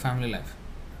you go into family life.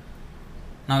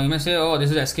 Now you may say, oh,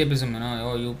 this is escapism,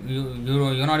 oh,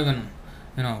 you're not even,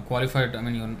 qualified. I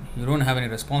mean, you don't have any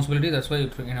responsibility. That's why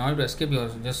in order to escape, you're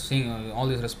just seeing all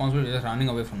these responsibilities, just running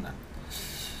away from that.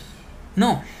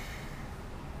 No.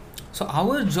 So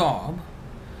our job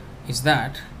is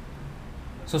that.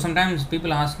 So sometimes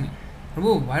people ask me,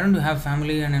 Prabhu, why don't you have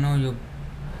family and you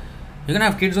can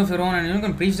have kids of your own and you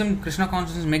can preach them Krishna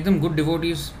consciousness, make them good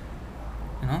devotees,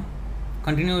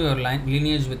 continue your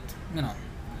lineage with,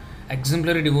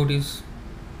 exemplary devotees.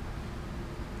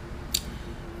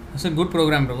 It's a good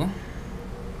program, Prabhu.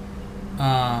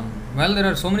 Well, there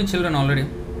are so many children already.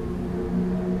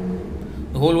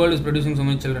 The whole world is producing so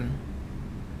many children.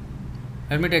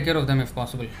 Let me take care of them if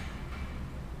possible.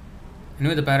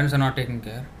 Anyway, the parents are not taking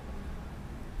care.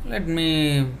 Let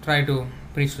me try to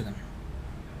preach to them.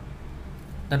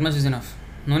 That much is enough.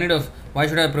 No need of, why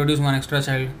should I produce one extra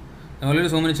child? There are already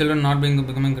so many children not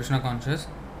becoming Krishna conscious.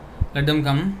 Let them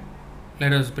come.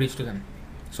 Let us preach to them.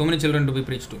 So many children to be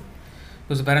preached to.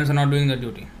 Because the parents are not doing their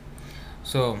duty.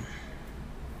 So,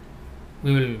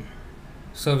 we will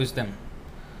service them.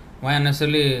 Why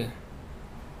unnecessarily,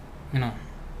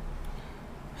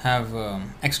 have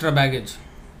extra baggage?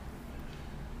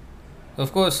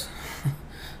 Of course,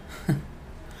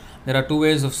 there are two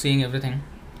ways of seeing everything.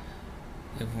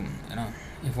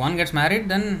 If one gets married,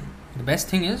 then the best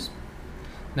thing is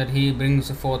that he brings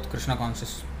forth Krishna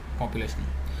conscious population.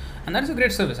 And that is a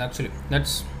great service actually.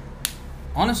 That's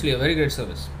honestly a very great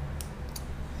service.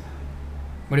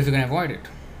 But if you can avoid it,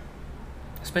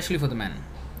 especially for the men.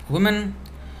 Women,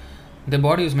 their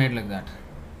body is made like that.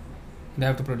 They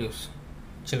have to produce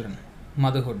children,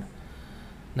 motherhood.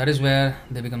 That is where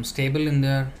they become stable in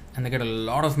there and they get a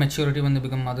lot of maturity when they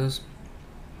become mothers.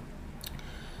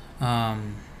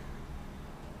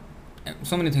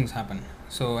 So many things happen.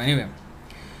 So anyway,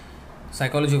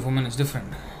 psychology of women is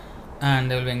different. and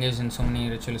they will be engaged in so many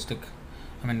ritualistic,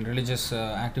 religious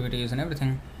activities and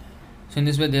everything. So in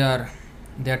this way, they are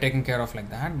taken care of like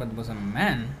that. But as a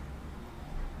man,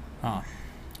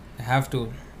 they have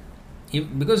to,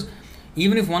 because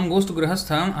even if one goes to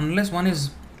grihastha, unless one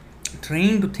is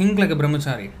trained to think like a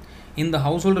brahmachari, in the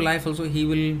household life also he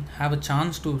will have a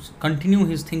chance to continue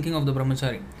his thinking of the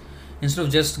brahmachari, instead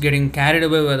of just getting carried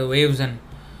away by the waves and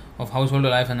of household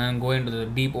life and then go into the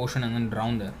deep ocean and then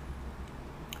drown there.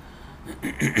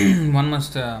 One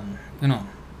must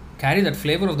carry that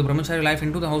flavor of the brahmachari life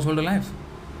into the household life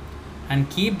and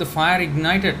keep the fire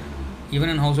ignited even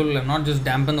in household life, not just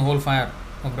dampen the whole fire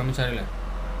of brahmachari life.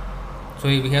 So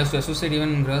if he has to associate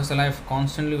even in grihastha life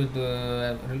constantly with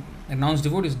renounced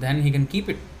devotees, then he can keep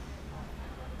it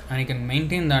and he can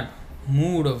maintain that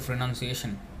mood of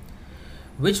renunciation,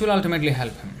 which will ultimately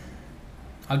help him,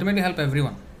 ultimately help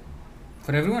everyone.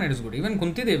 For everyone it is good. Even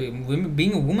Kunti Devi,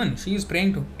 being a woman, she is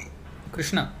praying to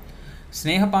Krishna.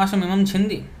 Sneha Pasham Imam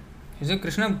Chindi. She said,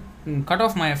 Krishna, cut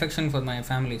off my affection for my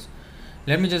families.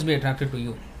 Let me just be attracted to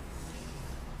you.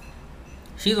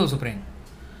 She is also praying.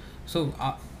 So,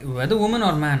 whether woman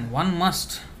or man, one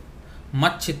must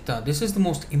Matchitta. This is the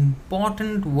most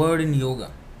important word in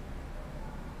yoga.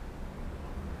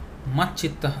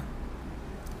 Matchitta.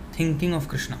 Thinking of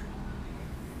Krishna.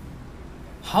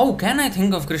 How can I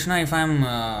think of Krishna if I am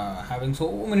having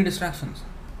so many distractions?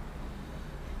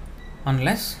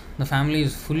 Unless the family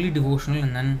is fully devotional,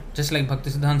 and then just like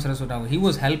Bhaktisiddhanta Saraswati Thakur, he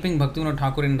was helping Bhaktivinoda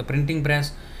Thakur in the printing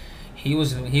press. He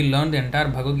learned the entire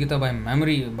Bhagavad Gita by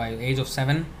memory by age of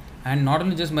 7, and not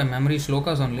only just by memory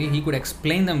shlokas only, he could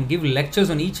explain them, give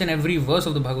lectures on each and every verse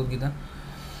of the Bhagavad Gita.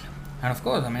 And of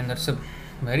course, that's a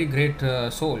very great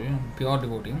soul, pure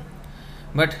devotee.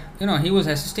 But he was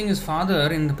assisting his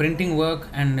father in the printing work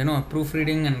and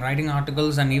proofreading and writing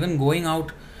articles and even going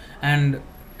out and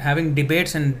having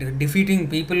debates and defeating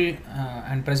people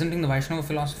and presenting the Vaishnava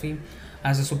philosophy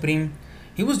as a supreme.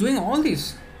 He was doing all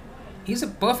these. He was a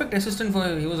perfect assistant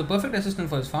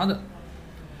for his father.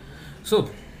 So,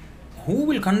 who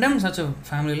will condemn such a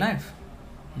family life?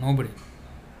 Nobody.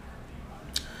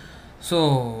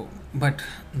 So, but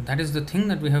that is the thing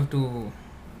that we have to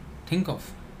think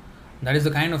of. That is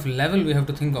the kind of level we have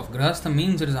to think of. Grihastha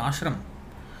means it is ashram.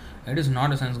 It is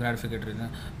not a sense gratificatory.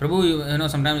 Prabhu,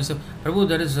 sometimes you say, Prabhu,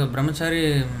 that is a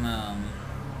brahmachari,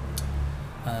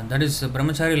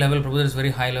 level. Prabhu, that is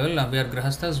very high level. We are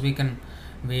grihasthas. We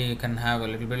can have a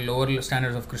little bit lower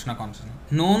standards of Krishna consciousness.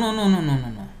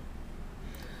 No.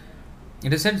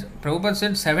 It is said, Prabhupada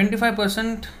said,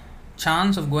 75%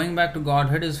 chance of going back to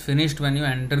Godhead is finished when you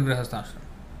enter grihastha ashram.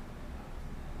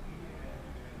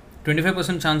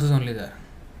 25% chance is only there.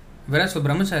 Whereas for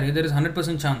brahmachari, there is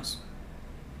 100% chance.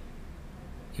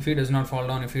 If he does not fall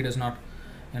down, if he does not,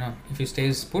 if he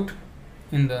stays put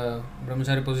in the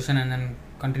brahmachari position and then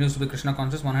continues to be Krishna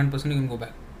conscious, 100% you can go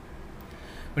back.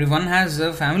 But if one has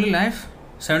a family life,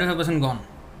 75% gone.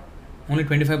 Only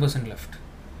 25% left.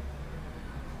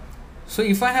 So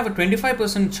if I have a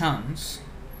 25% chance,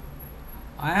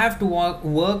 I have to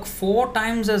work 4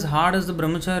 times as hard as the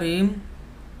brahmachari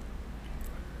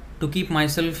to keep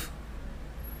myself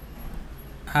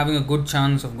having a good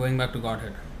chance of going back to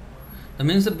Godhead. That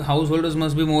means the householders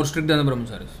must be more strict than the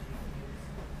brahmacharis.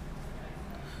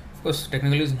 Of course,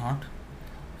 technically it's not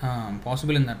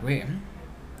possible in that way.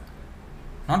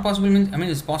 Not possible means,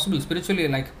 it's possible spiritually,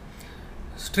 like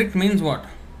strict means what?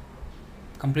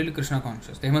 Completely Krishna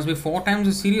conscious. They must be 4 times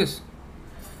as serious.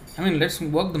 Let's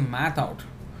work the math out.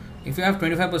 If you have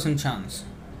 25% chance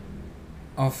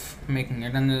of making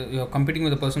it and you're competing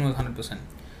with a person who has 100%,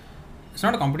 it's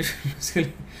not a competition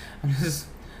basically. Just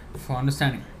for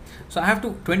understanding. So I have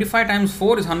to, 25 times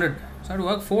 4 is 100. So I have to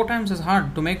work 4 times as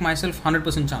hard to make myself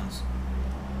 100% chance.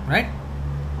 Right?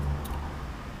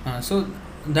 So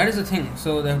that is the thing.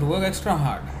 So they have to work extra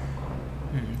hard.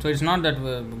 So it's not that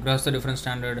grihastha different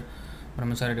standard,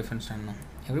 brahmachari different standard. No.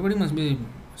 Everybody must be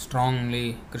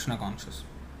strongly Krishna conscious.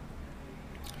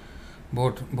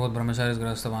 Both brahmacharis,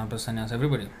 grihastha, vanaprastha, sannyas,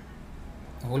 everybody.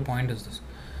 The whole point is this.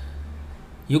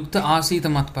 Yukta asita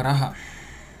matparaha.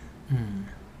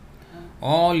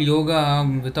 All yoga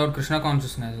without Krishna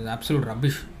consciousness is absolute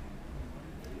rubbish.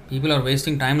 People are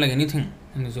wasting time like anything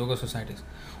in these yoga societies.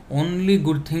 Only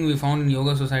good thing we found in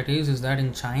yoga societies is that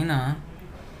in China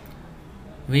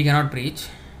we cannot preach,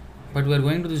 but we are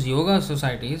going to these yoga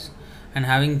societies and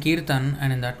having kirtan,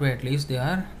 and in that way at least they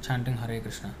are chanting Hare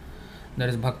Krishna. That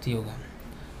is Bhakti Yoga.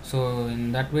 So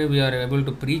in that way we are able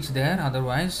to preach there.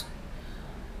 Otherwise,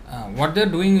 what they are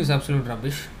doing is absolute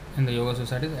rubbish in the yoga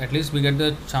societies. At least we get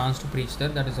the chance to preach there.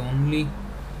 That is the only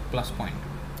plus point.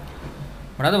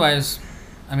 But otherwise,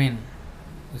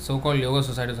 The so-called yoga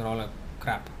societies are all a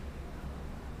crap.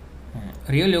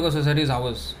 Real yoga society is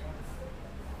ours.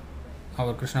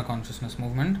 Our Krishna consciousness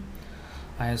movement,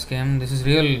 ISKM. This is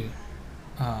real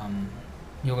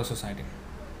yoga society.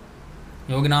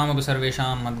 Yoginam abhi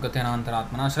sarvesham madgatena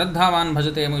antaratmana shraddhavan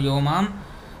bhajate yomam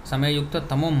samyukta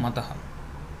tamom matah.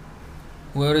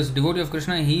 Whoever is devotee of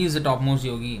Krishna, he is the topmost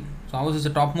yogi. So ours is the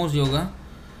topmost yoga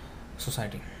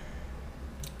society.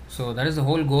 So that is the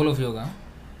whole goal of yoga.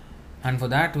 And for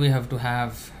that we have to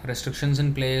have restrictions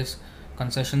in place,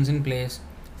 concessions in place,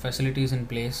 facilities in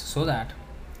place, so that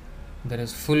there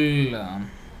is full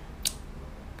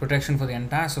protection for the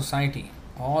entire society,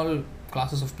 all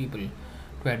classes of people,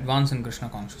 to advance in Krishna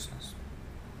consciousness.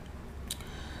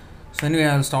 So anyway,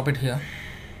 I'll stop it here.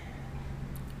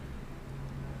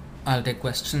 I'll take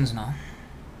questions now.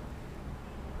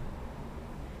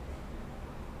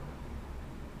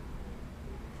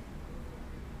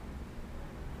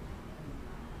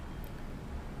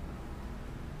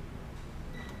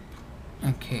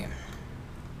 Okay.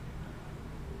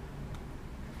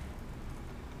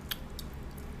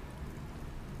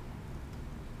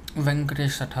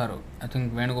 Venkatesh Satharu, I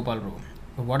think Venugopal Prabhu.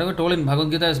 But whatever told in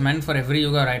Bhagavad Gita is meant for every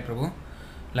yoga, right, Prabhu?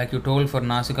 Like you told for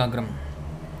Nasikagram.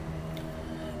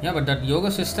 Yeah, but that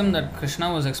yoga system that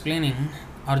Krishna was explaining,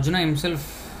 Arjuna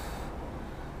himself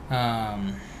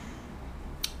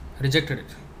rejected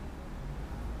it.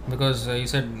 Because he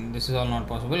said, this is all not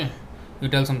possible. You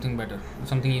tell something better,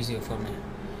 something easier for me.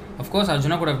 Of course,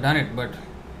 Arjuna could have done it, but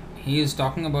he is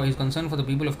talking about his concern for the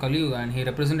people of Kali Yuga, and he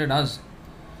represented us.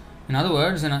 In other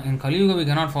words, in Kali Yuga, we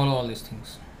cannot follow all these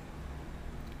things.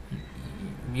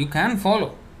 You can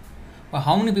follow, but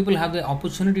how many people have the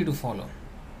opportunity to follow?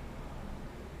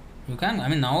 You can. I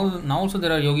mean, now also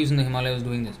there are yogis in the Himalayas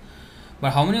doing this.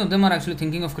 But how many of them are actually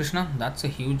thinking of Krishna? That's a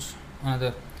huge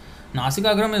another.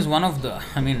 Nasikagram is one of the,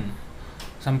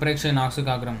 Sampreksha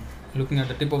Nasikagram, looking at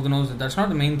the tip of the nose. That's not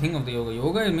the main thing of the yoga.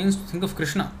 Yoga, it means to think of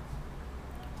Krishna.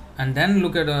 And then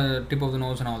look at the tip of the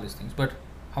nose and all these things. But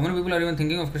how many people are even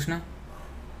thinking of Krishna?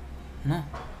 No.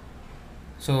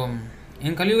 So,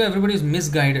 in Kali Yuga, everybody is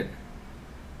misguided.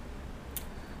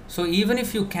 So, even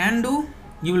if you can do,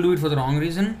 you will do it for the wrong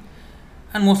reason.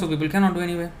 And most of the people cannot do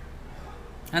anyway.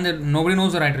 And nobody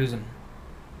knows the right reason.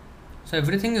 So,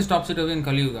 everything is topsy-turvy in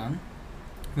Kali Yuga.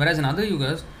 Whereas in other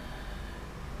yugas,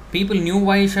 people knew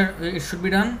why it should be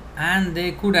done, and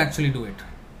they could actually do it.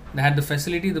 They had the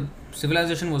facility, the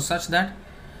civilization was such that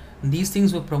these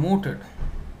things were promoted.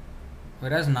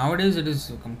 Whereas nowadays it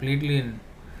is completely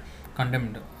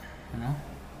condemned.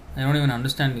 They don't even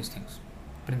understand these things,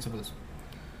 principles.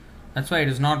 That's why it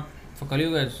is not, for Kali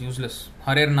Yuga it's useless.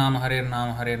 Harer Nama, Harer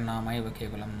Nama, Harer Nama, Eva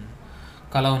Kevalam.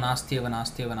 Kalau Nastyeva,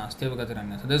 Nastyeva, Nastyeva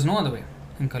Gatiranya. So there is no other way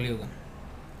in Kali Yuga.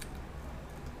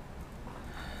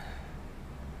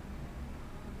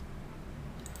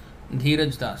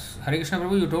 Dheeraj Das. Hare Krishna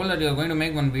Prabhu, you told that you are going to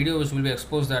make one video which will be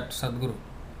exposed at Sadguru,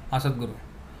 Asadguru.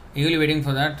 Eagerly waiting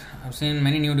for that. I've seen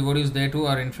many new devotees there too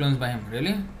are influenced by him.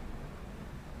 Really?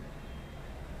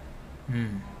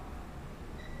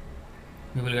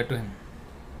 We will get to him.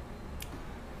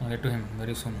 I'll get to him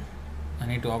very soon. I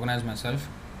need to organize myself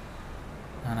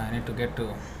and I need to get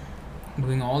to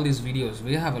doing all these videos.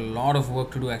 We have a lot of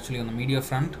work to do actually on the media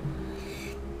front.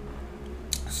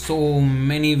 So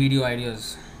many video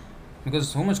ideas. Because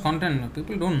so much content,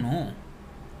 people don't know.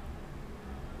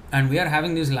 And we are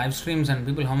having these live streams and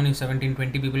people, how many, 17,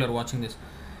 20 people are watching this.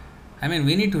 I mean,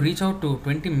 we need to reach out to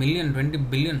 20 million, 20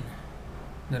 billion.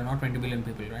 There are not 20 billion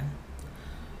people,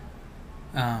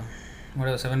 right?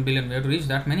 Whatever, 7 billion, we have to reach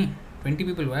that many. 20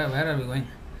 people, where are we going?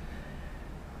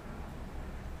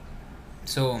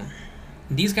 So,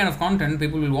 these kind of content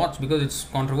people will watch because it's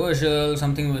controversial,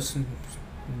 something was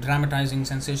dramatizing,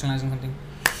 sensationalizing something.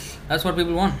 That's what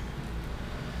people want.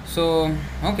 So,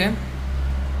 okay.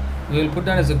 We will put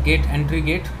that as a entry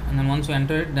gate, and then once we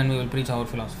enter it, then we will preach our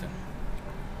philosophy.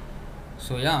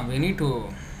 So yeah, we need to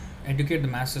educate the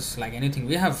masses like anything.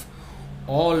 We have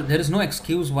there is no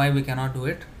excuse why we cannot do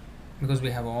it, because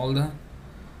we have all the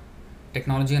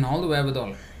technology and all the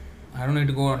wherewithal. I don't need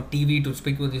to go on TV to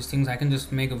speak with these things. I can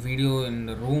just make a video in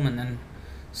the room and then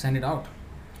send it out.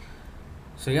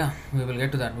 So yeah, we will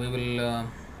get to that. We will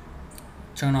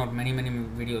churn out many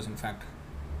videos. In fact,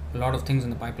 a lot of things in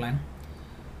the pipeline.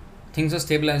 Things are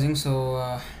stabilizing, so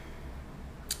I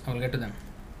will get to them.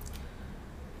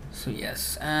 So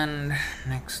yes, and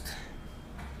next.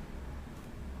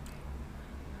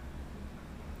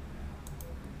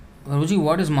 Guruji,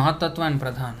 what is Mahatattva and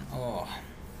Pradhan? Oh,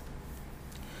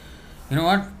 you know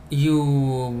what? You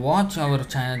watch our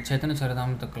Chaitanya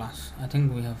Charitamrita class. I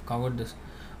think we have covered this.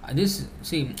 This,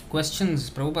 see, questions,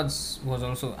 Prabhupada's was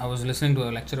also, I was listening to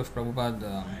a lecture of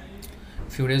Prabhupada a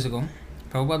few days ago.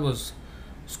 Prabhupada was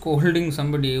scolding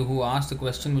somebody who asked a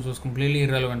question which was completely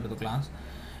irrelevant to the class.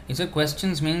 He said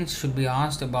questions means should be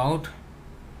asked about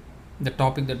the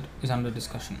topic that is under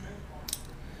discussion,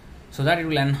 so that it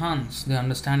will enhance the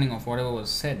understanding of whatever was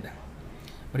said.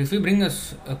 But if we bring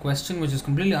us a question which is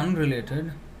completely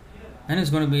unrelated, then it's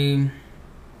going to be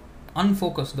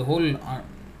unfocused. The whole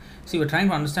see, we're trying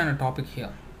to understand a topic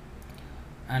here,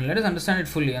 and let us understand it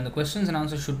fully. And the questions and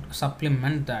answers should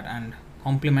supplement that and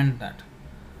complement that.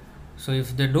 So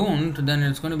if they don't, then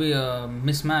it's going to be a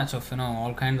mismatch of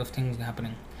all kinds of things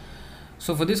happening.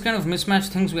 So for this kind of mismatch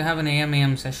things, we have an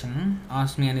AM session,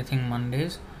 Ask Me Anything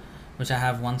Mondays, which I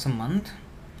have once a month,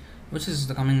 which is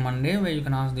the coming Monday, where you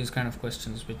can ask these kind of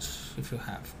questions, which if you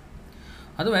have.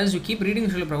 Otherwise, you keep reading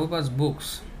Srila Prabhupada's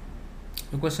books,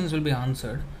 your questions will be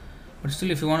answered. But still,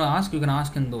 if you want to ask, you can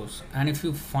ask in those. And if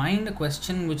you find a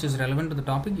question which is relevant to the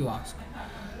topic, you ask.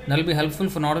 That will be helpful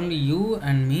for not only you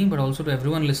and me, but also to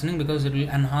everyone listening, because it will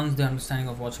enhance the understanding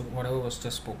of whatever was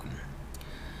just spoken.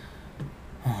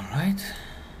 Alright.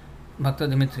 Bhakta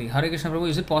Dimitri. Hare Krishna Prabhu,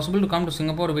 is it possible to come to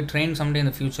Singapore to be trained someday in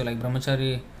the future, like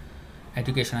Brahmachari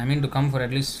education? I mean, to come for at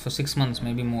least for 6 months,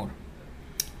 maybe more.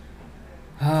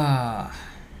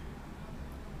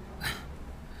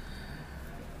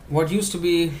 What used to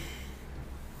be,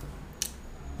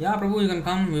 yeah, Prabhu, you can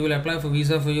come. We will apply for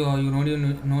visa for you, or you no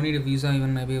need a visa,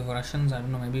 even maybe for Russians. I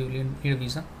don't know, maybe you will need a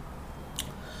visa.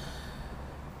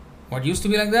 What used to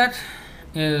be like that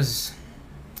is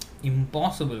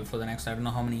impossible for the next I don't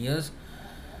know how many years.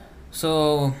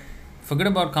 So forget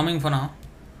about coming for now,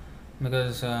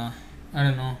 because I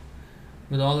don't know,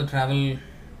 with all the travel,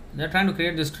 they're trying to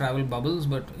create this travel bubbles,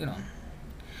 but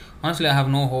honestly, I have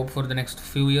no hope for the next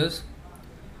few years.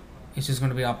 It's just going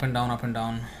to be up and down, up and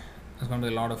down. There's going to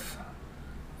be a lot of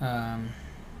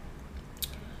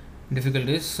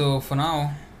difficulties. So for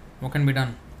now, what can be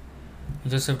done?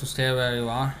 You just have to stay where you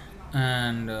are,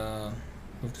 and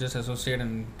you have to just associate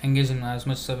and engage in as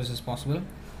much service as possible.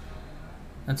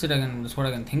 That's it. That's what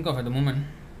I can think of at the moment.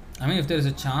 I mean, if there is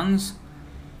a chance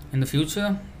in the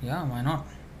future, yeah, why not?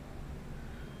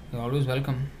 You're always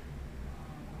welcome.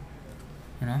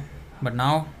 But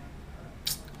now,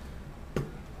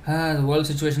 the world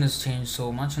situation has changed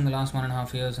so much in the last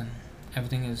 1.5 years, and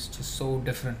everything is just so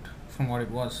different from what it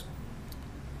was.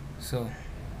 So,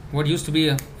 what used to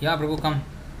be yeah, Prabhu, come.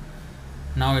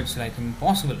 Now it's like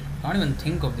impossible. Can't even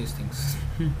think of these things.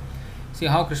 See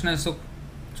how Krishna is so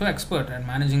expert at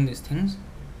managing these things.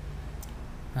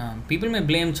 People may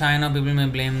blame China, people may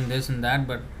blame this and that,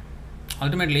 but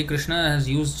ultimately Krishna has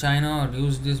used China or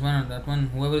used this one or that one,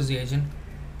 whoever is the agent,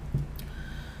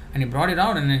 and he brought it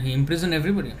out and he imprisoned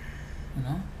everybody,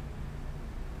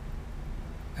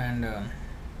 and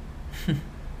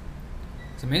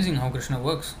it's amazing how Krishna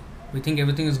works. We think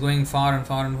everything is going far and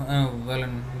well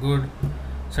and good.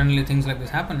 Suddenly things like this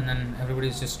happen, and then everybody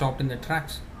is just stopped in their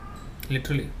tracks,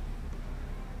 literally.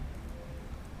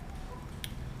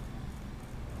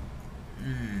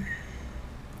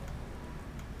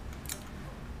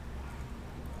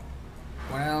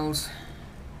 What else?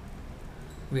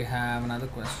 We have another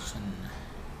question.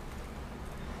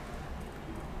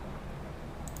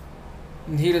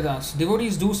 Dhiradas.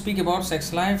 Devotees do speak about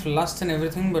sex life, lust and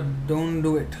everything, but don't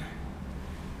do it.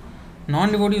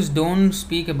 Non-devotees don't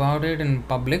speak about it in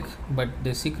public, but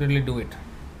they secretly do it.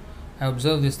 I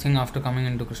observed this thing after coming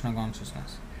into Krishna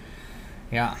consciousness.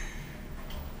 Yeah.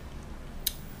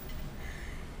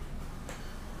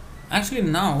 Actually,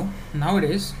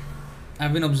 nowadays,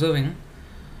 I've been observing,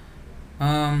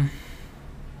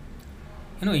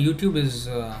 YouTube is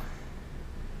a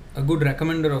good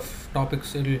recommender of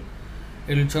topics.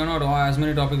 It'll churn out as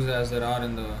many topics as there are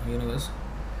in the universe.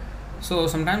 So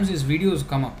sometimes these videos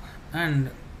come up,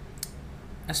 and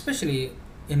especially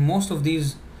in most of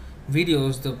these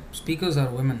videos, the speakers are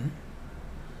women,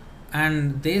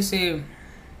 and they say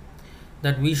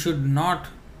that we should not,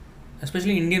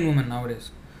 especially Indian women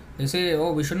nowadays, they say,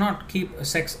 oh, we should not keep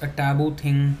sex a taboo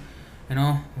thing,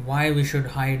 why we should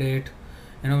hide it,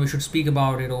 we should speak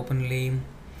about it openly,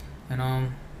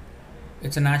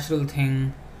 it's a natural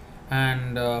thing,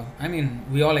 and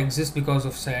we all exist because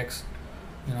of sex,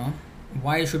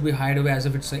 why should we hide away as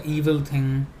if it's an evil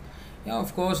thing? Yeah,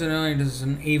 of course, it is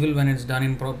an evil when it's done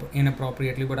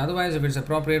inappropriately, but otherwise, if it's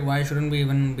appropriate, why shouldn't we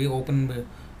even be open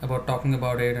about talking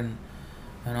about it? And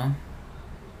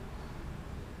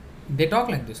they talk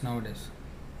like this nowadays.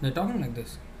 They're talking like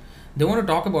this. They want to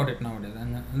talk about it nowadays,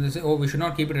 and they say, oh, we should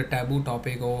not keep it a taboo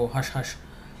topic, oh, hush hush.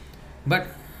 But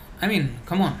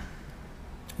come on,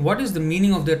 what is the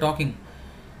meaning of their talking?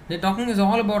 They're talking is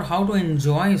all about how to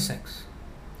enjoy sex.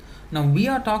 Now we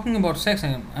are talking about sex.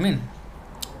 I mean,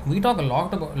 we talk a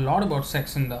lot about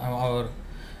sex in our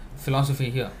philosophy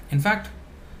here. In fact,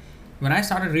 when I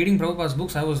started reading Prabhupada's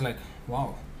books, I was like,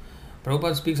 wow,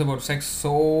 Prabhupada speaks about sex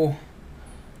so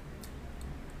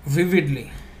vividly.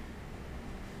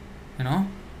 You know,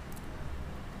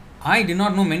 I did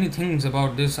not know many things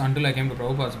about this until I came to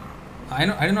Prabhupada's.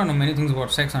 I did not know many things about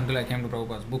sex until I came to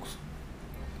Prabhupada's books.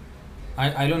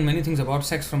 I learned many things about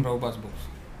sex from Prabhupada's books.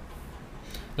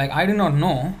 Like, I did not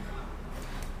know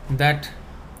that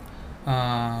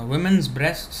women's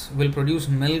breasts will produce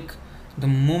milk the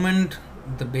moment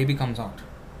the baby comes out.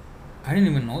 I didn't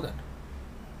even know that.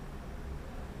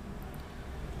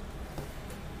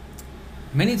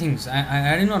 Many things.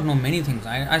 I did not know many things.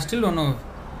 I still don't know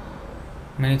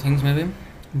many things maybe.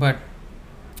 But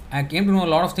I came to know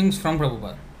a lot of things from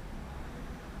Prabhupada.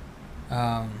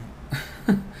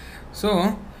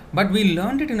 But we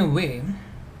learned it in a way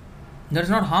that is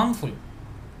not harmful.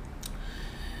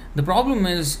 The problem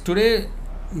is today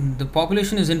the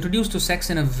population is introduced to sex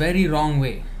in a very wrong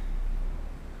way.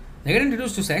 They get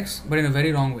introduced to sex, but in a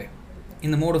very wrong way,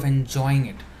 in the mode of enjoying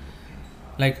it.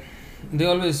 Like, they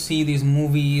always see these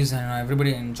movies and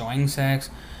everybody enjoying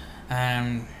sex,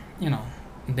 and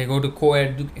they go to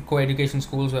co-education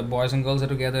schools where boys and girls are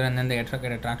together, and then they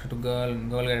get attracted to girl, and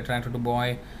girl get attracted to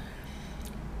boy,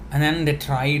 and then they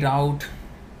try it out,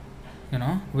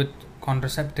 with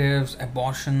contraceptives,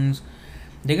 abortions.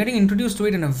 They're getting introduced to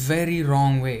it in a very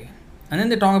wrong way. And then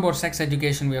they talk about sex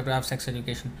education. We have to have sex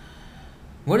education.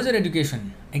 What is that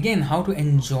education? Again, how to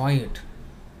enjoy it.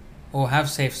 Or have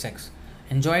safe sex.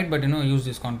 Enjoy it, but use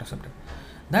this contraceptive.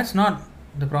 That's not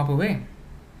the proper way.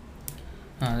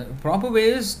 The proper way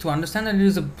is to understand that it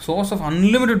is a source of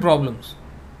unlimited problems.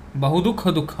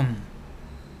 Bahudukha dukkham.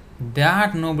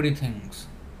 That nobody thinks.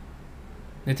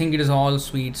 They think it is all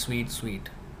sweet, sweet, sweet.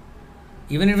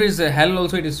 Even if it is hell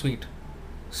also, it is sweet.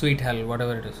 Sweet hell,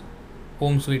 whatever it is.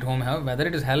 Home sweet home hell. Whether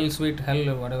it is hell, sweet hell,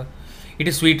 or whatever. It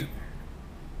is sweet.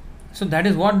 So that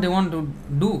is what they want to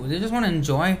do. They just want to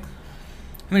enjoy. I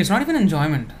mean, it's not even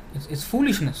enjoyment. It's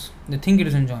foolishness. They think it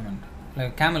is enjoyment. Like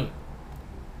a camel.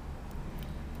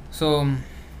 So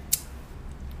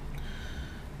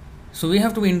we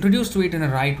have to be introduced to it in a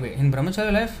right way. In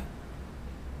Brahmacharya life,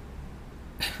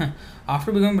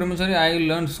 after becoming Brahmachari, I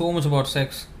learned so much about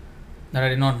sex that I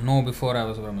did not know before I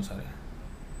was a Brahmachari.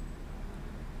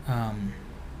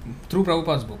 Through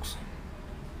Prabhupada's books.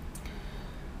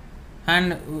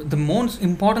 And the most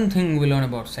important thing we learn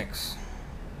about sex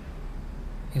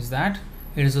is that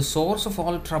it is a source of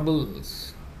all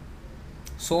troubles.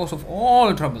 Source of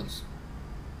all troubles.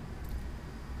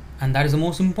 And that is the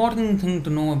most important thing to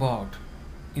know about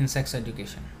in sex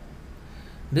education.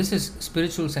 This is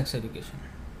spiritual sex education.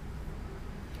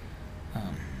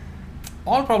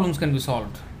 All problems can be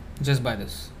solved just by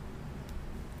this.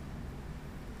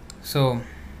 So,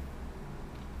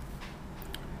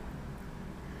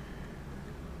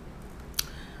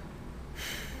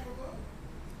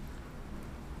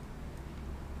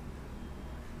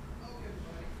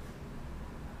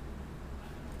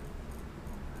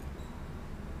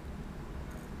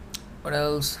 what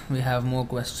else? We have more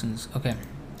questions. Okay.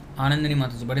 Anandini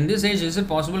Mataji. But in this age, is it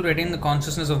possible to attain the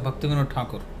consciousness of Bhaktivinoda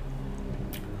Thakur?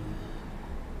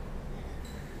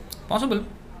 Possible.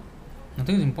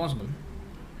 Nothing is impossible.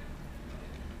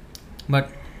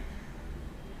 But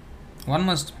one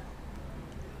must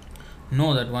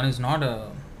know that one is not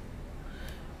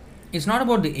it's not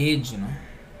about the age,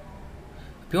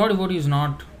 Pure devotee is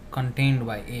not contained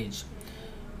by age.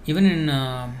 Even in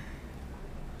now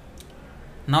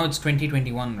it's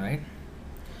 2021, right?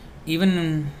 Even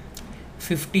in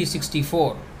 50,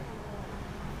 64,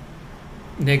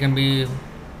 there can be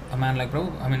a man like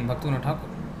Bhaktivinoda Thakur.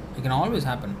 It can always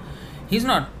happen. He's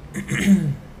not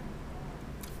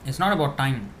it's not about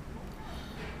time.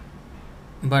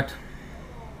 But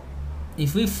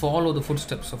if we follow the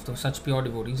footsteps of such pure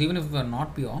devotees, even if we are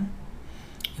not pure,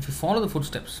 if we follow the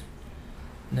footsteps,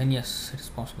 then yes, it is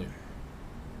possible.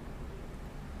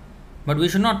 But we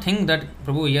should not think that,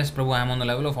 Prabhu, I am on the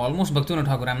level of almost Bhaktivinoda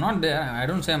Thakur. I am not there. I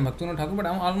don't say I am Bhaktivinoda Thakur, but I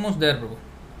am almost there, Prabhu.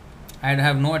 I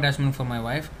have no attachment for my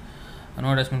wife,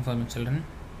 no attachment for my children.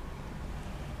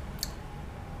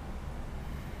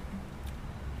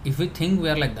 If we think we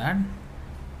are like that,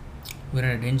 we are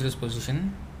in a dangerous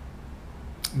position,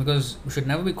 because we should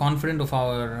never be confident of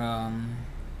our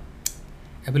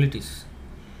abilities,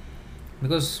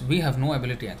 because we have no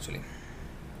ability actually.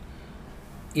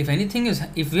 If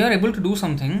we are able to do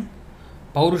something,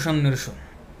 Paurusham Nirshu.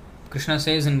 Krishna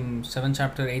says in 7th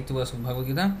chapter, 8th verse of Bhagavad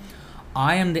Gita,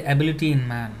 I am the ability in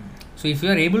man. So if we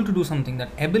are able to do something, that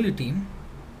ability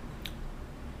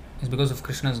is because of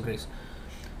Krishna's grace.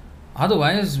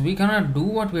 Otherwise, we cannot do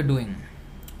what we are doing.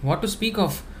 What to speak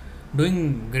of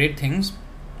doing great things?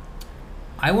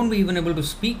 I won't be even able to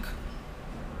speak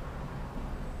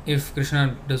if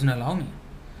Krishna doesn't allow me.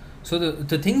 So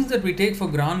the things that we take for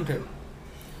granted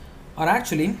are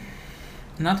actually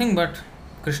nothing but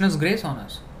Krishna's grace on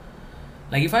us.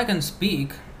 Like if I can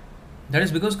speak, that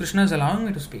is because Krishna is allowing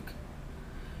me to speak.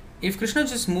 If Krishna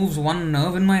just moves one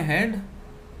nerve in my head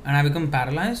and I become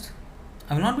paralyzed,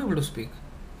 I will not be able to speak.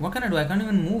 What can I do? I can't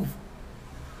even move.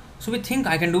 So we think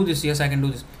I can do this, yes I can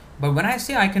do this. But when I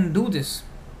say I can do this,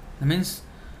 that means,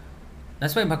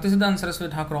 that's why Bhaktisiddhanta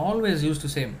Saraswati Thakur always used to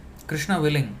say, Krishna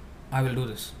willing, I will do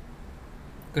this.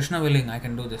 Krishna willing, I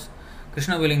can do this.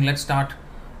 Krishna willing, let's start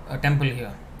a temple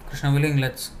here. Krishna willing,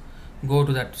 let's go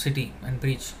to that city and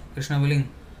preach. Krishna willing.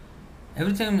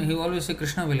 Every time he always say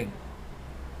Krishna willing.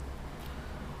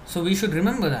 So we should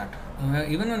remember that.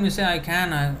 Even when we say I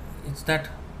can, it's that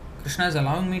Krishna is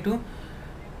allowing me to,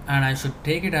 and I should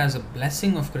take it as a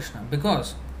blessing of Krishna.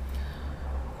 Because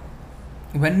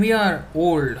when we are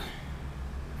old,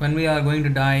 when we are going to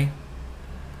die,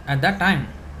 at that time,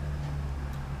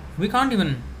 we can't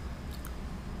even,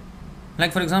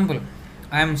 like for example,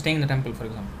 I am staying in the temple, for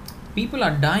example. People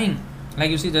are dying.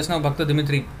 Like you see just now Bhakta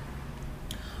Dimitri,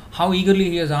 how eagerly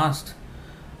he has asked,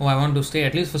 oh, I want to stay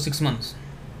at least for 6 months.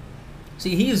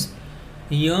 See, he is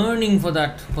yearning for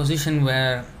that position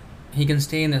where he can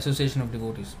stay in the association of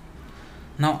devotees.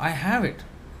 Now I have it.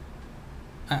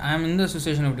 I am in the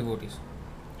association of devotees,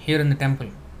 here in the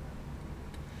temple.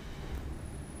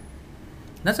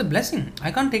 That's a blessing.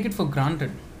 I can't take it for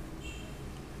granted.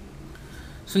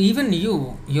 So even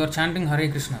you are chanting Hare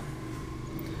Krishna.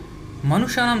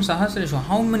 Manushanam Sahasreshu,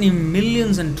 how many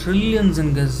millions and trillions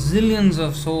and gazillions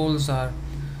of souls are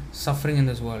suffering in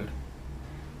this world?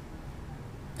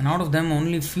 And out of them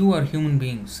only few are human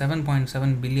beings.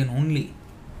 7.7 billion only.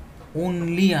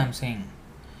 Only I am saying.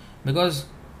 Because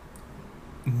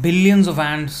billions of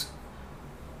ants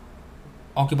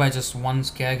occupy just 1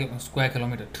 square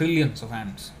kilometer. Trillions of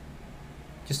ants.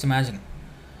 Just imagine.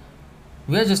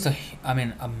 We are just a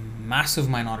massive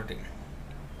minority.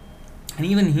 And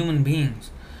even human beings,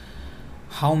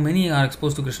 how many are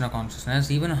exposed to Krishna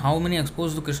consciousness? Even how many are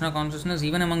exposed to Krishna consciousness?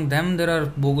 Even among them there are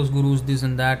bogus gurus, this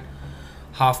and that,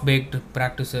 half-baked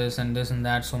practices and this and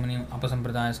that, so many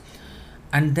apasampradayas.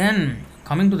 And then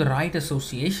coming to the right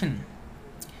association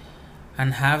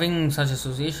and having such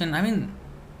association,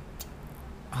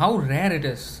 how rare it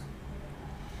is.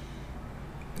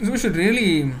 So we should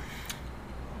really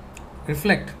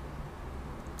reflect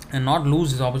and not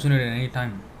lose this opportunity at any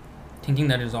time, thinking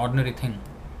that it's an ordinary thing.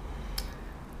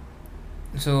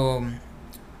 So,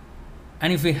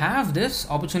 and if we have this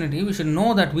opportunity, we should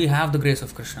know that we have the grace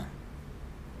of Krishna.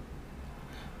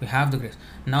 We have the grace.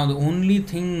 Now the only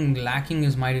thing lacking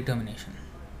is my determination.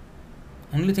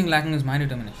 Only thing lacking is my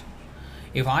determination.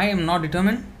 If I am not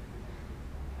determined,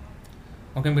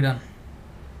 what can be done?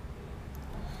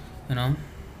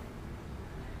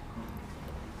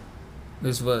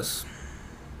 This verse.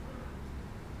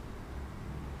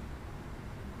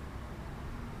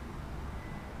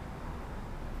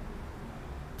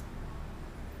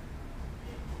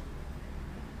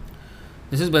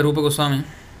 This is by Rupa Goswami.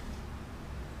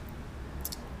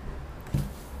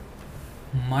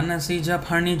 Manasi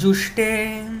japhani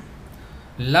jushte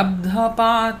labdha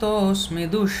patosmi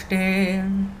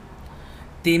dushte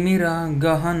timira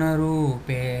gahana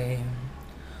rupe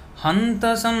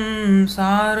hanta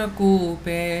samsara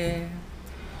kupe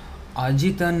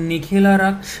ajita nikhila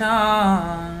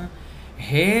raksha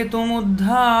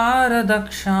hetumudhara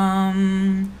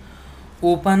daksham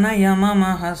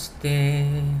upanayamama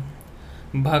haste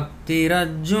Bhakti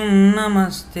Rajjum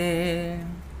Namaste.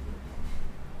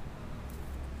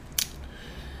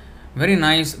 Very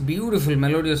nice, beautiful,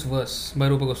 melodious verse by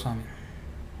Rupa Goswami.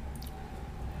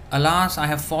 Alas, I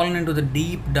have fallen into the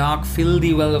deep, dark,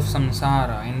 filthy well of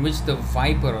samsara, in which the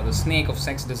viper or the snake of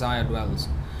sex desire dwells.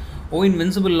 O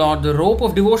invincible Lord, the rope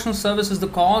of devotional service is the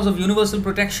cause of universal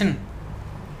protection.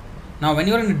 Now, when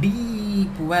you are in a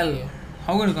deep well,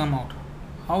 how are you going to come out?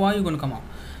 How are you going to come out?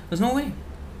 There's no way.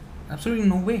 Absolutely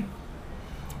no way.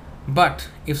 But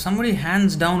if somebody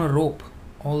hands down a rope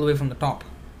all the way from the top,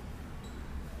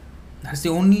 that's the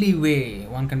only way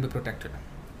one can be protected.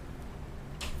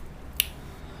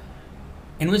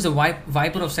 In which the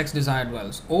viper of sex desire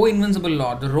dwells. O invincible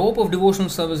Lord, the rope of devotional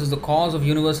service is the cause of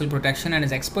universal protection and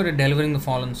is expert at delivering the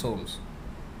fallen souls.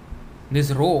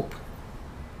 This rope,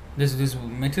 this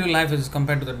material life is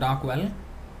compared to the dark well,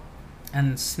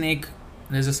 and snake.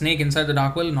 There's a snake inside the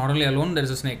dark well. Not only alone, there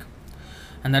is a snake.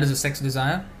 and that is the sex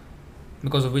desire,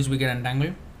 because of which we get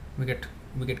entangled, we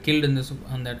get killed in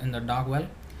the dark well.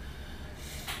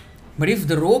 But if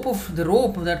the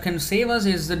rope that can save us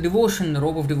is the devotion, the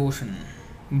rope of devotion,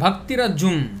 bhakti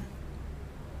rajjum.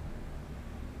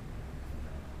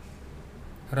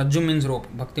 Rajjum means rope,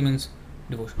 bhakti means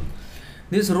devotion.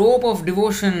 This rope of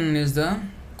devotion is the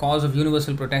cause of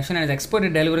universal protection and is expert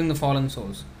at delivering the fallen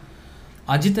souls.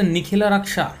 Ajita Nikhila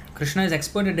Raksha. Krishna is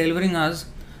expert at delivering us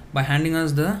by handing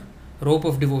us the rope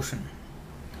of devotion.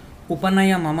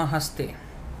 Upanaya Mama Haste.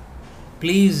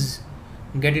 Please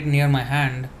get it near my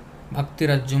hand. Bhakti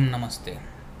Rajjum Namaste.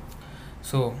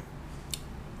 So,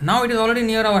 now it is already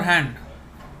near our hand.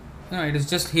 It is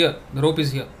just here. The rope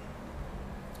is here.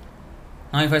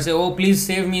 Now if I say, oh please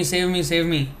save me, save me, save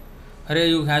me. Hare,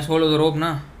 you catch hold of the rope,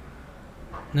 na?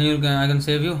 Then I can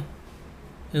save you.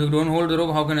 If you don't hold the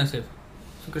rope, how can I save?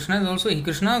 So Krishna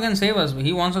can save us, but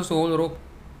He wants us to hold the rope.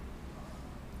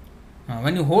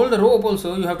 When you hold the rope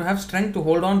also, you have to have strength to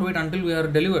hold on to it until we are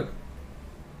delivered.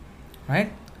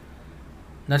 Right?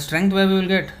 That strength where we will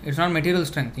get, it's not material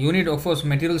strength. You need, of course,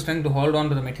 material strength to hold on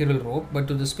to the material rope, but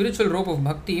to the spiritual rope of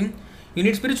bhakti, you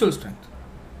need spiritual strength.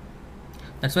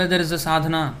 That's why there is a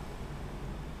sadhana.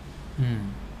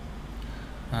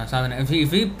 Sadhana. If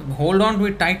we hold on to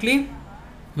it tightly,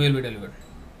 we will be delivered.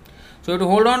 So you have to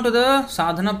hold on to the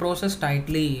sadhana process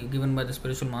tightly, given by the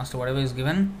spiritual master. Whatever is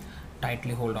given,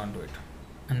 tightly hold on to it.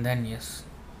 And then, yes,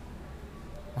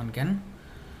 one can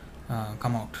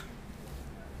come out.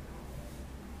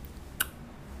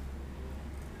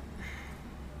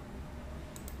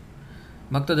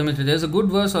 Bhakta Dimitri, there is a good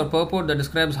verse or purport that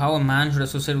describes how a man should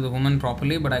associate with a woman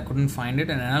properly, but I couldn't find it.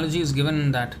 An analogy is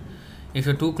given that if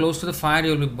you're too close to the fire,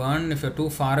 you'll be burned. If you're too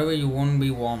far away, you won't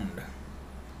be warmed.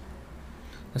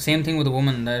 The same thing with a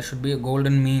woman. There should be a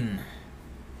golden mean.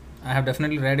 I have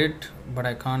definitely read it, but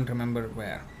I can't remember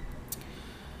where.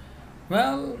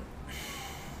 Well,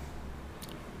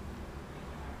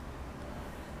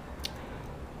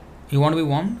 you want to be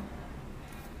warmed?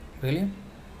 Really?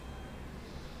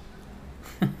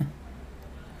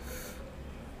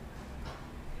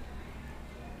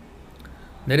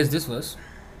 There is this verse.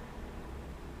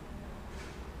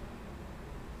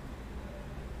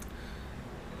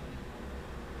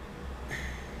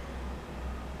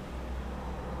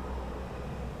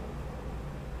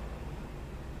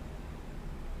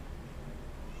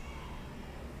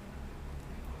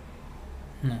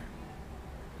 No.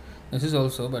 This is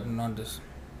also, but not this.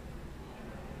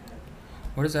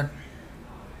 What is that?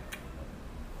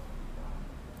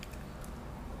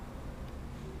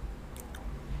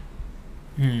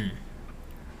 Hmm.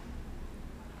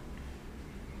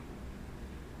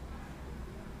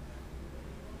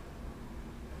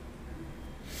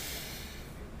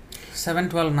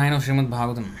 7:12:9 of Srimad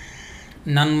Bhagavatam.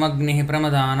 Nanmagnihi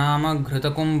pramadhanama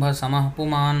ghृतकुंभ samah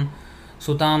puman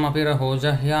sutam apiraho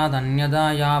jahyad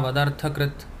anyada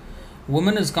yavadarthakrit.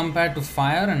 Woman is compared to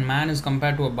fire and man is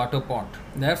compared to a butter pot.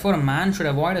 Therefore, a man should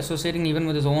avoid associating even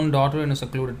with his own daughter in a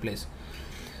secluded place.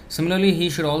 Similarly, he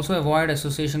should also avoid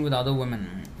association with other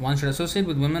women. One should associate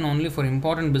with women only for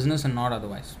important business and not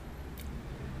otherwise.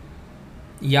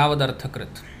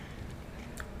 Yavadarthakrit.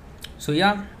 So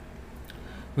yeah,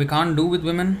 we can't do with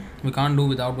women, we can't do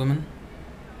without women.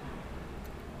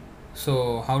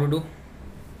 So how to do?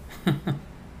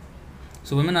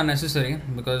 So women are necessary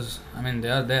because, they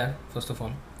are there, first of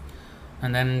all.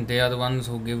 And then they are the ones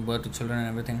who give birth to children and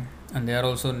everything. And they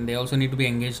also need to be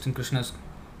engaged in Krishna's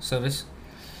service.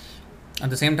 At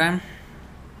the same time,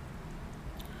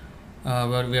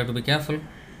 we have to be careful.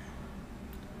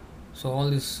 So all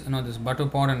this, this butter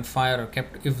pot and fire are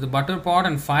kept. If the butter pot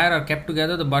and fire are kept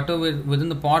together, the butter within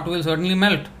the pot will certainly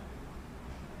melt.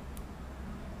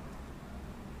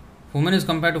 Woman is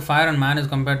compared to fire and man is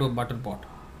compared to a butter pot.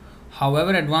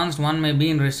 However advanced one may be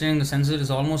in restraining the senses, it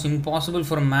is almost impossible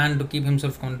for a man to keep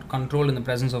himself controlled in the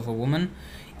presence of a woman,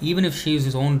 even if she is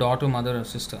his own daughter, mother or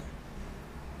sister.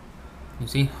 You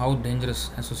see how dangerous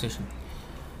association.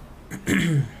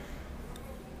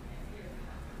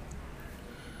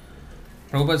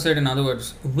 Prabhupada said, in other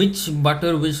words, which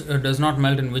butter does not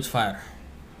melt in which fire?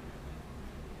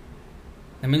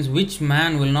 That means which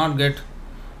man will not get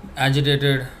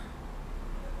agitated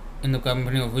in the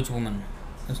company of which woman?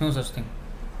 There's no such thing.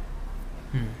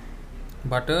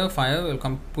 Butter, fire will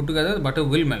come put together, the butter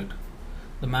will melt.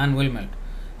 The man will melt.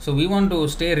 So we want to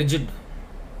stay rigid.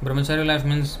 Brahmacharya life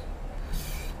means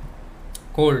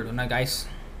cold, like ice.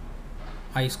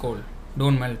 Ice cold.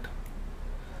 Don't melt.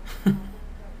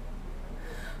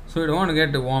 So we don't want to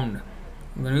get warmed.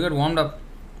 When we get warmed up,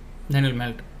 then it will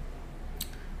melt.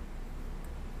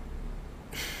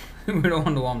 We don't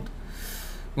want warmth.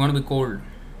 You want to be cold.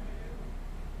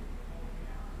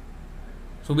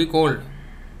 So be cold.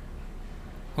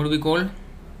 How to be cold?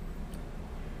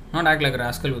 Not act like a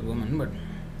rascal with women, but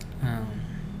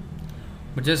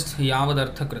just yavad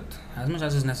arthakrit, as much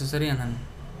as is necessary, and then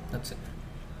that's it.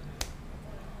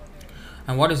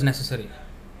 And what is necessary?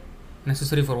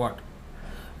 Necessary for what?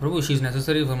 Prabhu, she is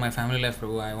necessary for my family life,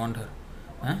 Prabhu, I want her.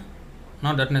 Huh?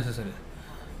 Not that necessary.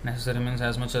 Necessary means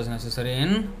as much as necessary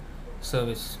in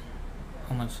service.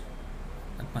 How much?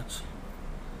 That much.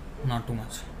 Not too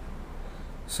much.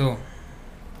 So,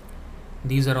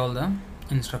 these are all the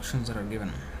instructions that are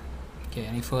given. Okay,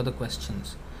 any further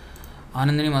questions?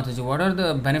 Anandini Mataji, what are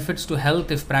the benefits to health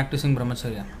if practicing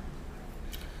brahmacharya?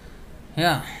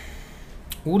 Yeah,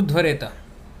 urdhvareta.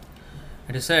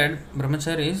 It is said,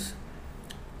 brahmacharis,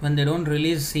 when they don't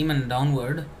release semen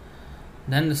downward,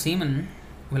 then the semen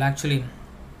will actually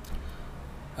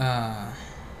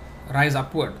rise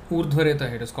upward.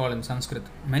 Urdhvareta it is called in Sanskrit.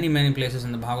 Many places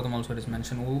in the Bhagavatam also it is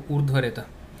mentioned, urdhvareta.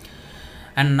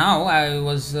 And now I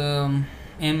was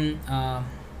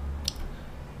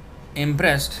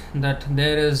impressed that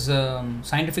there is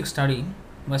scientific study,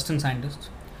 Western scientists,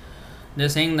 they are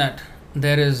saying that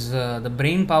there is the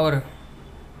brain power,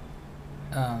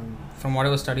 from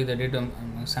whatever study they did, a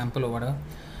sample or whatever,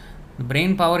 the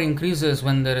brain power increases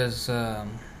when there is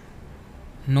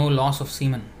no loss of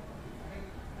semen.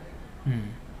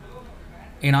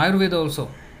 In Ayurveda also,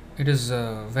 it is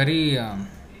very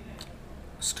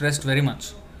stressed very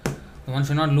much. One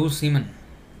should not lose semen.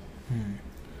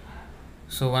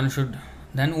 So one should,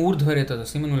 then urdhvareta, the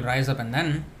semen will rise up, and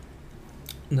then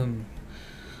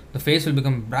the face will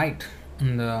become bright.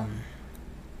 And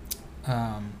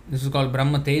this is called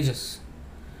Brahma Tejas.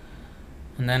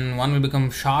 And then one will become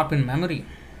sharp in memory.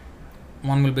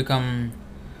 One will become,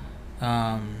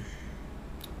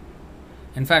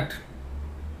 in fact,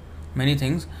 many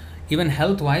things. Even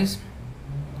health-wise,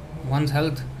 one's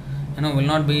health, will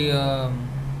not be,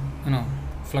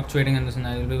 fluctuating in this and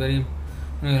that. It will be very,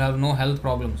 you'll have no health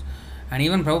problems. And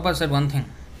even Prabhupada said one thing,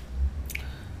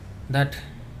 that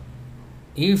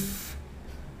if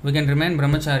we can remain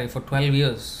brahmachari for 12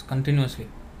 years continuously,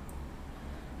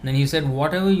 then he said,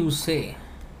 whatever you say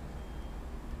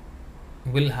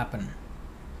will happen.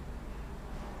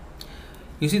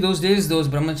 You see, those days, those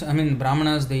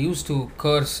brahmanas, they used to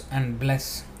curse and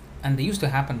bless, and they used to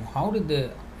happen. How did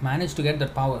they manage to get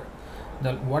that power?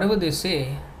 That whatever they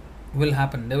say will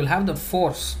happen. They will have the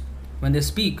force. When they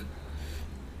speak,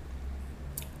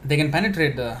 they can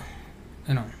penetrate the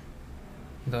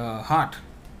heart,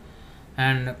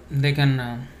 and they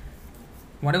can,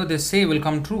 whatever they say will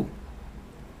come true.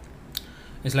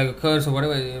 It's like a curse or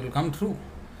whatever, it will come true.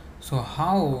 So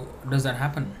how does that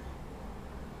happen?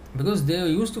 Because they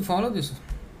used to follow this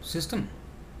system.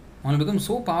 One will become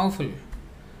so powerful.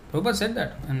 Prabhupada said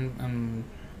that in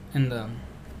the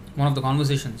one of the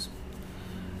conversations.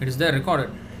 It is there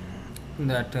recorded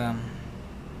that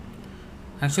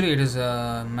actually it is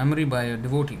a memory by a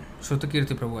devotee,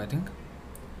 Shrutakirti Prabhu, I think.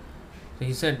 So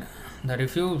he said that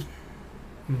if you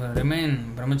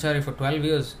remain brahmachari for 12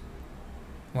 years,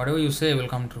 whatever you say will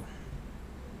come true.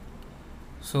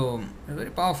 So, very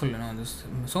powerful, there's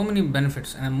so many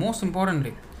benefits, and most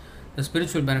importantly, the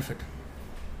spiritual benefit.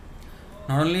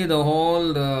 Not only the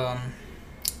whole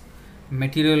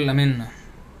material,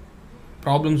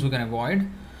 problems we can avoid,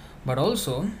 but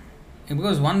also,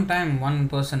 because one time one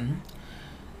person,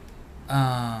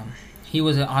 he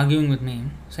was arguing with me,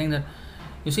 saying that,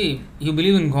 you see, you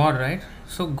believe in God, right?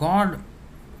 So God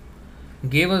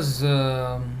gave us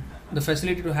the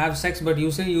facility to have sex, but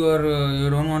you say you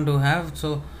don't want to have,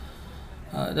 so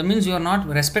that means you are not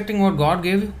respecting what God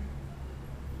gave you.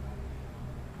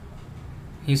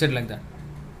 He said like that.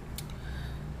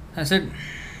 I said,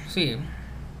 see,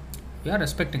 you are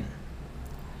respecting.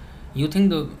 You think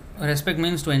the respect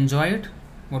means to enjoy it,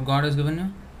 what God has given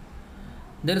you?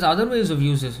 There is other ways of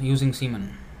using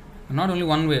semen. Not only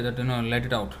one way that, let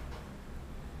it out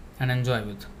and enjoy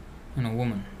with,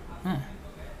 woman. No.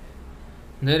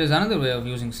 There is another way of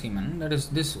using semen, that is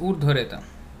this urdhvareta.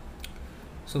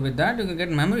 So with that you can get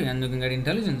memory and you can get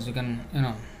intelligence. You can,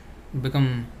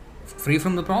 become free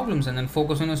from the problems and then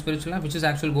focus on your spiritual life, which is the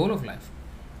actual goal of life.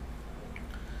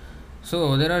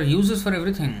 So there are uses for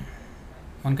everything.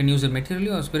 One can use it materially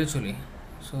or spiritually.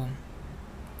 So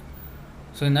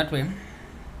in that way,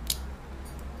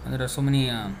 there are so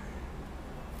many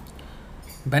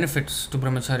benefits to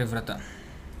brahmachari vrata.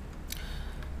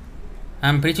 I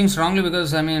am preaching strongly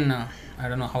because, I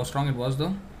don't know how strong it was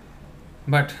though.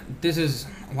 But this is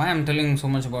why I am telling so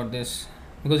much about this.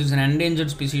 Because it's an endangered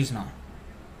species now.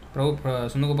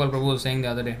 Sundar Gopal Prabhu was saying the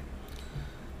other day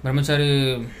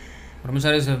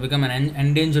Brahmacharis have become an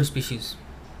endangered species.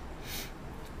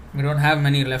 We don't have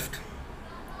many left,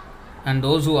 and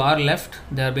those who are left,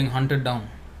 they are being hunted down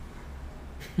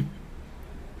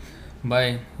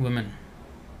by women.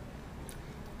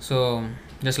 So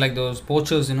just like those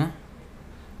poachers,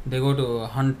 they go to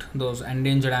hunt those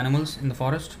endangered animals in the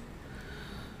forest.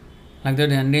 Like that,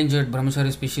 the endangered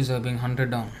brahmachari species are being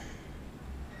hunted down.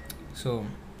 So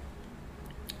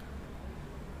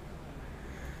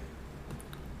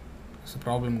there's a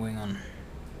problem going on.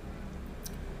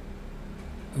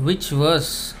 Which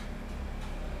verse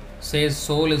says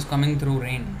soul is coming through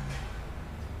rain?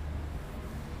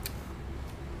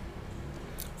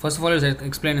 First of all, it's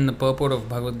explained in the purport of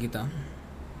Bhagavad Gita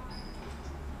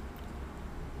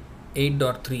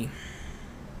 8.3.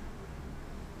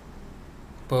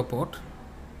 Purport.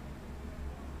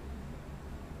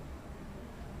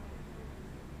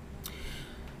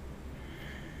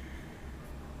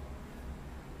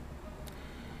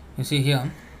 You see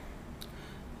here,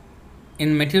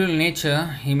 in material nature,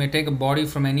 he may take a body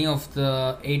from any of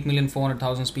the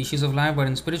 8,400,000 species of life, but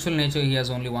in spiritual nature, he has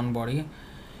only one body.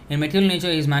 In material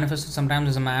nature, he is manifested sometimes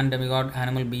as a man, demigod,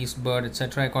 animal, beast, bird,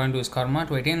 etc. according to his karma.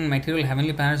 To attain material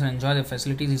heavenly planets and enjoy their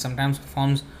facilities, he sometimes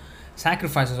performs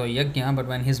sacrifices or yajna, but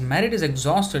when his merit is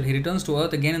exhausted, he returns to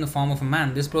earth again in the form of a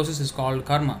man. This process is called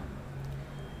karma.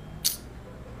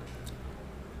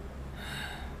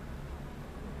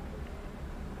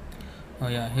 Oh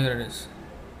yeah, here it is.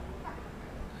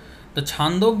 The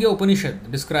Chandogya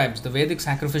Upanishad describes the Vedic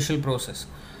sacrificial process.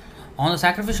 On the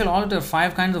sacrificial altar,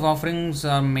 5 kinds of offerings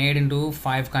are made into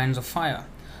 5 kinds of fire.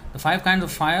 The 5 kinds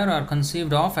of fire are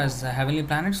conceived of as the heavenly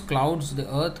planets, clouds, the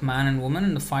earth, man and woman,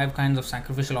 and the 5 kinds of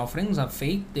sacrificial offerings are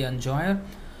faith, the enjoyer,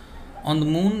 on the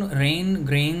moon, rain,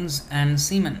 grains, and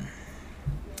semen.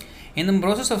 In the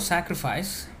process of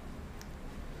sacrifice,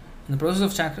 the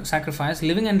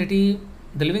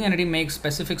living entity makes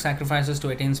specific sacrifices to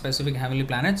attain specific heavenly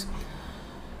planets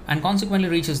and consequently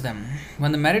reaches them.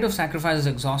 When the merit of sacrifice is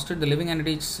exhausted, the living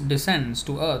entity descends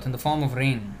to earth in the form of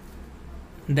rain,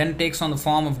 then takes on the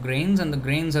form of grains, and the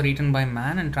grains are eaten by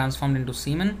man and transformed into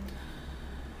semen,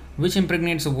 which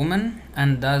impregnates a woman,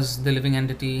 and thus the living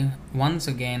entity once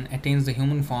again attains the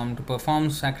human form to perform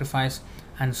sacrifice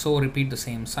and so repeat the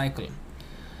same cycle.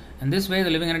 In this way, the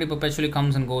living entity perpetually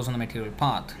comes and goes on the material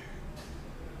path.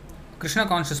 Krishna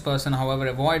conscious person, however,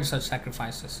 avoids such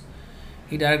sacrifices.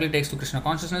 He directly takes to Krishna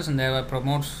consciousness and thereby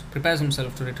prepares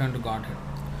himself to return to Godhead.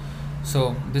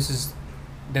 So this is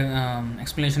the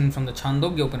explanation from the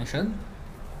Chandogya Upanishad.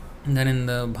 And then in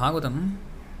the Bhagavatam,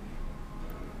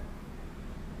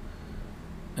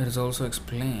 it is also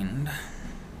explained.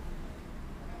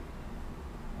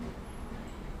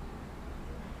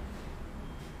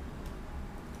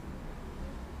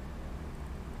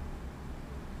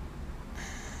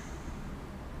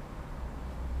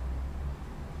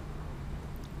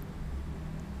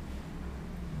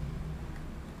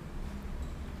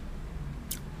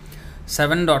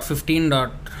 Seven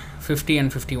 15.50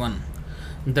 and 51.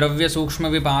 Dravya Sukshma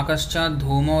Vipakascha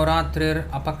Dhumo Ratrir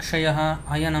Apakshayaha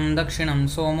Ayanam Dakshinam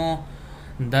Somo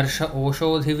Darsha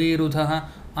Oshodhivirudhaha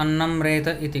Annam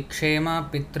Reta Iti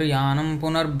Kshema Pitriyanam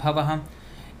Punarbhavaha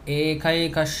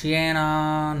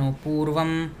Ekaikashyena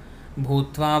Nupurvam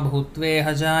Bhutva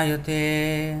Bhutveha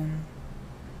Jayate.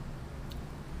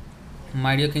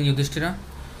 My dear King Yudhishthira,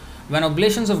 when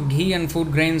oblations of ghee and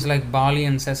food grains like barley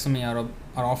and sesame are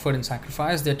offered in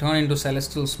sacrifice, they turn into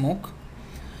celestial smoke,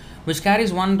 which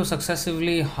carries one to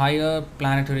successively higher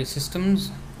planetary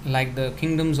systems like the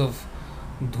kingdoms of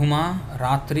Dhuma,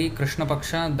 Ratri, Krishna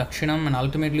Paksha, Dakshinam, and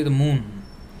ultimately the moon.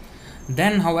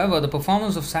 Then, however, the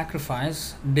performers of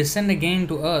sacrifice descend again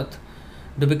to earth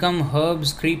to become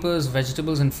herbs, creepers,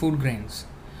 vegetables, and food grains.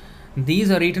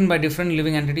 These are eaten by different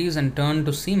living entities and turned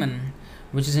to semen,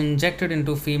 which is injected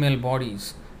into female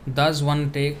bodies. Thus,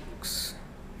 one takes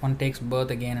birth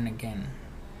again and again.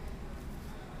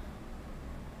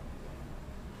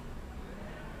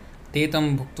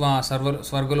 Tetam bhuktva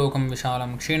swargalokam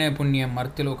vishalam kshine punyam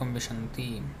martyalokam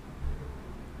vishanti.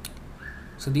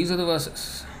 So these are the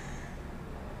verses.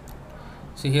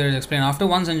 See, here is explained. After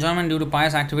one's enjoyment due to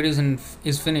pious activities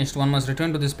is finished, one must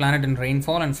return to this planet in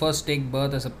rainfall and first take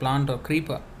birth as a plant or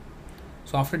creeper.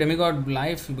 So after demigod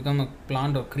life, you become a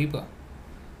plant or creeper.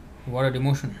 What a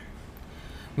demotion.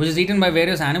 Which is eaten by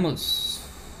various animals,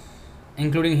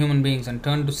 including human beings, and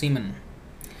turned to semen.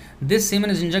 This semen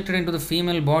is injected into the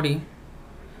female body,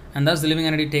 and thus the living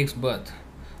entity takes birth.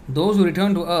 Those who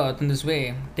return to earth in this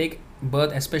way take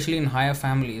birth especially in higher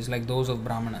families like those of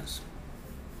Brahmanas.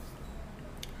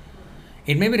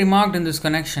 It may be remarked in this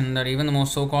connection that even the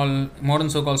most modern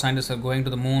so-called scientists are going to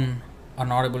the moon are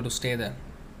not able to stay there.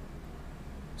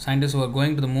 Scientists who are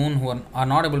going to the moon are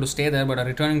not able to stay there but are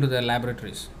returning to their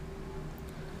laboratories.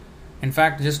 In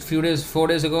fact, just 4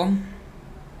 days ago,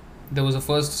 there was a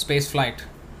first space flight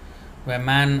where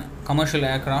commercial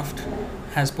aircraft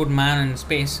has put man in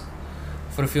space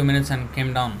for a few minutes and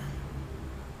came down.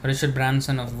 Richard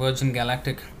Branson of Virgin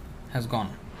Galactic has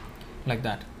gone like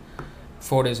that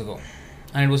 4 days ago,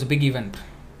 and it was a big event.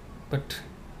 But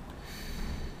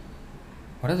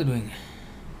what are they doing?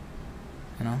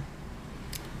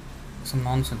 Some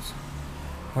nonsense.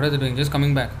 What are they doing? Just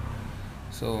coming back.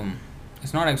 So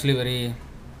it's not actually very,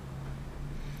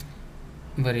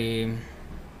 very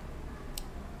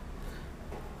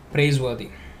praiseworthy.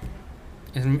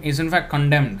 Is in fact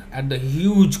condemned at the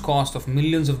huge cost of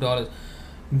millions of dollars,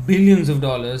 billions of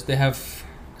dollars. They have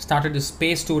started this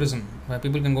space tourism where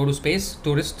people can go to space,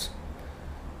 tourists.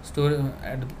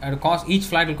 At a cost, each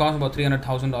flight will cost about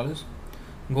 $300,000.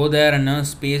 Go there and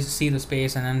see the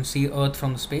space, and then see Earth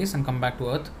from the space, and come back to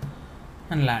Earth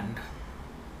and land.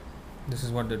 This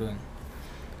is what they're doing.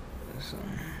 So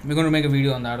we're going to make a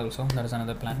video on that also. That is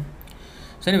another plan.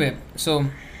 So anyway, so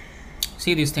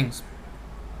see these things.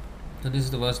 So this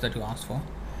is the verse that you asked for.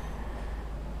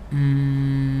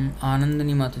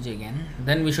 Anandani Mataji again.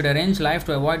 Then we should arrange life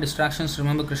to avoid distractions, to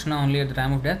remember Krishna only at the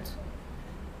time of death.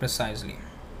 Precisely.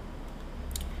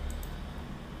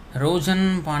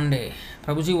 Rojan Pandey.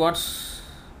 Prabhuji,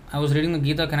 I was reading the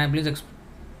Gita. Can I please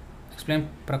explain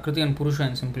Prakriti and Purusha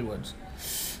in simple words?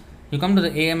 You come to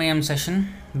the AMAM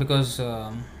session because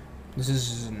this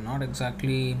is not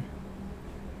exactly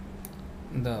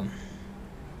the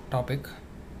topic.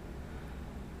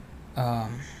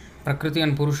 Prakriti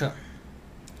and Purusha.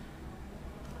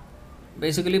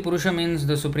 Basically, Purusha means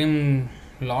the Supreme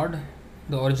Lord,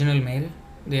 the original male,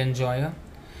 the enjoyer.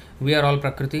 We are all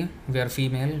Prakriti, we are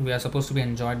female, we are supposed to be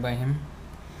enjoyed by him.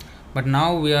 But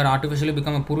now we are artificially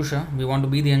become a Purusha. We want to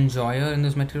be the enjoyer in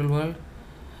this material world.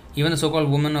 Even the so-called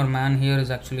woman or man here is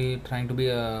actually trying to be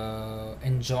a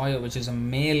enjoyer, which is a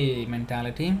male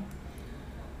mentality,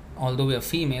 although we are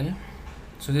female.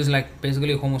 So this is like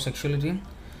basically homosexuality.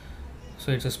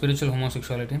 So it's a spiritual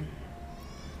homosexuality.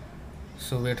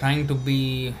 So we're trying to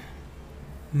be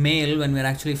male when we're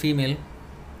actually female.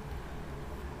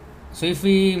 So if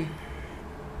we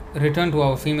return to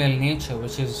our female nature,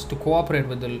 which is to cooperate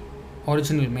with the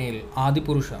original male, Adi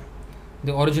Purusha,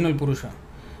 the original Purusha,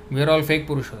 we are all fake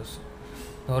Purushas.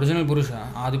 The original Purusha,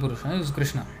 Adi Purusha, is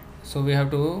Krishna. So we have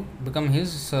to become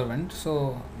his servant.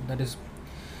 So that is.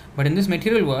 But in this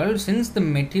material world, since the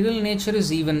material nature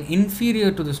is even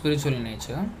inferior to the spiritual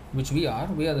nature, which we are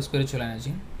the spiritual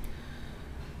energy.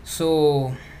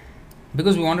 So,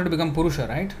 because we wanted to become Purusha,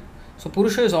 right? So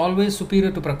Purusha is always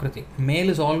superior to Prakriti. Male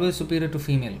is always superior to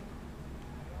female.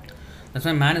 That's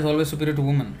why man is always superior to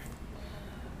woman.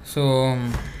 So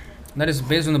that is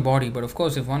based on the body. But of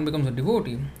course, if one becomes a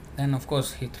devotee, then of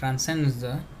course he transcends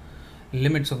the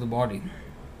limits of the body.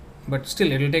 But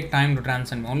still, it will take time to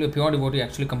transcend. Only a pure devotee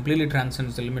actually completely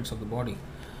transcends the limits of the body.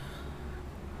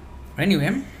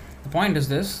 Anyway, the point is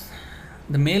this.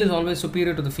 The male is always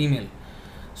superior to the female.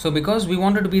 So because we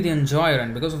wanted to be the enjoyer,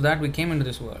 and because of that we came into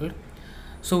this world,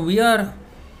 so we are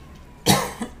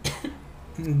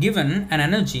given an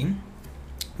energy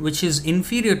which is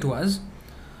inferior to us,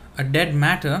 a dead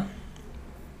matter,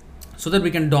 so that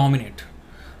we can dominate.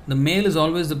 The male is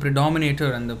always the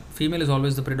predominator and the female is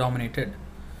always the predominated.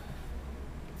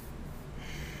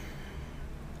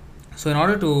 So in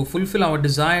order to fulfill our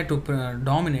desire to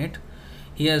dominate,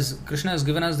 Krishna has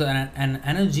given us an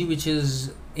energy which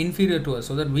is inferior to us,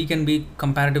 so that we can be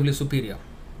comparatively superior.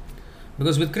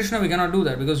 Because with Krishna we cannot do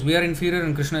that, because we are inferior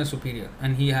and Krishna is superior,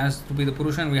 and he has to be the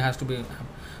Purusha and we has to be.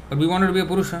 But we wanted to be a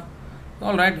Purusha.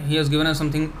 All right, he has given us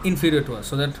something inferior to us,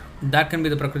 so that can be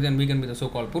the Prakriti and we can be the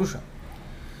so-called Purusha.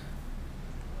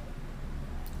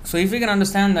 So if we can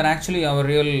understand that actually our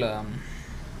real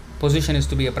position is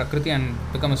to be a Prakriti and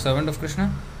become a servant of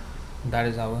Krishna, that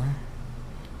is our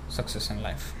success in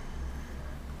life.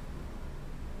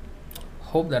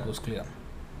 Hope that was clear.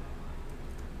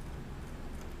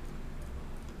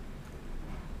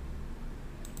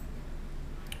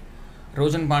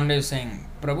 Rojan Pandey is saying,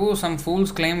 Prabhu, some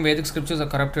fools claim Vedic scriptures are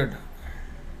corrupted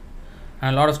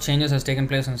and a lot of changes has taken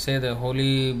place and say the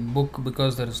holy book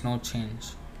because there is no change.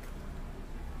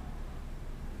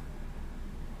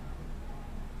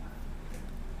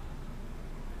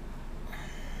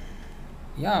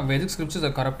 Yeah, Vedic scriptures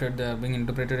are corrupted. They are being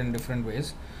interpreted in different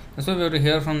ways. That's why we have to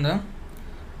hear from the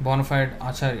bona fide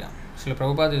Acharya. Srila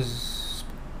Prabhupada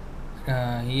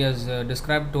he has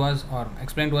described to us or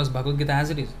explained to us Bhagavad Gita as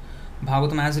it is,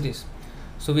 Bhagavatam as it is.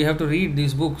 So we have to read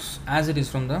these books as it is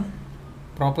from the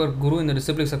proper guru in the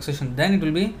disciplic succession. Then it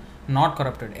will be not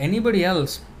corrupted. Anybody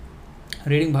else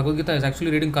reading Bhagavad Gita is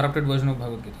actually reading corrupted version of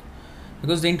Bhagavad Gita,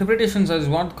 because the interpretations is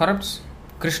what corrupts.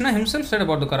 Krishna himself said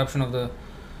about the corruption of the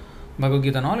Bhagavad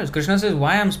Gita knowledge. Krishna says,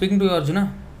 why I am speaking to you,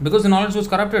 Arjuna? Because the knowledge was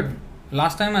corrupted.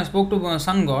 Last time I spoke to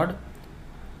sun god,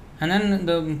 and then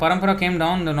the parampara came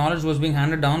down, the knowledge was being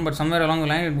handed down, but somewhere along the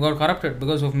line it got corrupted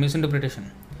because of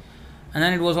misinterpretation. And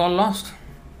then it was all lost.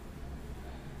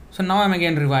 So now I am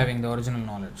again reviving the original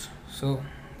knowledge. So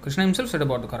Krishna himself said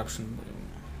about the corruption.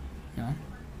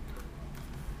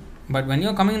 But when you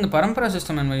are coming in the parampara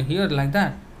system and when you hear like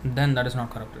that, then that is not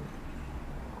corrupted.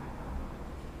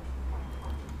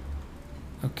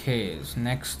 Okay, so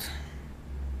next.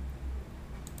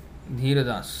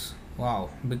 Dhiradas. Wow,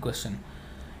 big question.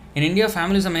 In India,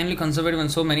 families are mainly conservative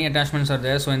and so many attachments are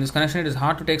there. So in this connection, it is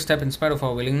hard to take step in spite of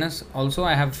our willingness. Also,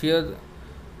 I have fear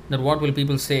that what will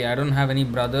people say? I don't have any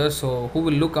brothers, so who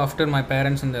will look after my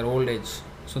parents in their old age?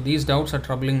 So these doubts are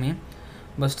troubling me.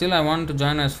 But still, I want to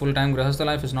join as full-time. Grahastha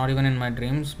life is not even in my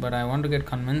dreams, but I want to get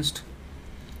convinced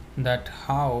that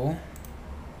how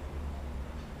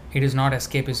it is not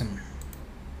escapism.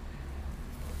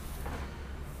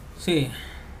 See,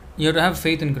 you have to have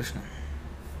faith in Krishna.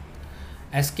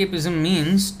 Escapism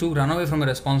means to run away from a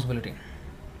responsibility.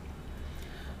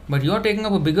 But you are taking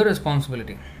up a bigger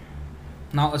responsibility.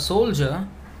 Now, a soldier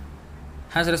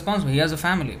has a responsibility. He has a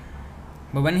family.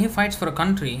 But when he fights for a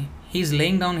country, he is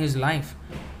laying down his life.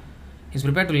 He is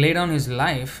prepared to lay down his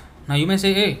life. Now, you may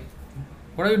say, hey,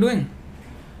 what are you doing?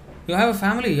 You have a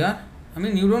family, yeah? I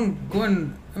mean, you don't go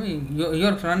and... you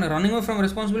are running away from a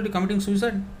responsibility, committing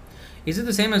suicide. Is it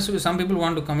the same as some people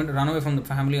want to run away from the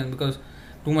family, and because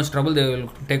too much trouble they will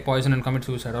take poison and commit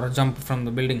suicide or jump from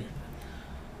the building?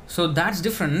 So that's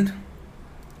different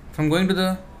from going to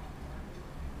the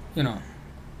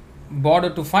border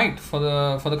to fight for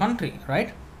the country,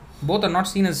 right? Both are not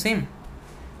seen as same.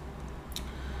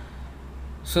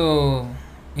 So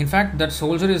in fact, that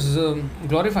soldier is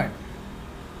glorified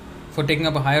for taking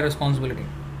up a higher responsibility.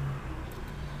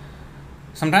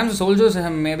 Sometimes the soldiers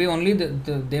may be only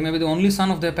they may be the only son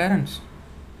of their parents.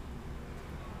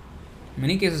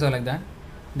 Many cases are like that.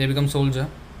 They become soldier.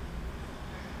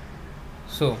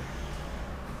 So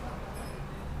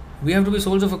we have to be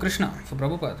soldier for Krishna, for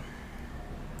Prabhupada.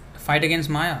 Fight against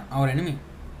Maya, our enemy.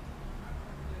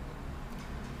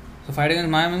 So fight against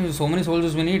Maya means so many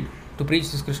soldiers we need to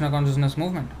preach this Krishna consciousness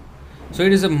movement. So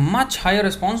it is a much higher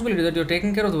responsibility that you are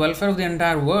taking care of the welfare of the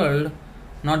entire world,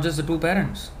 not just the two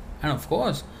parents. And of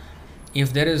course,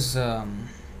 if there is,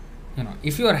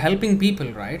 if you are helping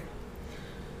people, right?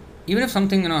 Even if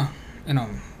something, your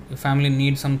family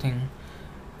needs something,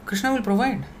 Krishna will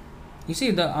provide. You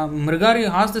see, the Mrigari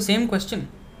asked the same question.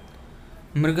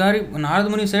 Narada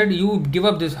Muni said, you give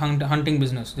up this hunting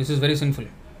business. This is very sinful.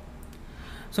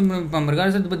 So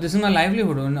Mrigari said, but this is my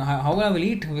livelihood. How I will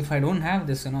eat if I don't have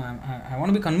this? I want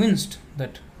to be convinced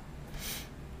that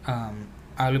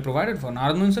I will be provided for.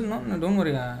 Narada Muni said, no, don't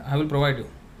worry, I will provide you.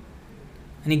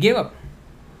 And he gave up.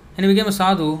 And he became a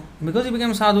sadhu. Because he became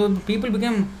a sadhu, people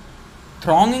became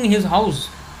thronging his house.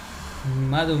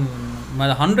 By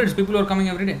the hundreds, people were coming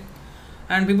every day.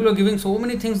 And people were giving so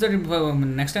many things that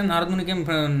next time Narada Muni came,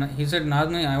 he said,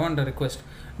 Narada Muni, I want a request.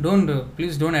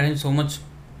 Please don't arrange so much.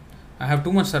 I have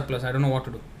too much surplus. I don't know what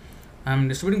to do. I am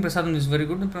distributing prasadam. This is very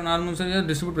good. Narada Muni said, yeah,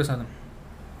 distribute prasadam.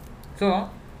 So,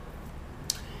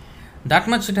 that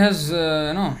much it has,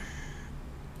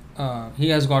 he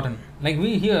has gotten. Like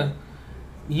we here,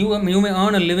 you may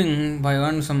earn a living by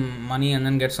earn some money and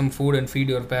then get some food and feed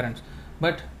your parents.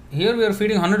 But here we are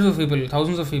feeding hundreds of people,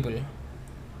 thousands of people,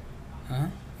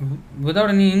 without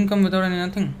any income, without any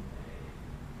nothing.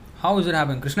 How is it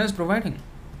happening? Krishna is providing.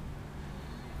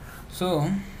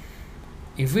 So,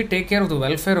 if we take care of the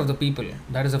welfare of the people,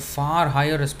 that is a far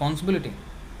higher responsibility.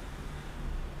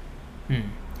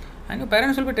 And your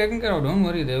parents will be taken care of. Don't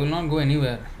worry, they will not go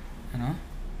anywhere.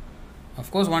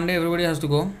 Of course, one day everybody has to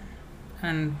go,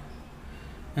 and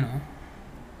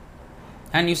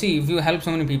and you see, if you help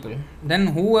so many people, then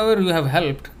whoever you have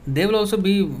helped, they will also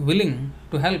be willing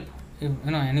to help. If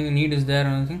any need is there or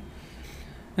anything,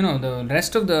 the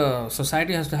rest of the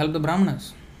society has to help the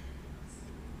Brahmanas.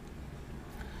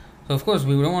 So of course,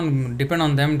 we don't want to depend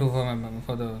on them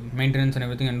for the maintenance and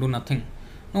everything and do nothing.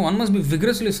 No, one must be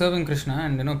vigorously serving Krishna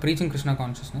and preaching Krishna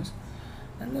consciousness.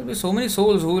 And there will be so many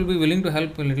souls who will be willing to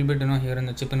help a little bit, here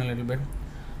and chip in a little bit.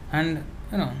 And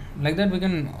like that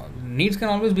needs can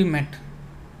always be met.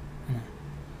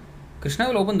 Krishna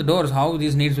will open the doors, how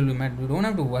these needs will be met. You don't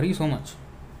have to worry so much.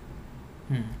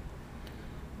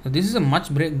 So this is a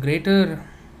much greater.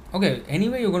 Okay,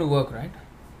 anyway you're going to work, right?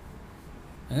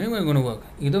 Anyway you're going to work,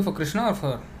 either for Krishna or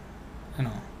for,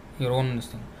 your own this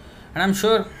thing. And I'm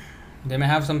sure they may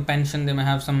have some pension, they may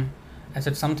have some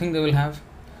asset, something they will have.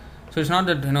 So it's not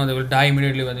that they will die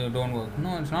immediately when you don't work.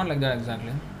 No, it's not like that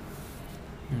exactly.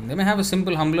 They may have a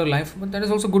simple, humbler life, but that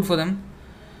is also good for them.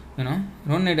 You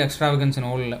don't need extravagance in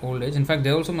old age. In fact, they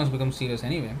also must become serious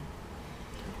anyway.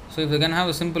 So if they can have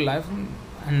a simple life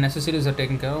and necessities are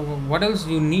taken care of, what else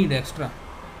you need extra?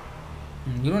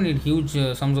 You don't need huge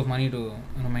sums of money to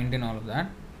maintain all of that.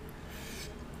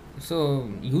 So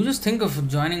you just think of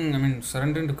joining,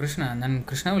 surrendering to Krishna, and then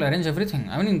Krishna will arrange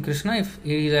everything. Krishna, if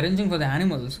he is arranging for the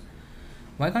animals,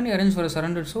 why can't he arrange for a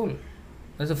surrendered soul?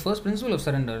 That's the first principle of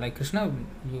surrender. Like Krishna,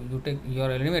 you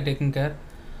are anyway taking care.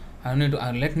 I don't need to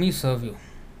let me serve you.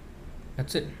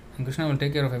 That's it. And Krishna will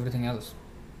take care of everything else.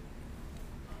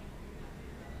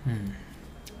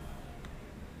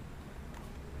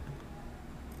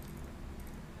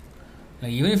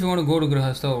 Like even if you want to go to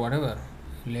Grihastha or whatever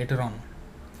later on,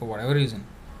 for whatever reason,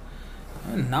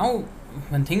 now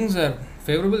when things are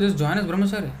favorable, just join as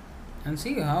brahmachari and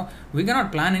see how we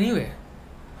cannot plan anyway.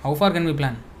 How far can we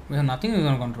plan? We have nothing in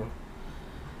our control.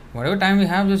 Whatever time we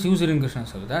have, just use it in Krishna's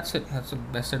service. That's it. That's the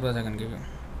best advice I can give you.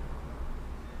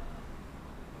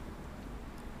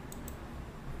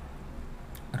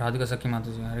 Radhika Sakhi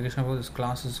Mataji, Hare Krishna Prabhu, this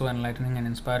class is so enlightening and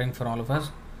inspiring for all of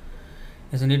us.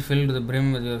 Is indeed filled to the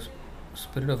brim with your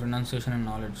spirit of renunciation and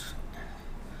knowledge.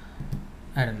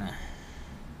 I don't know.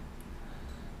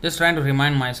 Just trying to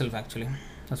remind myself actually.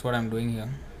 That's what I'm doing here.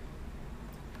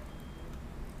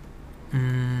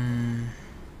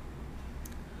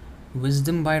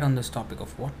 Wisdom bite on this topic.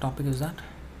 Of what topic is that?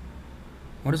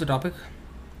 What is the topic?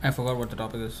 I forgot what the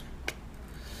topic is.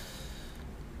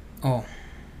 Oh,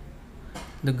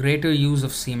 the greater use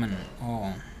of semen.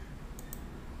 Oh,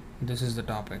 this is the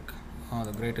topic. Oh,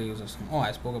 the greater use of semen. Oh,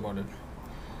 I spoke about it.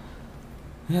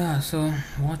 Yeah, so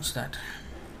watch that.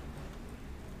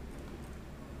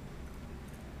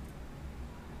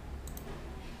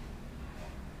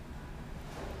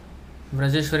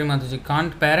 Vrajeshwari Mataji,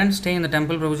 can't parents stay in the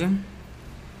temple, Prabhuji?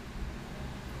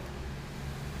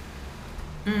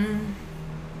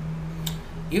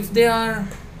 If they are,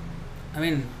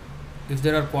 if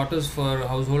there are quarters for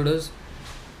householders,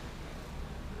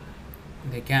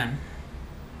 they can.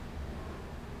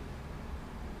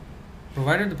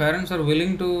 Provided the parents are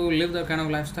willing to live that kind of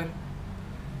lifestyle.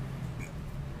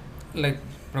 Like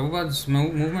Prabhupada's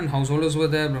movement, householders were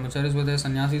there, brahmacharis were there,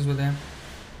 sannyasis were there.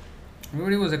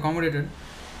 Everybody was accommodated.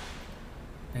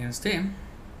 They can stay.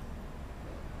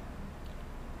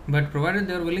 But provided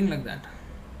they are willing like that.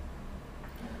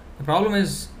 The problem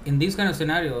is, in these kind of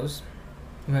scenarios,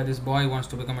 where this boy wants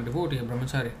to become a devotee, a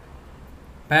brahmachari,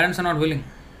 parents are not willing.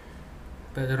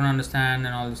 They don't understand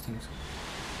and all these things.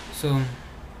 So,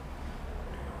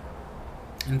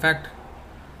 in fact,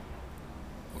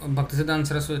 Bhaktisiddhanta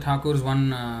Saraswati Thakur's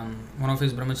one of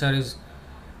his brahmacharis,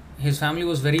 his family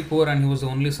was very poor and he was the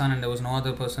only son and there was no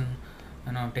other person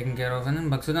taking care of. And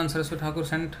then Bhaktisiddhanta Saraswati Thakur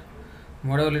sent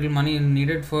whatever little money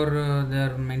needed for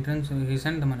their maintenance. He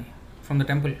sent the money from the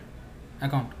temple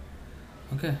account.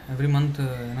 Okay, every month,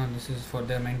 this is for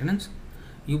their maintenance.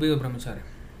 You be a brahmachari.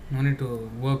 No need to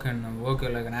work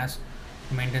like an ass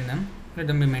to maintain them. Let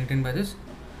them be maintained by this,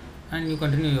 and you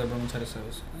continue your brahmachari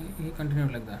service. He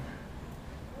continued like that.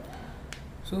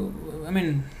 So,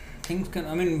 things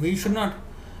can. We should not.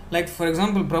 Like, for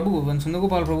example, Prabhu, when Sundar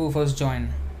Prabhu first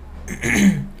joined,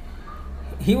 there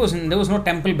was no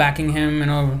temple backing him,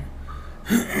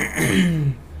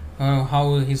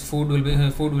 how his food will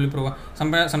be provided.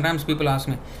 Sometimes people ask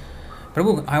me,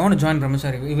 Prabhu, I want to join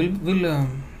brahmachari. Will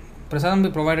prasadam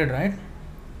be provided, right?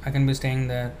 I can be staying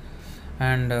there,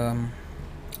 and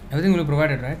everything will be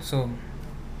provided, right? So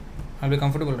I'll be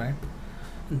comfortable, right?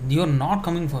 You are not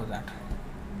coming for that.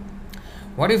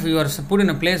 What if you are put in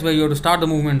a place where you have to start the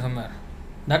movement somewhere?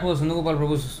 That was Sundar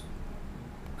Prabhu's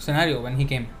scenario when he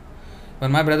came.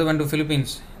 When my brother went to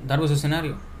Philippines, that was the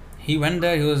scenario. He went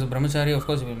there, he was a brahmachari, of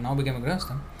course, he now became a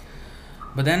grihastha.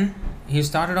 But then he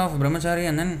started off brahmachari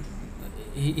and then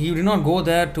he did not go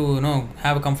there to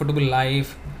have a comfortable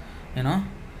life.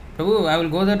 Prabhu, I will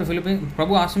go there to Philippines.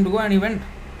 Prabhu asked him to go and he went.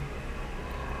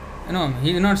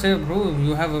 He did not say, Prabhu,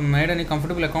 you have made any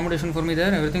comfortable accommodation for me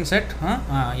there? Everything set?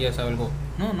 Yes, I will go.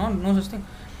 No such thing.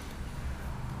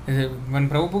 When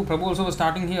Prabhu also was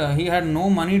starting here, he had no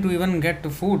money to even get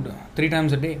food 3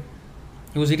 times a day.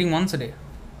 He was eating once a day.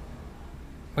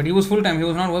 But he was full time, he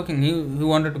was not working. He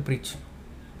wanted to preach.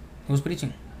 He was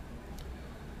preaching.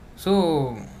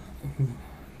 So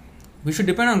we should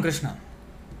depend on Krishna.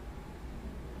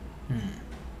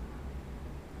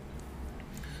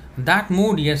 That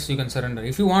mood, yes, you can surrender.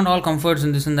 If you want all comforts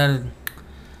and this and that,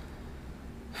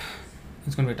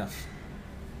 it's going to be tough.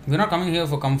 We're not coming here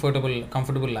for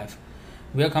comfortable life.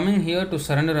 We are coming here to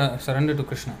surrender to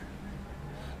Krishna.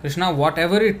 Krishna,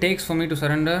 whatever it takes for me to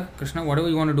surrender, Krishna, whatever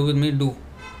you want to do with me, do.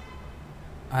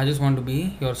 I just want to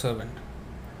be your servant.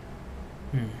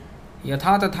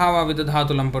 Yatha tatha va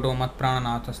vidadhatu lampato mat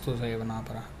prananathastu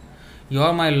sayavanapara. You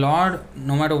are my Lord,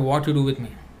 no matter what you do with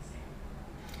me.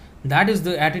 That is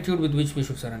the attitude with which we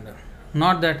should surrender.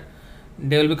 Not that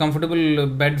there will be comfortable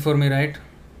bed for me, right?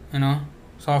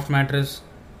 Soft mattress.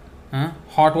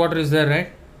 Hot water is there,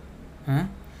 right?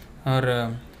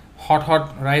 Or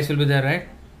hot rice will be there, right?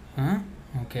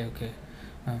 Okay.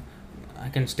 I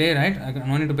can stay, right? I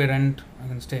no need to pay rent. I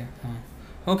can stay.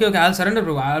 Okay, I'll surrender,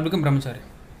 Prabhu. I'll become brahmachari.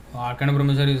 What kind of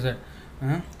brahmachari is that?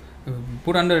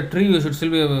 Put under a tree, you should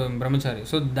still be a brahmachari.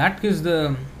 So that is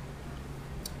the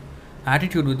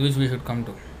attitude with which we should come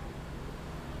to.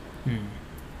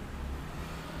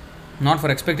 Not for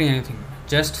expecting anything,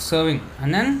 just serving.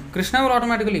 And then Krishna will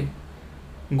automatically.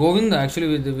 Govinda,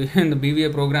 actually, in the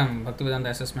BVA program, Bhaktivedanta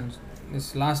assessments,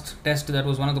 this last test, that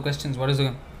was one of the questions. What is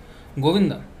the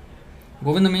Govinda?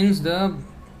 Govinda means the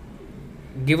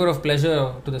giver of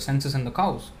pleasure to the senses and the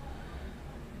cows.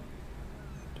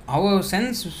 Our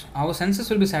senses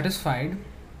will be satisfied,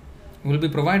 will be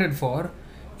provided for,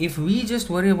 if we just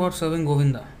worry about serving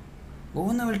Govinda.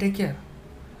 Govinda will take care.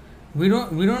 We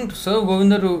don't serve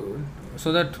Govinda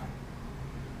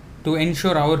to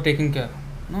ensure our taking care.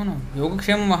 No.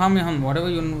 Yogakshemam mahamyaham. Whatever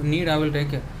you need, I will take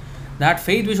care. That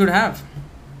faith we should have.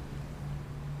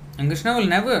 And Krishna will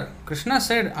never. Krishna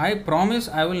said, I promise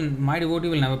my devotee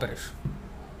will never perish.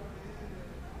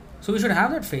 So we should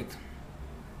have that faith.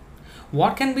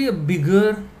 What can be a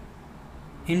bigger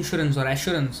insurance or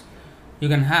assurance you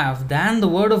can have than the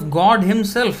word of God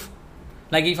Himself?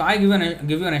 Like if I give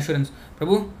you an assurance,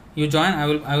 Prabhu, you join,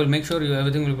 I will make sure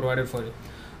everything will be provided for you.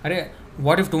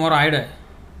 What if tomorrow I die?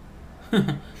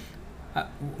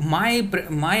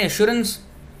 My assurance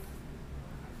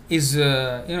is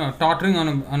tottering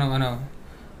on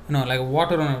a like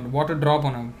water drop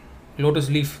on a lotus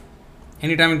leaf.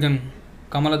 Anytime it can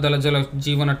kamala dalajala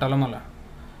jivana talamala.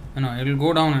 It will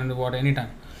go down in the water anytime.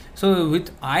 So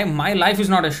my life is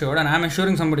not assured, and I am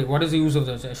assuring somebody. What is the use of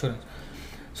the assurance?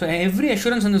 So every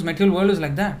assurance in this material world is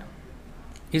like that.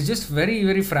 It's just very,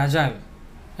 very fragile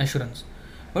assurance.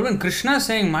 But when Krishna is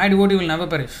saying, my devotee will never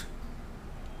perish,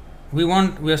 we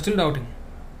are still doubting.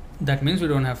 That means we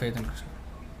don't have faith in Krishna.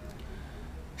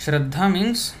 Shraddha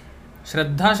means,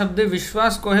 Shraddha shabde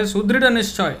vishwas ko hai sudrida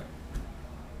nishchoy.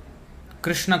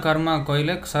 Krishna karma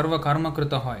koilek sarva karma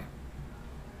krita hoy.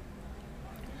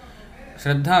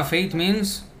 Shraddha, faith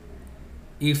means,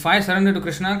 if I surrender to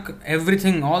Krishna,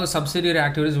 everything, all the subsidiary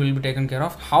activities will be taken care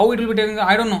of. How it will be taken care of?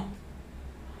 I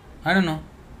don't know.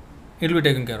 It will be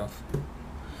taken care of.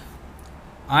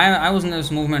 I was in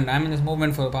this movement. I'm in this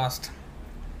movement for the past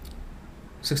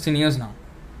 16 years now.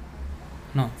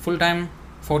 No, full time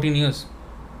 14 years.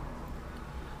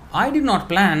 I did not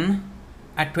plan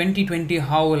at 2020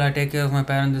 how will I take care of my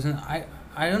parents.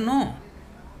 I don't know.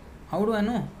 How do I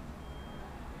know?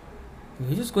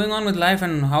 We're just going on with life,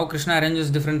 and how Krishna arranges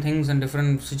different things and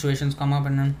different situations come up,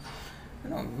 and then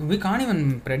we can't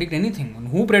even predict anything.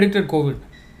 Who predicted COVID?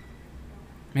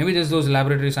 Maybe just those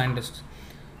laboratory scientists.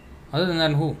 Other than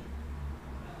that, who?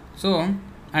 So,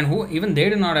 and who, even they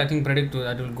did not, I think, predict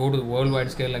that it will go to the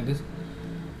worldwide scale like this.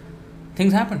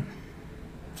 Things happen.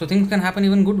 So things can happen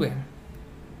even good way.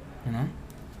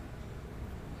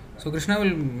 So Krishna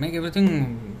will make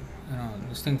everything,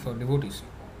 this thing for devotees.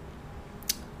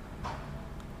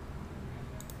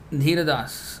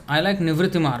 Dhiradas. I like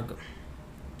Nivritti Marg.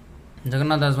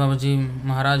 Jagannath Das Babaji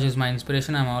Maharaj is my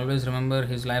inspiration. I always remember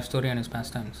his life story and his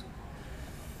pastimes.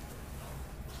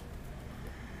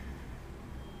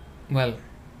 Well,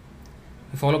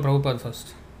 you follow Prabhupada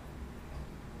first.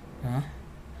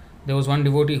 There was one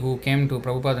devotee who came to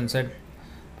Prabhupada and said,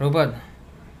 Prabhupada,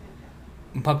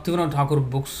 Bhaktivinoda Thakur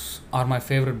books are my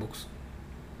favorite books.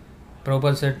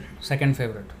 Prabhupada said, second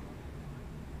favorite.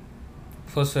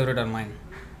 First favorite are mine.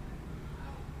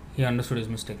 He understood his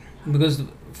mistake. Because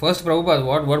first Prabhupada,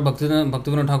 what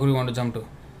Bhaktivinoda Thakur you want to jump to?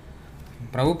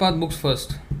 Prabhupada books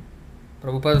first.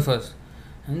 Prabhupada first.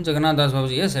 And Jagannath Das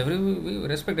Babaji. Yes, we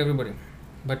respect everybody.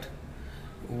 But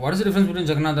what is the difference between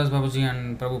Jagannath Das Babaji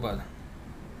and Prabhupada?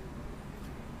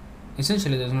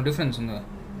 Essentially, there is no difference in the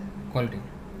quality.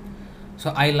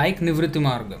 So I like Nivritti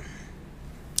Marga.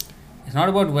 It's not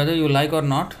about whether you like or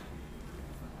not.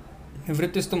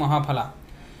 Nivrittistu Mahaphala.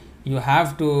 You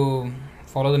have to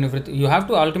follow the Nivritti. You have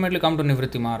to ultimately come to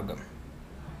Nivritti Marga.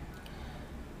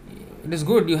 It is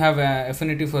good you have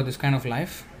affinity for this kind of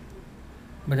life,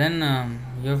 but then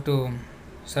you have to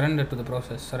surrender to the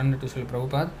process, surrender to Srila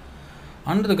Prabhupada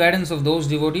under the guidance of those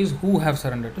devotees who have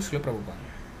surrendered to Srila Prabhupada.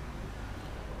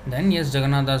 Then yes,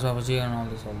 Jagannath Das Babaji and all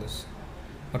this.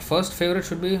 But first favorite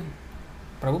should be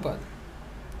Prabhupada,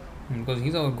 because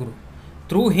he's our Guru.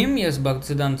 Through him, yes,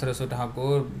 Bhaktisiddhanta Saraswati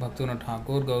Thakur, Bhaktivinoda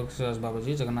Thakur, Gaurkishore Das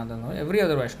Babaji, Jagannath Das Babaji, every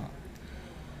other Vaishnava,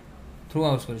 through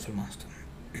our spiritual master.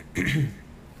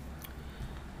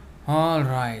 All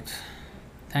right.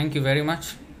 Thank you very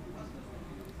much.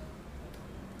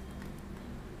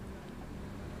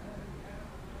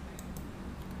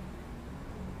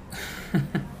 You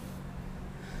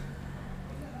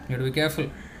have to be careful.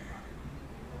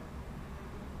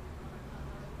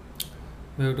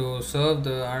 We have to serve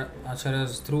the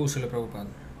acharyas through Srila Prabhupada.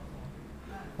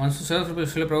 Once you serve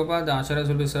Srila Prabhupada, the acharyas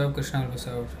will be served, Krishna will be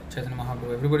served, Chaitanya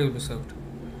Mahaprabhu, everybody will be served.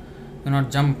 Do not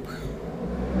jump.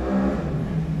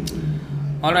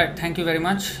 Alright, thank you very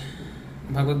much.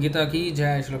 Bhagavad Gita ki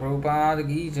jai, Srila Prabhupada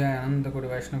ki jai, Ananta Koti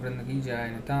Vaishnava Vrinda ki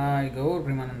jai, Nitai Gaur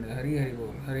Premanande, Hari Hari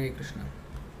Bol, Hare Krishna.